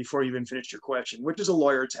interrupted you before you even finished your question, which is a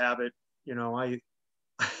lawyer's habit, you know.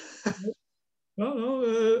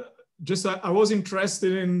 Just I was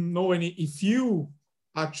interested in knowing if you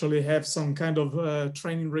actually have some kind of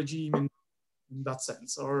training regime in that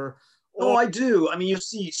sense, or. Oh, I do. I mean, you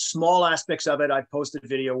see small aspects of it. I posted a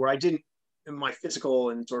video where I didn't, in my physical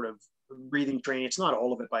and sort of breathing training, it's not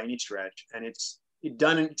all of it by any stretch, and it's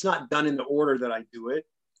not done in the order that I do it.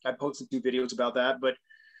 I posted 2 videos about that,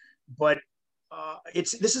 but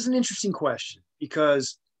this is an interesting question,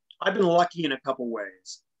 because I've been lucky in a couple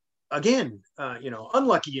ways. Again, you know,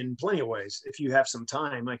 unlucky in plenty of ways. If you have some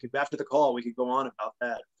time, after the call, we could go on about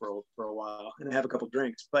that for a while and have a couple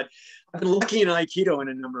drinks. But I've been lucky in Aikido in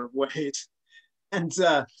a number of ways. And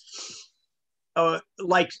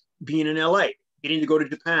like being in LA, getting to go to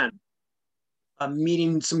Japan,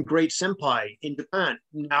 meeting some great senpai in Japan,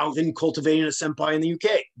 now then cultivating a senpai in the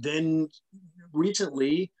UK. Then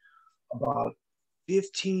recently, about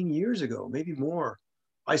 15 years ago, maybe more,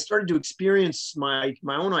 I started to experience my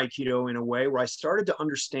own Aikido in a way where I started to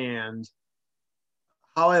understand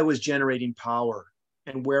how I was generating power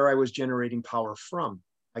and where I was generating power from.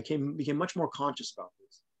 I became much more conscious about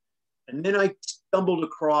this. And then I stumbled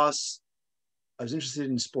across, I was interested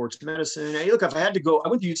in sports medicine. And look, if I had to go, I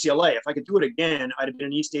went to UCLA. If I could do it again, I'd have been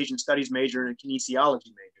an East Asian Studies major and a kinesiology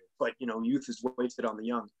major. But, you know, youth is wasted on the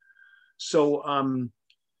young. So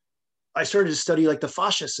I started to study like the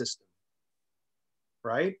fascia system,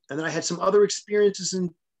 right? And then I had some other experiences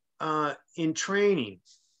in training,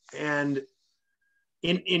 and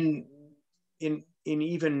in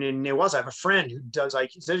even in Newaza, I have a friend who does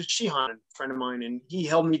Aikido, Shihan, a friend of mine, and he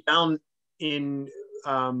held me down in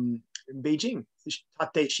Beijing,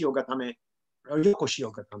 Tate Shiogatame, or Yoko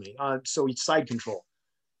Shiogatame, so he's side control.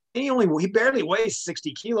 And he barely weighs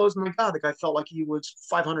 60 kilos. My God, the guy felt like he was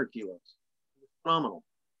 500 kilos. Phenomenal.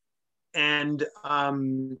 And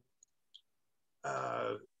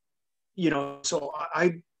you know, so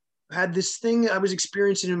I had this thing I was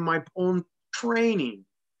experiencing in my own training.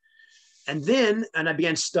 And I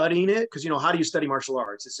began studying it, because, you know, how do you study martial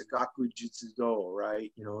arts? It's a gaku jutsu do,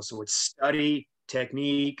 right? You know, so it's study,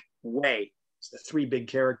 technique, way. It's the three big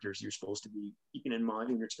characters you're supposed to be keeping in mind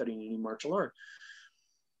when you're studying any martial art.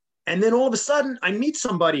 And then all of a sudden I meet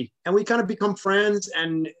somebody and we kind of become friends.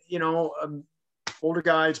 And, you know, older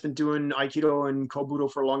guy has been doing Aikido and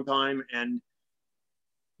Kobudo for a long time and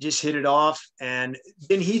just hit it off. And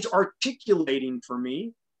then he's articulating for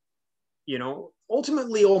me, you know,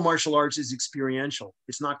 ultimately all martial arts is experiential.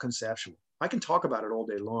 It's not conceptual. I can talk about it all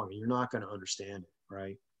day long and you're not going to understand it,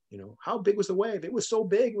 right? You know, how big was the wave? It was so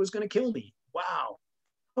big, it was going to kill me. Wow.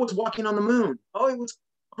 I was walking on the moon. Oh, it was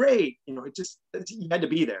great. You know, you had to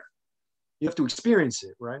be there. You have to experience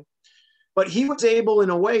it, right? But he was able in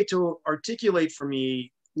a way to articulate for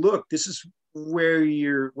me, look, this is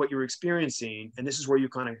what you're experiencing, and this is where you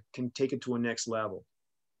kind of can take it to a next level.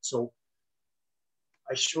 So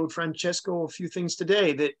I showed Francesco a few things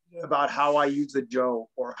today about how I use the Jo,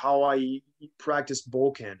 or how I practice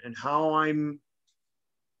Boken, and how I'm,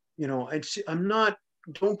 you know,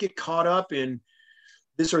 don't get caught up in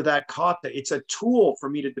this or that kata. It's a tool for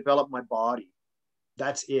me to develop my body.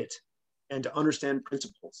 That's it. And to understand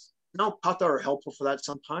principles. Now, kata are helpful for that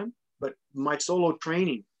sometime, but my solo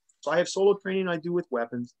training. So I have solo training I do with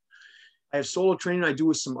weapons. I have solo training I do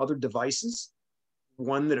with some other devices.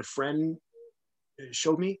 One that a friend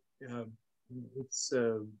showed me. It's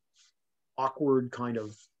awkward kind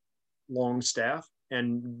of long staff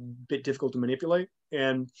and a bit difficult to manipulate.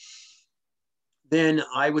 And then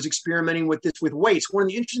I was experimenting with this with weights. One of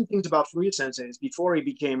the interesting things about Furuya Sensei is before he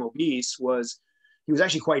became obese was he was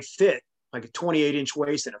actually quite fit, like a 28-inch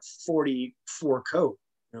waist and a 44 coat.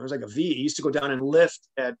 You know, it was like a V. He used to go down and lift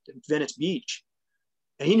at Venice Beach.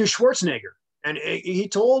 And he knew Schwarzenegger. And he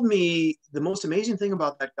told me the most amazing thing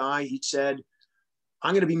about that guy. He said,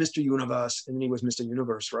 I'm going to be Mr. Universe. And then he was Mr.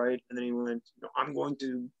 Universe, right? And then he went, you know, I'm going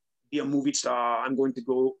to be a movie star. I'm going to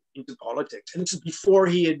go into politics. And this is before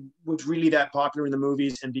he was really that popular in the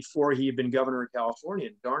movies and before he had been governor of California.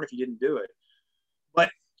 And darn if he didn't do it.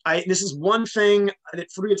 But this is one thing that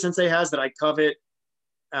Furuya Sensei has that I covet.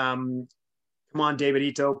 Come on, David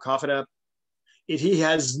Ito, cough it up. He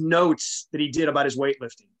has notes that he did about his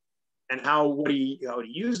weightlifting and how he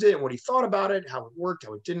used it and what he thought about it, how it worked,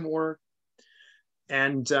 how it didn't work.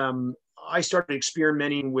 And I started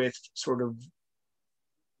experimenting with sort of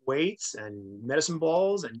weights and medicine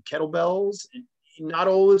balls and kettlebells, and not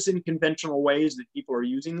always in conventional ways that people are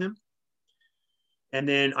using them. And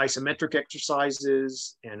then isometric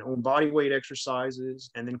exercises and own body weight exercises,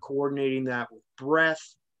 and then coordinating that with breath,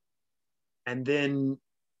 and then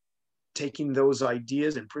taking those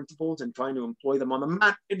ideas and principles and trying to employ them on the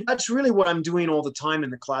mat. That's really what I'm doing all the time in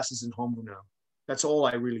the classes in Hombu now. That's all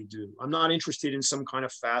I really do. I'm not interested in some kind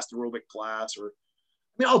of fast aerobic class, or, I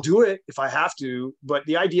mean, I'll do it if I have to, but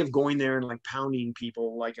the idea of going there and like pounding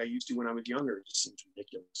people like I used to when I was younger just seems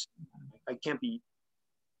ridiculous. I can't be,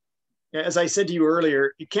 as I said to you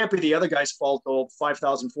earlier, it can't be the other guy's fault though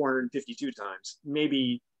 5,452 times.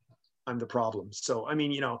 Maybe I'm the problem. So, I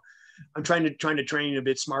mean, you know, I'm trying to train a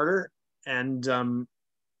bit smarter. And,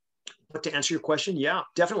 but to answer your question, yeah,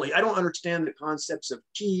 definitely. I don't understand the concepts of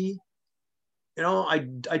ki. You know,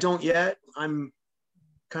 I don't yet. I'm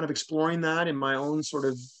kind of exploring that in my own sort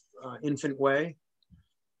of infant way.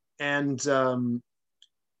 And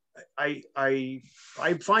I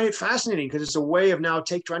find it fascinating because it's a way of now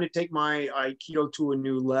trying to take my Aikido to a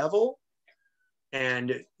new level.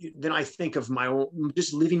 And then I think of my own,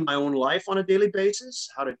 just living my own life on a daily basis,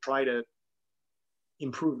 how to try to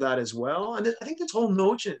improve that as well. And I think this whole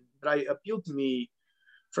notion that appealed to me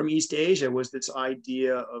from East Asia was this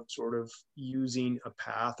idea of sort of using a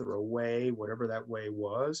path or a way, whatever that way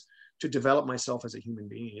was, to develop myself as a human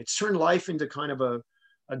being. It's turned life into kind of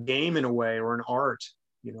a game in a way, or an art,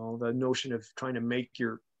 you know, the notion of trying to make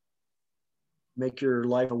your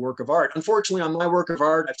life a work of art. Unfortunately, on my work of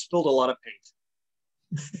art, I've spilled a lot of paint.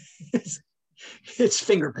 It's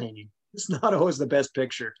finger painting. It's not always the best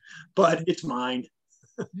picture, but it's mine.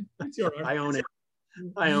 It's your art. I own it.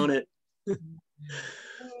 I own it.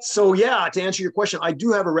 So yeah, to answer your question, I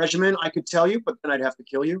do have a regimen I could tell you, but then I'd have to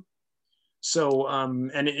kill you. So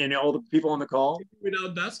and all the people on the call.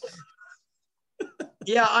 Without that.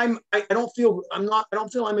 Yeah, I don't feel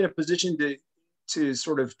I'm in a position to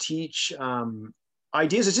sort of teach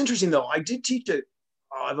ideas. It's interesting though. I did teach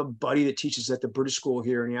I have a buddy that teaches at the British school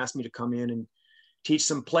here, and he asked me to come in and teach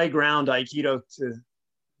some playground Aikido to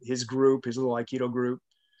his group, his little Aikido group.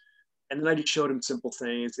 And then I just showed him simple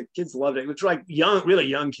things. The kids loved it. It was like really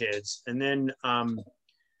young kids. And then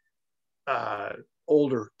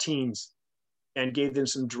older teens, and gave them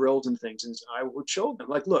some drills and things. And I would show them,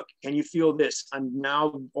 like, look, can you feel this? I'm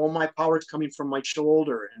now, all my power is coming from my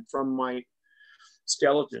shoulder and from my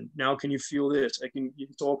skeleton. Now can you feel this?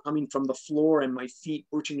 It's all coming from the floor and my feet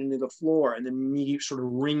pushing into the floor, and then me sort of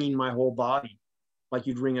wringing my whole body like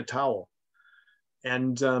you'd wring a towel.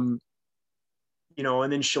 And, you know,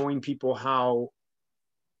 and then showing people how,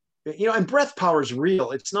 you know, and breath power is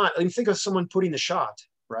real. It's not, I mean, think of someone putting the shot,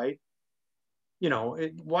 right? You know,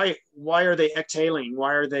 why are they exhaling?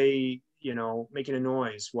 Why are they, you know, making a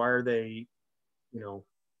noise? Why are they, you know,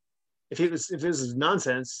 if it was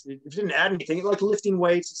nonsense, if it didn't add anything, like lifting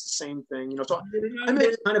weights, it's the same thing, you know. So I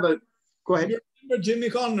made kind of a, go ahead. You remember Jimmy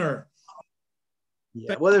Connor?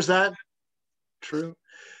 Yeah, well, there's that. True.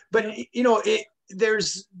 But, you know,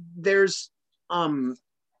 there's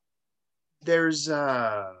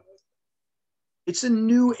it's a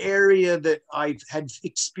new area that I've had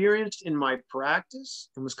experienced in my practice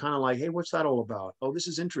and was kind of like, hey, what's that all about? Oh, this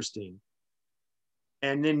is interesting.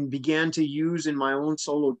 And then began to use in my own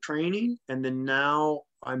solo training. And then now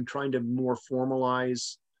I'm trying to more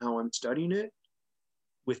formalize how I'm studying it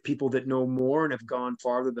with people that know more and have gone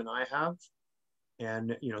farther than I have.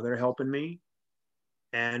 And, you know, they're helping me.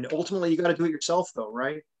 And ultimately, you got to do it yourself, though,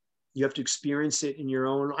 right? You have to experience it in your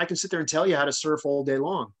own. I can sit there and tell you how to surf all day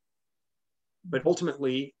long, but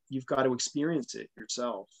ultimately, you've got to experience it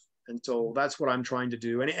yourself. And so that's what I'm trying to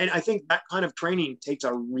do. And I think that kind of training takes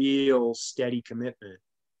a real steady commitment.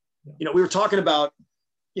 Yeah. You know, we were talking about,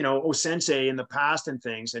 you know, O-sensei in the past and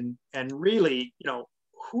things, and really, you know,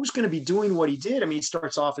 who's going to be doing what he did? I mean, he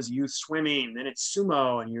starts off as youth swimming, then it's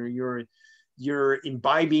sumo, and you're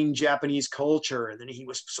imbibing Japanese culture. And then he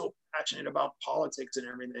was so passionate about politics and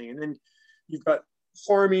everything. And then you've got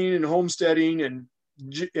farming and homesteading and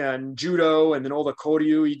judo, and then all the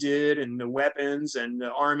koryu he did, and the weapons and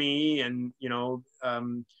the army, and, you know,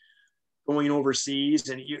 going overseas.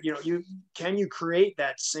 And can you create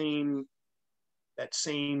that same,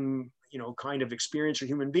 you know, kind of experience for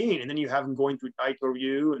human being? And then you have him going through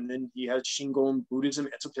Daito-ryu, and then he has Shingon Buddhism,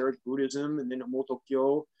 esoteric Buddhism, and then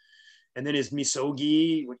Motokyo, and then his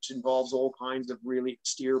Misogi, which involves all kinds of really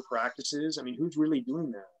austere practices. I mean, who's really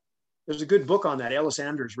doing that? There's a good book on that. Ellis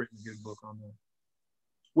Anders written a good book on that,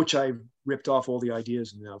 which I ripped off all the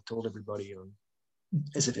ideas and now told everybody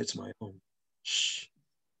as if it's my own. Shh,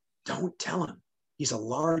 don't tell him. He's a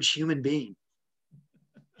large human being.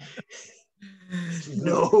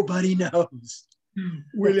 Nobody knows.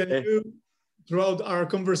 William, throughout our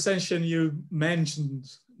conversation, you mentioned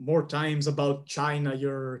more times about China,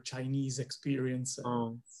 your Chinese experience,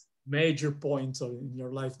 major points in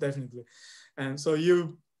your life, definitely. And so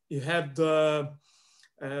you have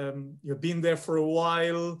you've been there for a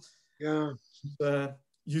while. Yeah.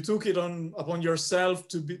 You took it upon yourself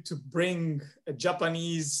to bring a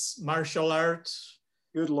Japanese martial art.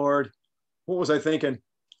 Good Lord, what was I thinking?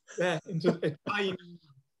 Yeah, into a Chinese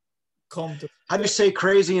contest. How do you say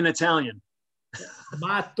crazy in Italian?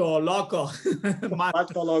 Matto loco.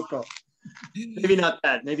 Matto loco. Maybe not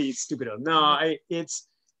that. Maybe stupido. No, it's.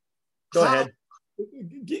 Go ahead.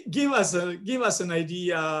 Give us an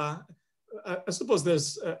idea. I suppose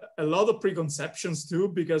there's a lot of preconceptions too,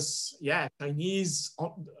 because yeah, Chinese,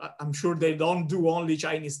 I'm sure they don't do only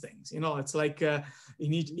Chinese things. You know, it's like you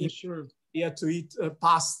have to eat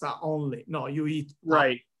pasta only. No, you eat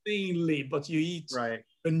right mainly, but you eat right.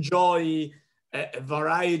 Enjoy a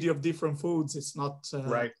variety of different foods. It's not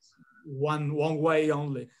right one way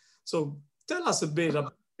only. So tell us a bit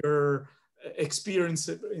about your experience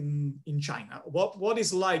in China. What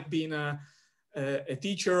is like being a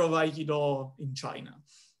teacher of Aikido in China?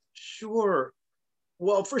 Sure.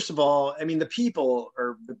 Well, first of all, I mean, the people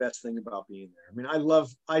are the best thing about being there. I mean, I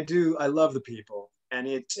love the people, but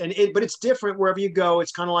it's different wherever you go.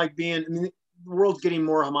 It's kind of like being, I mean, the world's getting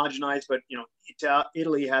more homogenized, but, you know,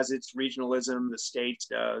 Italy has its regionalism, the States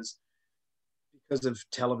does, because of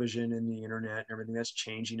television and the internet and everything. That's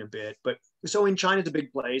changing a bit. But so in China, it's a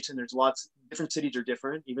big place, and there's different cities are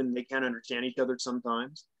different. Even they can't understand each other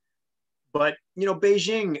sometimes. But, you know,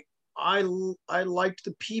 Beijing, I liked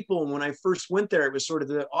the people. And when I first went there, it was sort of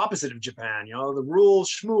the opposite of Japan, you know, the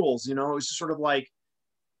rules, schmools, you know, it was just sort of like,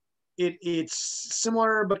 it's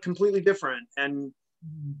similar, but completely different. And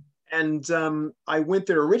I went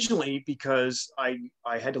there originally because I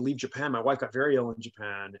had to leave Japan. My wife got very ill in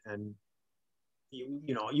Japan. And,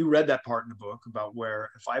 you know, you read that part in the book about where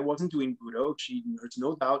if I wasn't doing Budo, there's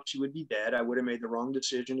no doubt she would be dead. I would have made the wrong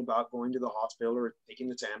decision about going to the hospital or taking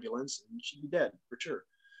this ambulance, and she'd be dead for sure.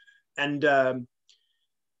 And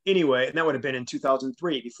anyway, and that would have been in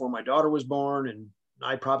 2003, before my daughter was born. And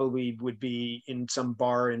I probably would be in some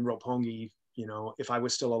bar in Roppongi, you know, if I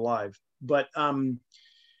was still alive. But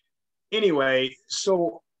anyway,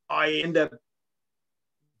 so I end up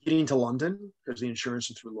getting to London because the insurance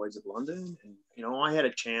was through Lloyd's of London. And, you know, I had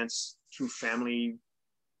a chance through family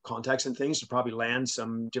contacts and things to probably land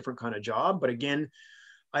some different kind of job. But again,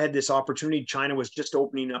 I had this opportunity. China was just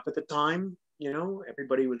opening up at the time. You know,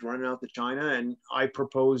 everybody was running out to China, and I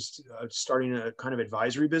proposed starting a kind of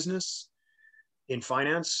advisory business in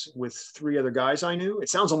finance with 3 other guys I knew. It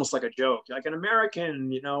sounds almost like a joke, like an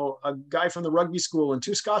American, you know, a guy from the rugby school and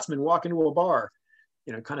 2 Scotsmen walk into a bar.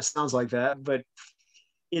 You know, it kind of sounds like that, but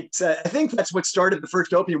it's, I think that's what started the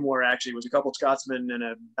first Opium War, actually, was a couple of Scotsmen and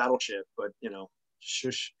a battleship, but, you know,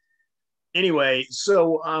 shush. Anyway,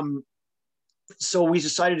 so we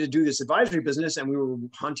decided to do this advisory business, and we were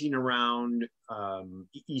hunting around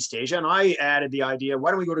East Asia. And I added the idea,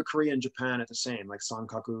 why don't we go to Korea and Japan at the same, like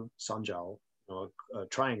Sankaku, Sanjiao, a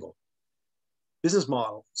triangle business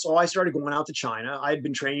model. So I started going out to China. I had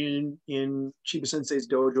been training in Chiba Sensei's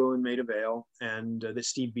dojo in Maida Vale, and that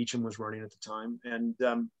Steve Beecham was running at the time.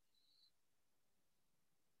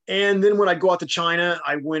 And then when I go out to China,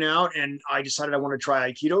 I went out and I decided I want to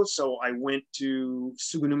try Aikido. So I went to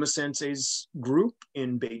Sugunuma Sensei's group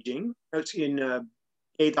in Beijing. It's in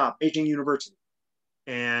Beijing University.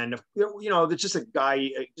 And, you know, there's just a guy,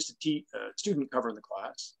 just a student covering the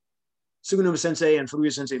class. Sugunuma Sensei and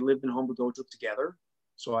Furuya Sensei lived in Hombu Dojo together.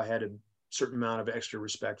 So I had a certain amount of extra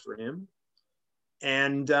respect for him.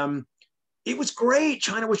 And it was great.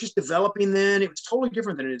 China was just developing then. It was totally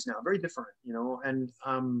different than it is now, very different, you know. And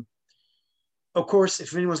of course,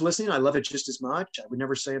 if anyone's listening, I love it just as much. I would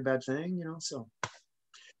never say a bad thing, you know. So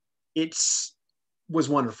it was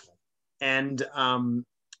wonderful. And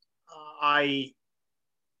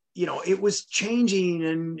you know, it was changing.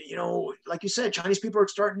 And, you know, like you said, Chinese people are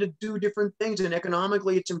starting to do different things, and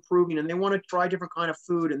economically it's improving, and they want to try different kind of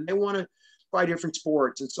food, and they want to try different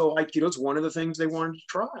sports. And so Aikido is one of the things they wanted to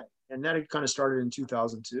try. And that had kind of started in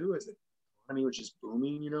 2002 as the economy was just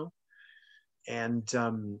booming, you know. And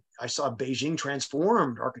I saw Beijing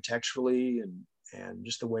transformed architecturally and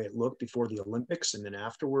just the way it looked before the Olympics and then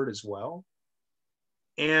afterward as well.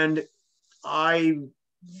 And I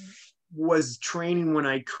was training when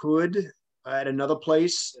I could at another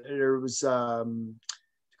place. There was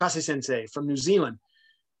Takase Sensei from New Zealand.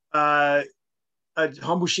 A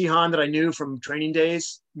Hombu Shihan that I knew from training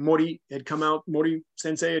days, Mori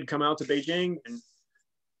Sensei had come out to Beijing, and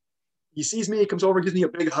he sees me, he comes over, gives me a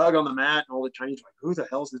big hug on the mat, and all the Chinese are like, who the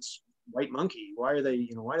hell's this white monkey? Why are they,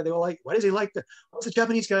 you know, why does the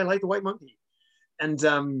Japanese guy like the white monkey?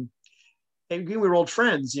 And we were old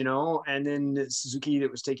friends, you know. And then Suzuki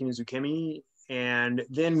that was taking Izukemi. And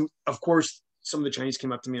then, of course, some of the Chinese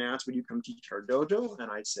came up to me and asked, would you come teach our dojo?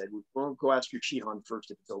 And I said, well, go ask your Shihan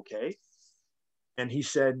first if it's okay. And he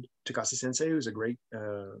said, Takase Sensei, who's a great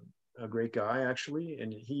guy, actually.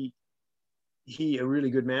 And he a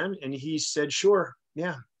really good man. And he said, sure,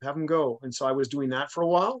 yeah, have him go. And so I was doing that for a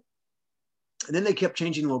while. And then they kept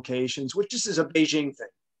changing locations, which just is a Beijing thing.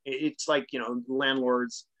 It's like, you know,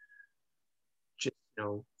 landlords, just, you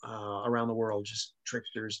know, around the world, just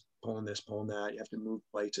tricksters, pulling this, pulling that. You have to move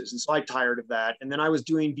places. And so I tired of that. And then I was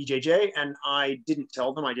doing BJJ, and I didn't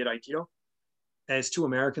tell them I did Aikido. As 2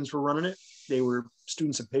 Americans were running it. They were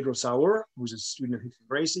students of Pedro Saur, who's a student of Hickson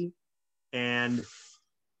Gracie. And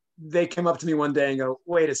they came up to me one day and go,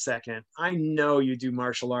 wait a second, I know you do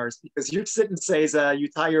martial arts because you sit in Seiza, you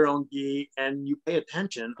tie your own gi, and you pay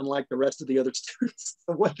attention, unlike the rest of the other students.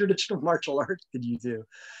 So what traditional martial arts did you do?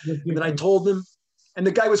 And then I told them, and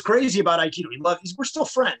the guy was crazy about Aikido. We're still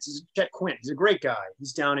friends. He's Chet Quinn. He's a great guy.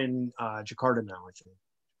 He's down in Jakarta now, I think.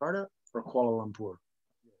 Jakarta or Kuala Lumpur.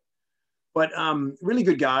 But really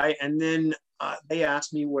good guy. And then they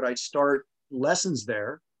asked me would I start lessons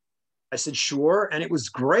there. I said sure, and it was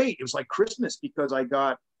great. It was like Christmas because I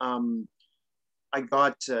got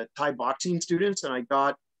Thai boxing students, and I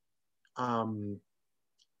got Thai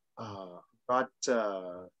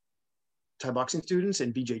boxing students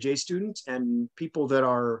and BJJ students, and people that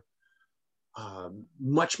are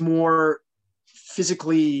much more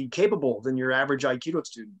physically capable than your average Aikido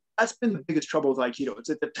student. That's been the biggest trouble with Aikido. It's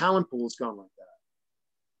that the talent pool has gone like that.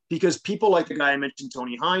 Because people like the guy I mentioned,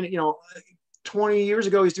 Tony Hine, you know, 20 years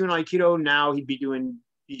ago, he's doing Aikido. Now he'd be doing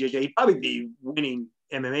BJJ. He'd probably be winning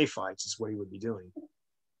MMA fights is what he would be doing.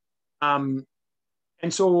 And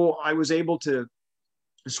so I was able to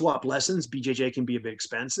swap lessons. BJJ can be a bit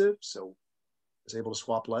expensive. So I was able to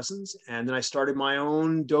swap lessons. And then I started my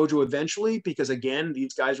own dojo eventually because, again,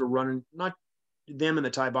 these guys were running, not them and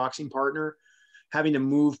the Thai boxing partner, having to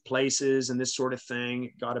move places and this sort of thing.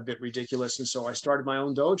 It got a bit ridiculous. And so I started my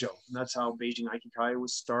own dojo. And that's how Beijing Aikikai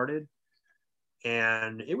was started.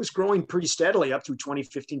 And it was growing pretty steadily up through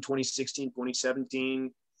 2015, 2016,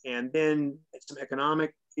 2017. And then some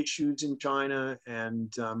economic issues in China.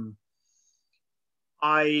 And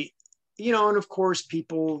and of course,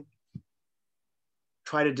 people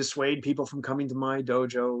try to dissuade people from coming to my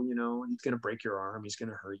dojo. He's going to break your arm. He's going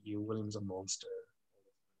to hurt you. William's a monster.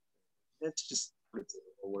 It's just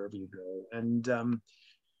wherever you go. And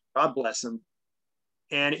God bless him.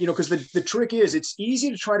 And, because the trick is, it's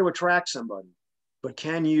easy to try to attract somebody, but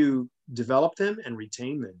can you develop them and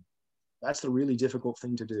retain them? That's the really difficult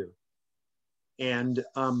thing to do. And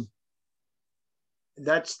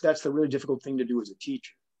that's the really difficult thing to do as a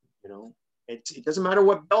teacher. It doesn't matter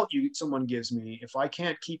what belt someone gives me. If I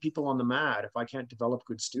can't keep people on the mat, if I can't develop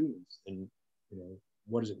good students, then,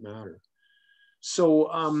 what does it matter? So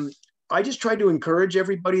I just tried to encourage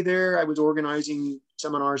everybody there. I was organizing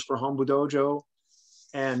seminars for Hombu Dojo,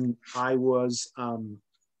 and I was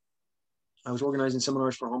organizing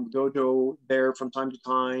seminars for Hombu Dojo there from time to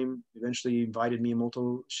time. Eventually invited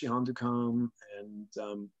Miyamoto Shihan to come,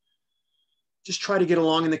 and just try to get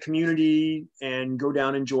along in the community and go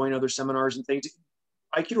down and join other seminars and things.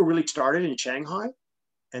 Aikido really started in Shanghai,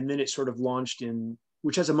 and then it sort of launched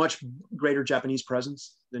which has a much greater Japanese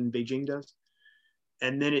presence than Beijing does.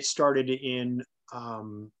 And then it started in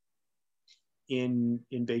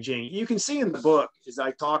Beijing. You can see in the book as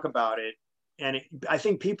I talk about it, and I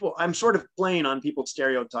think I'm sort of playing on people's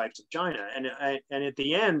stereotypes of China. And at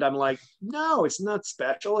the end, I'm like, no, it's not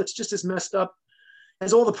special. It's just as messed up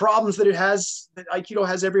as all the problems that Aikido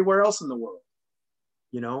has everywhere else in the world.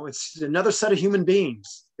 It's another set of human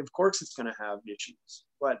beings. Of course it's going to have issues,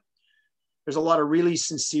 but there's a lot of really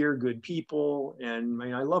sincere, good people. And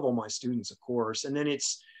I love all my students, of course. And then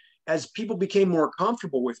as people became more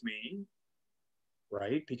comfortable with me,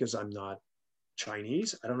 right? Because I'm not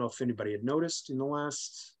Chinese. I don't know if anybody had noticed in the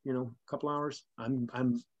last, couple hours.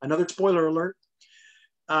 I'm another spoiler alert.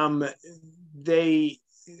 They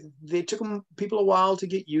took people a while to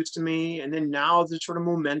get used to me. And then now there's sort of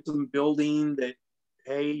momentum building that,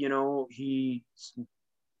 hey,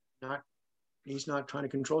 he's not trying to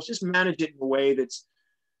control. It's just manage it in a way that's,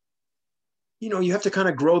 you have to kind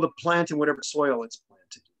of grow the plant in whatever soil it's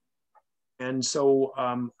planted. And so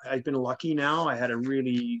I've been lucky now. I had a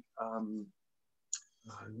really,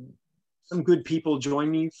 some good people join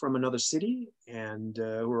me from another city, and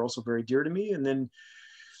who are also very dear to me. And then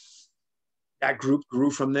that group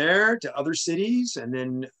grew from there to other cities. And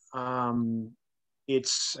then I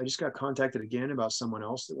just got contacted again about someone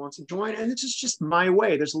else that wants to join. And it's just my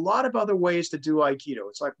way. There's a lot of other ways to do Aikido.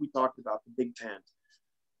 It's like we talked about the big tent.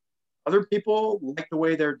 Other people like the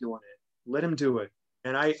way they're doing it. Let them do it.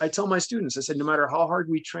 And I tell my students, I said, no matter how hard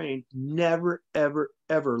we train, never, ever,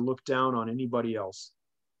 ever look down on anybody else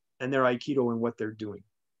and their Aikido and what they're doing.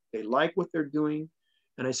 They like what they're doing.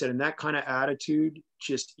 And I said, and that kind of attitude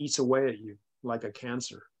just eats away at you like a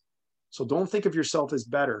cancer. So don't think of yourself as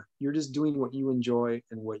better. You're just doing what you enjoy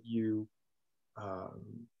and what you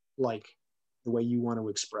like, the way you want to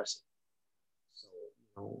express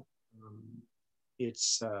it. So,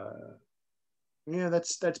 it's,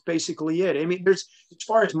 that's basically it. I mean, as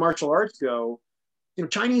far as martial arts go,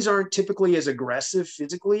 Chinese aren't typically as aggressive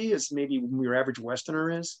physically as maybe your average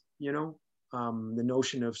Westerner is, the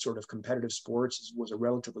notion of sort of competitive sports was a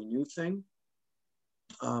relatively new thing.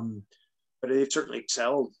 But they've certainly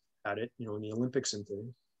excelled at it, in the Olympics and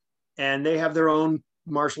things. And they have their own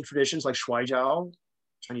martial traditions like Shuaijiao,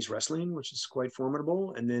 Chinese wrestling, which is quite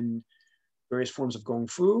formidable. And then various forms of Gong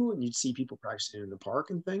Fu, and you'd see people practicing in the park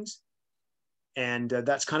and things. And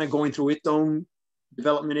that's kind of going through its own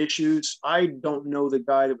development issues. I don't know the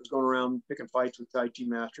guy that was going around picking fights with Tai Chi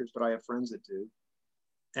masters, but I have friends that do.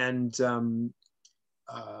 And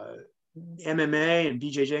MMA and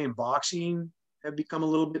BJJ and boxing have become a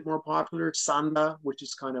little bit more popular. Sanda, which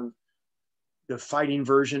is kind of the fighting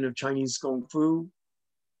version of Chinese Kung Fu.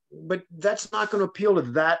 But that's not going to appeal to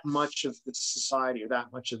that much of the society or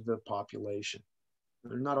that much of the population.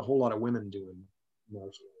 There's not a whole lot of women doing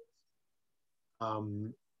martial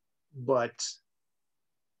arts. But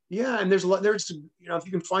yeah, and there's if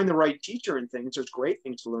you can find the right teacher and things, there's great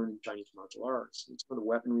things to learn in Chinese martial arts. And some of the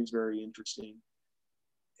weaponry is very interesting.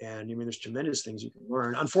 And there's tremendous things you can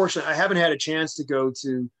learn. Unfortunately, I haven't had a chance to go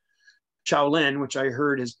to Shaolin, which I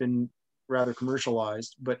heard has been rather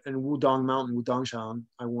commercialized, but in Wudong Mountain, Wudongshan,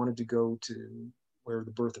 I wanted to go to where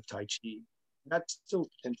the birth of Tai Chi. That's still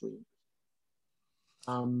potentially.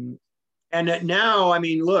 And now,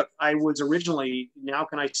 look, I was originally, now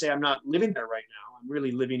can I say I'm not living there right now? I'm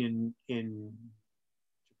really living in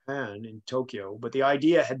Japan, in Tokyo. But the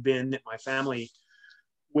idea had been that my family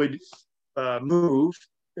would move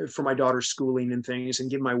for my daughter's schooling and things, and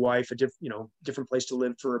give my wife a different place to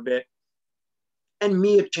live for a bit, and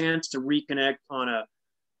me a chance to reconnect on a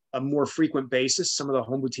a more frequent basis. Some of the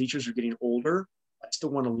Hombu teachers are getting older. I still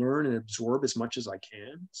want to learn and absorb as much as I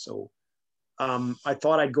can. So I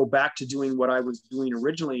thought I'd go back to doing what I was doing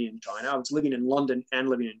originally in China. I was living in London and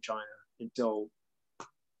living in China until,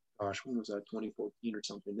 gosh, when was that, 2014 or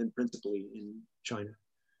something, then principally in China.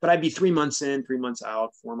 But I'd be 3 months in, 3 months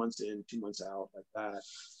out, 4 months in, 2 months out, like that.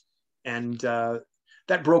 And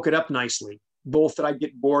that broke it up nicely, both that I'd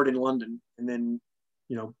get bored in London and then,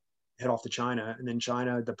 you know, head off to China. And then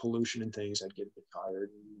China, the pollution and things, I'd get a bit tired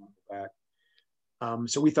and go back.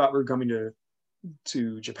 So we thought we were coming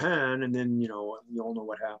to Japan, and then, you know, we all know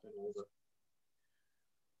what happened, all the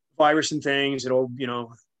virus and things. It all, you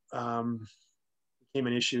know, became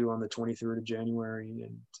an issue on the 23rd of January,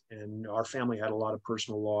 and our family had a lot of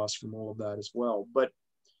personal loss from all of that as well. But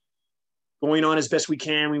going on as best we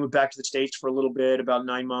can, we went back to the States for a little bit, about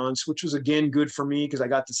 9 months, which was again good for me because I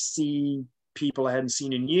got to see people I hadn't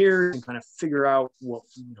seen in years and kind of figure out what,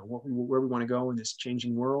 you know, where we want to go in this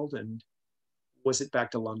changing world. And was it back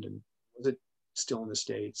to London? Was it still in the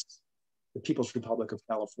States, the People's Republic of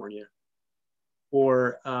California,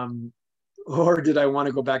 or did I want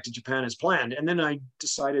to go back to Japan as planned? And then I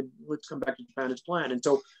decided, let's come back to Japan as planned. And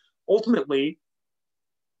so ultimately,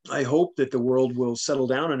 I hope that the world will settle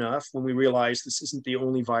down enough when we realize this isn't the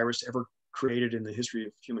only virus ever created in the history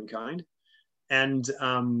of humankind. And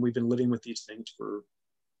we've been living with these things for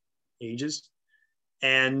ages.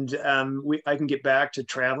 And I can get back to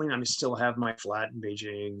traveling. I still have my flat in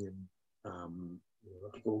Beijing, and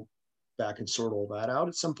we'll go back and sort all that out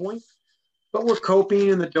at some point. But we're coping,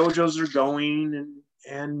 and the dojos are going,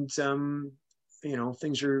 and you know,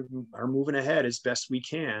 things are moving ahead as best we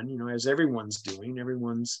can. You know, as everyone's doing.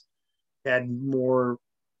 Everyone's had more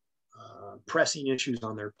pressing issues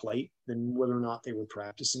on their plate than whether or not they were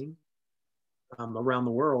practicing around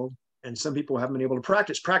the world. And some people haven't been able to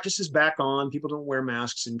practice. Practice is back on. People don't wear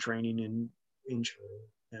masks in training in China,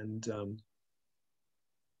 and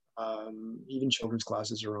even children's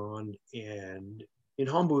classes are on. And in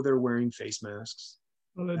Hombu, they're wearing face masks.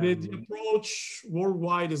 Well, the approach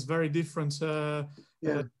worldwide is very different.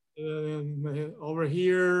 Yeah. Over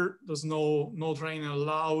here, there's no training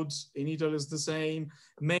allowed. In Italy, it's the same.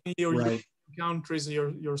 Many European countries,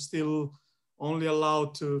 you're still only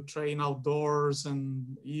allowed to train outdoors, and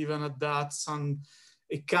even at that,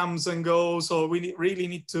 it comes and goes. So we really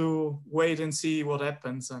need to wait and see what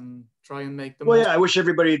happens and try and make the most. Yeah, I wish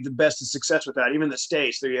everybody the best of success with that. Even the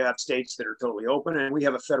states, there you have states that are totally open, and we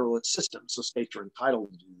have a federal system, so states are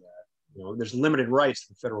entitled to do that. You know, there's limited rights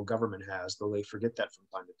the federal government has, though they forget that from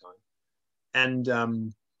time to time.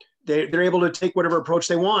 And they're able to take whatever approach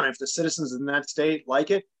they want. If the citizens in that state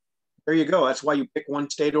like it, there you go. That's why you pick one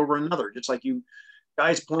state over another. Just like you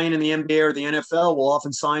guys playing in the NBA or the NFL will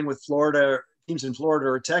often sign with teams in Florida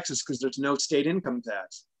or Texas because there's no state income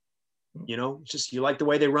tax. You know, it's just you like the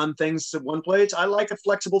way they run things at one place. I like a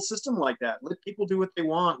flexible system like that. Let people do what they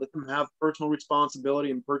want. Let them have personal responsibility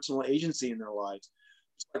and personal agency in their lives,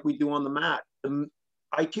 just like we do on the mat.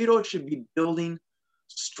 Aikido should be building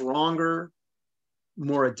stronger,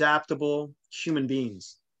 more adaptable human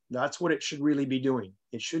beings. That's what it should really be doing.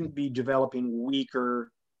 It shouldn't be developing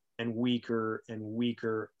weaker and weaker and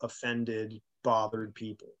weaker, offended, bothered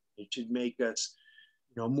people. It should make us,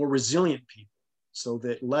 you know, more resilient people, so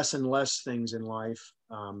that less and less things in life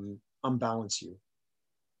unbalance you.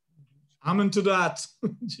 I'm into that.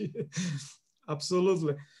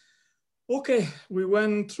 Absolutely. Okay, we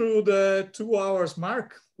went through the 2 hours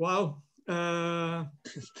mark. Wow.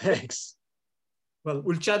 Thanks. Well,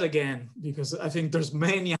 we'll chat again because I think there's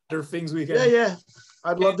many other things we can. Yeah.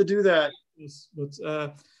 I'd love to do that.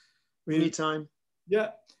 But anytime.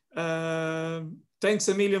 Yeah. Thanks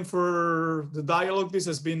a million for the dialogue. This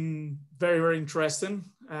has been very, very interesting.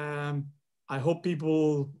 I hope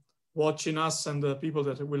people watching us and the people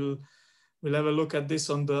that will have a look at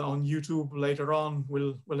this on YouTube later on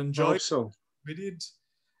will enjoy so. We did.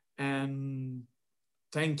 And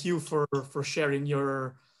thank you for sharing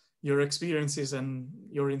your experiences and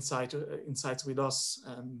your insights with us.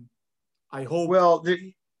 I hope. Well,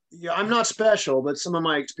 I'm not special, but some of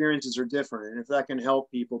my experiences are different. And if that can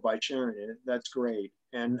help people by sharing it, that's great.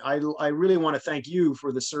 And I really want to thank you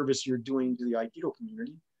for the service you're doing to the Aikido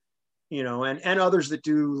community, you know, and others that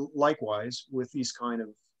do likewise with these kind of,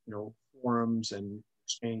 you know, forums and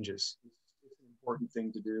exchanges. It's an important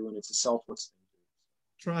thing to do, and it's a selfless thing to do.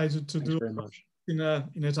 Try to do very much. In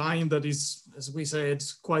a time that is, as we said,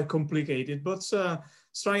 quite complicated, but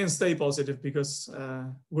try and stay positive because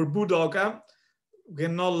we're Budoka. We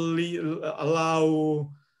cannot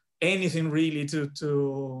allow anything really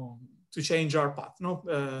to change our path.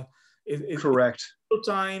 No, correct.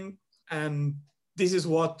 Time, and this is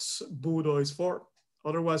what Budo is for.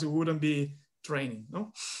 Otherwise, it wouldn't be training,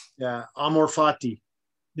 no? Yeah, amor fati.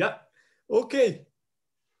 Yeah. Okay.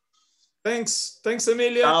 Thanks,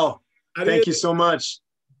 Emilia. Ciao. Thank you so much.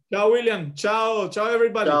 Ciao, William. Ciao,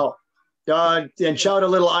 everybody. Ciao. And ciao to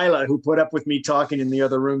little Isla, who put up with me talking in the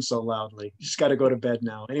other room so loudly. She's got to go to bed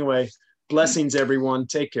now. Anyway, blessings, everyone.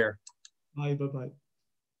 Take care. Bye.